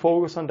have to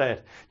focus on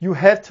that. You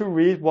have to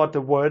read what the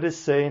Word is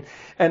saying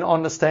and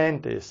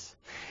understand this.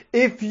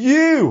 If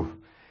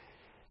you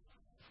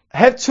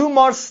have too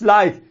much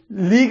like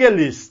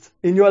legalist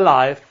in your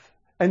life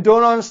and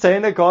don't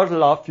understand that God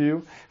loves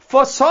you,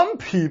 for some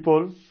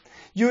people,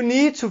 you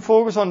need to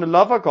focus on the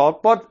love of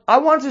God. But I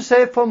want to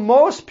say for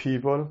most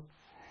people,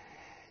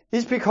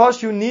 it's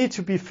because you need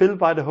to be filled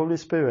by the Holy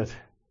Spirit.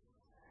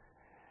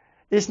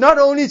 It's not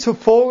only to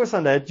focus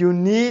on that, you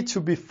need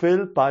to be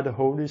filled by the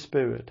Holy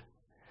Spirit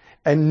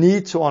and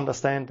need to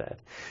understand that.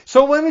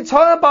 So when we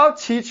talk about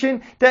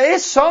teaching, there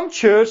is some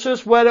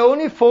churches where they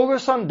only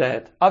focus on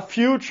that, a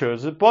few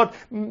churches, but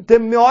the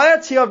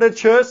majority of the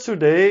church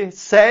today,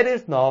 sad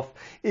enough,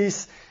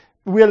 is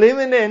we are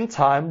living in the end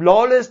time,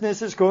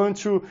 lawlessness is going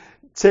to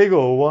take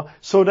over,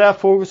 so they are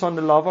focused on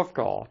the love of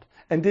God.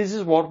 And this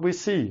is what we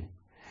see.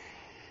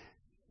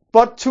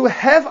 But to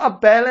have a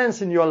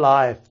balance in your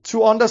life,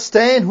 to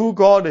understand who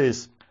God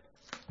is,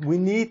 we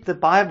need the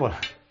Bible.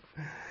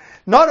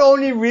 Not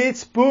only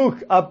read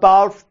books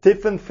about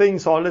different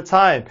things all the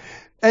time,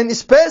 and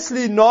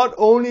especially not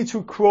only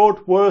to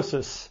quote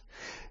verses.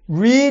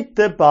 Read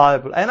the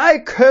Bible. And I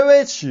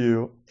encourage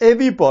you,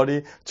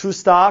 everybody, to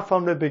start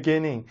from the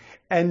beginning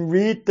and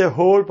read the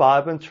whole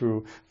Bible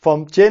through,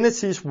 from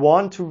Genesis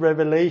 1 to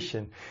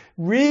Revelation.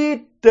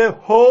 Read the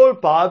whole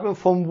Bible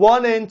from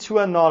one end to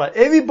another.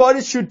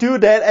 Everybody should do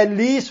that at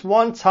least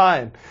one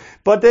time.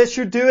 But they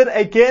should do it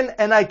again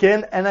and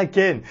again and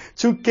again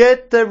to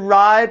get the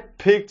right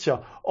picture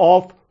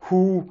of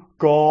who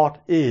God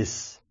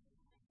is.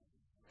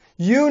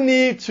 You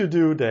need to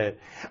do that.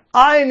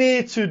 I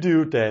need to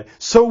do that.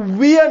 So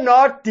we are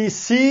not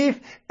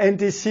deceived and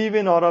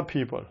deceiving other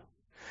people.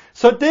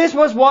 So this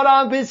was what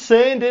I've been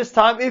saying this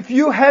time. If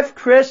you have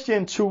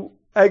questions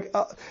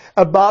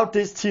about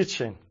this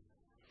teaching,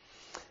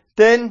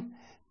 then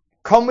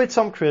come with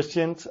some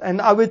questions,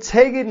 and I will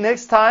take it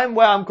next time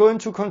where I'm going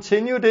to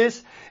continue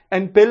this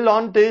and build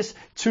on this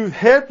to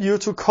help you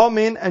to come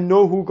in and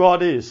know who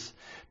God is.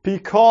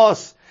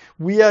 Because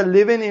we are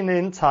living in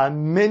end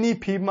time. Many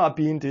people are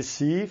being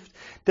deceived.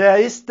 There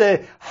is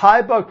the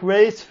hyper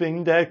grace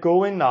thing that's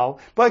going now.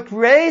 But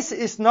grace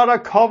is not a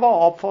cover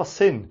up for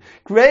sin.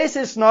 Grace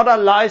is not a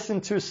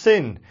license to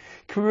sin.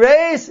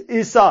 Grace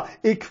is an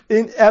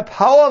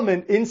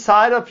empowerment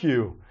inside of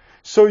you,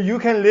 so you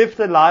can live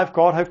the life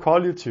God has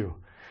called you to.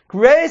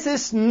 Grace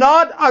is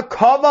not a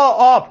cover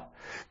up.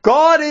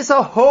 God is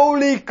a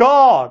holy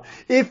God.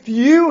 If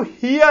you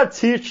hear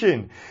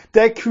teaching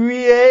that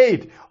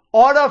create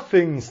other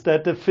things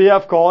that the fear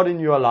of God in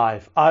your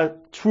life, are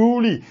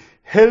truly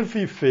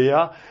healthy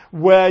fear,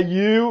 where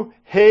you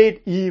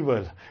hate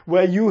evil,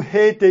 where you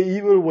hate the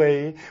evil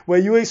way, where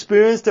you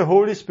experience the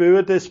Holy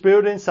Spirit, the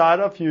Spirit inside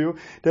of you,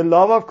 the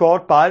love of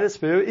God by the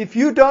Spirit. If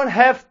you don't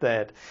have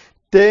that,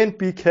 then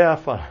be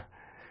careful.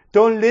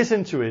 Don't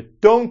listen to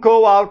it. Don't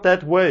go out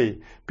that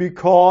way,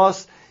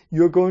 because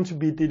you're going to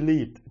be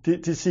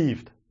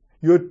deceived.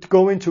 You're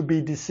going to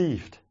be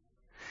deceived.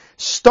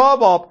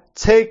 Stop up,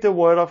 take the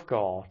Word of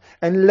God,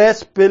 and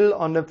let's build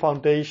on the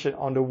foundation,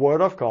 on the Word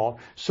of God,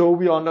 so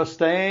we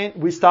understand.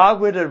 We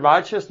start with the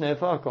righteousness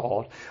of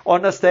God.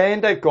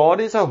 Understand that God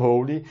is a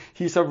holy,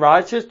 He's a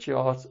righteous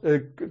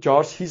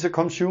judge, He's a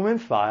consuming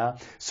fire.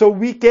 So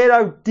we get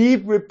a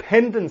deep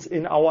repentance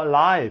in our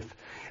life.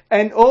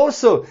 And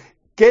also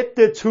get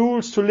the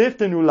tools to live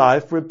the new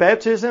life with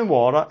baptism in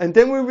water, and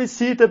then we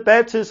receive the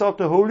baptism of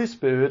the Holy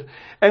Spirit,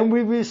 and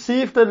we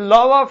receive the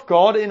love of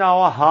God in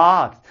our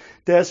heart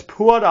that's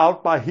poured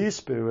out by His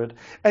Spirit.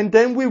 And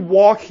then we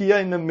walk here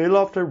in the middle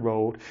of the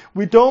road.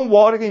 We don't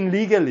walk in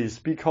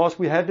legalism because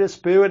we have the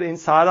Spirit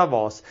inside of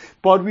us,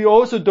 but we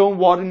also don't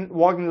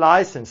walk in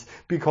license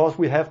because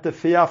we have the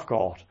fear of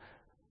God.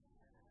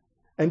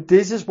 And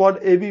this is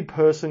what every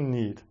person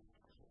needs.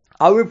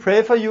 I will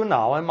pray for you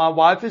now, and my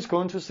wife is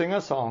going to sing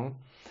a song.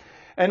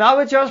 And I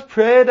will just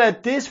pray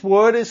that this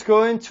word is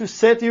going to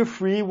set you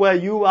free where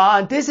you are.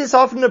 And this is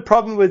often the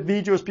problem with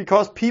videos,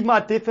 because people are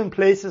at different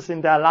places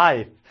in their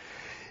life.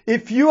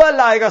 If you are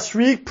like a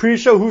street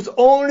preacher who's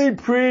only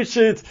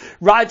preached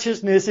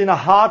righteousness in a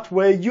hard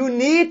way, you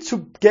need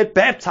to get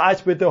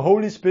baptized with the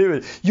Holy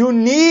Spirit. You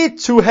need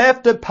to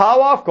have the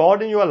power of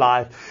God in your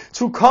life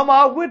to come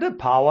out with the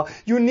power.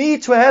 You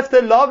need to have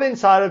the love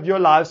inside of your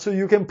life so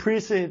you can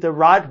preach it the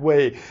right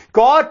way.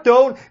 God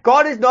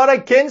is not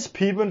against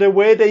people in the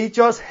way that He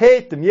just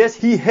hates them. Yes,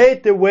 He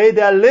hates the way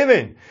they are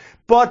living.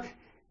 But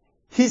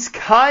His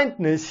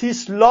kindness,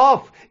 His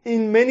love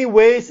in many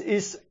ways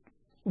is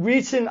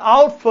reaching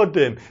out for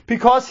them,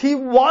 because He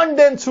wants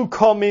them to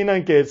come in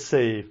and get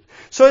saved.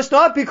 So it's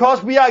not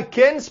because we are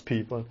against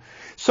people.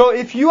 So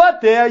if you are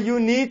there, you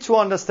need to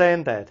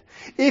understand that.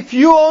 If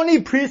you only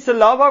preach the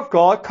love of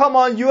God, come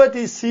on, you are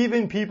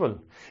deceiving people.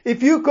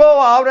 If you go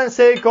out and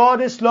say God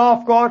is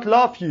love, God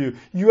loves you,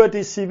 you are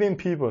deceiving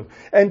people.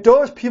 And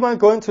those people are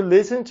going to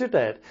listen to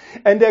that.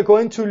 And they're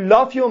going to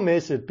love your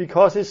message,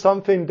 because it's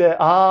something that,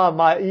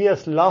 my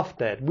ears love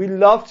that. We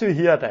love to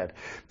hear that.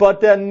 But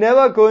they're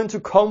never going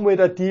to come with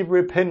a deep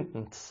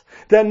repentance.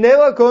 They're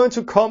never going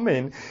to come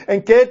in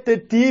and get the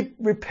deep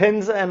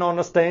repentance and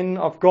understanding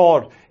of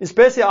God,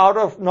 especially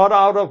not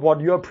out of what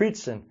you are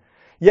preaching.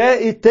 Yeah,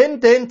 if then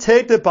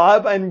take the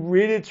Bible and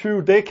read it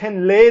through, they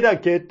can later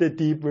get the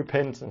deep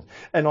repentance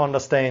and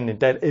understanding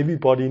that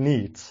everybody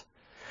needs.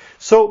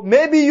 So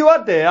maybe you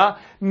are there,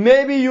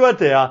 maybe you are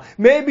there,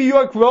 maybe you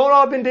are grown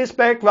up in this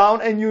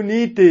background and you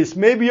need this,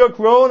 maybe you're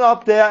grown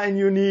up there and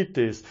you need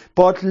this.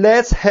 But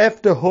let's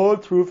have the whole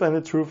truth and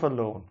the truth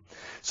alone.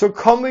 So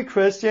come with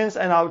questions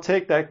and I'll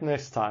take that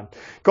next time.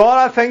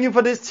 God, I thank you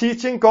for this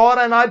teaching, God,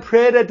 and I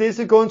pray that this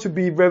is going to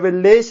be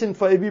revelation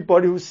for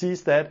everybody who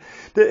sees that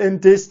in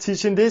this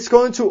teaching. This is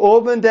going to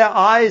open their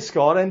eyes,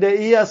 God, and their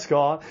ears,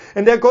 God,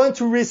 and they're going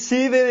to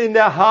receive it in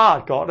their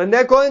heart, God, and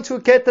they're going to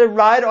get the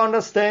right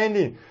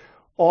understanding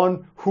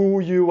on who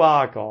you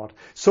are, God.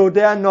 So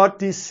they are not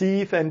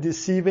deceived and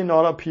deceiving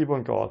other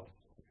people, God.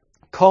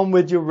 Come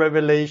with your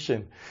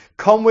revelation.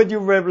 Come with your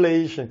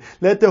revelation.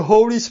 Let the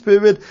Holy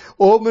Spirit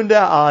open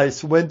their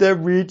eyes when they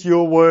read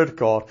your word,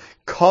 God.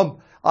 Come.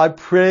 I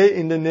pray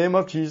in the name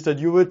of Jesus that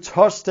you will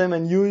touch them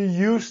and you will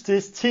use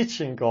this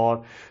teaching,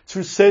 God,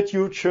 to set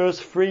your church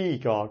free,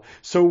 God.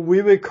 So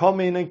we will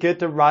come in and get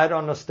the right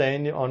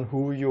understanding on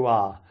who you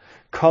are.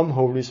 Come,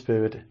 Holy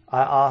Spirit.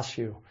 I ask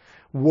you,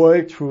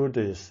 work through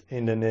this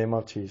in the name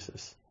of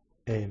Jesus.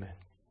 Amen.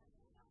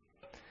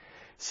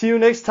 See you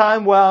next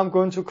time where I'm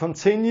going to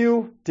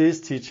continue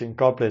this teaching.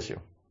 God bless you.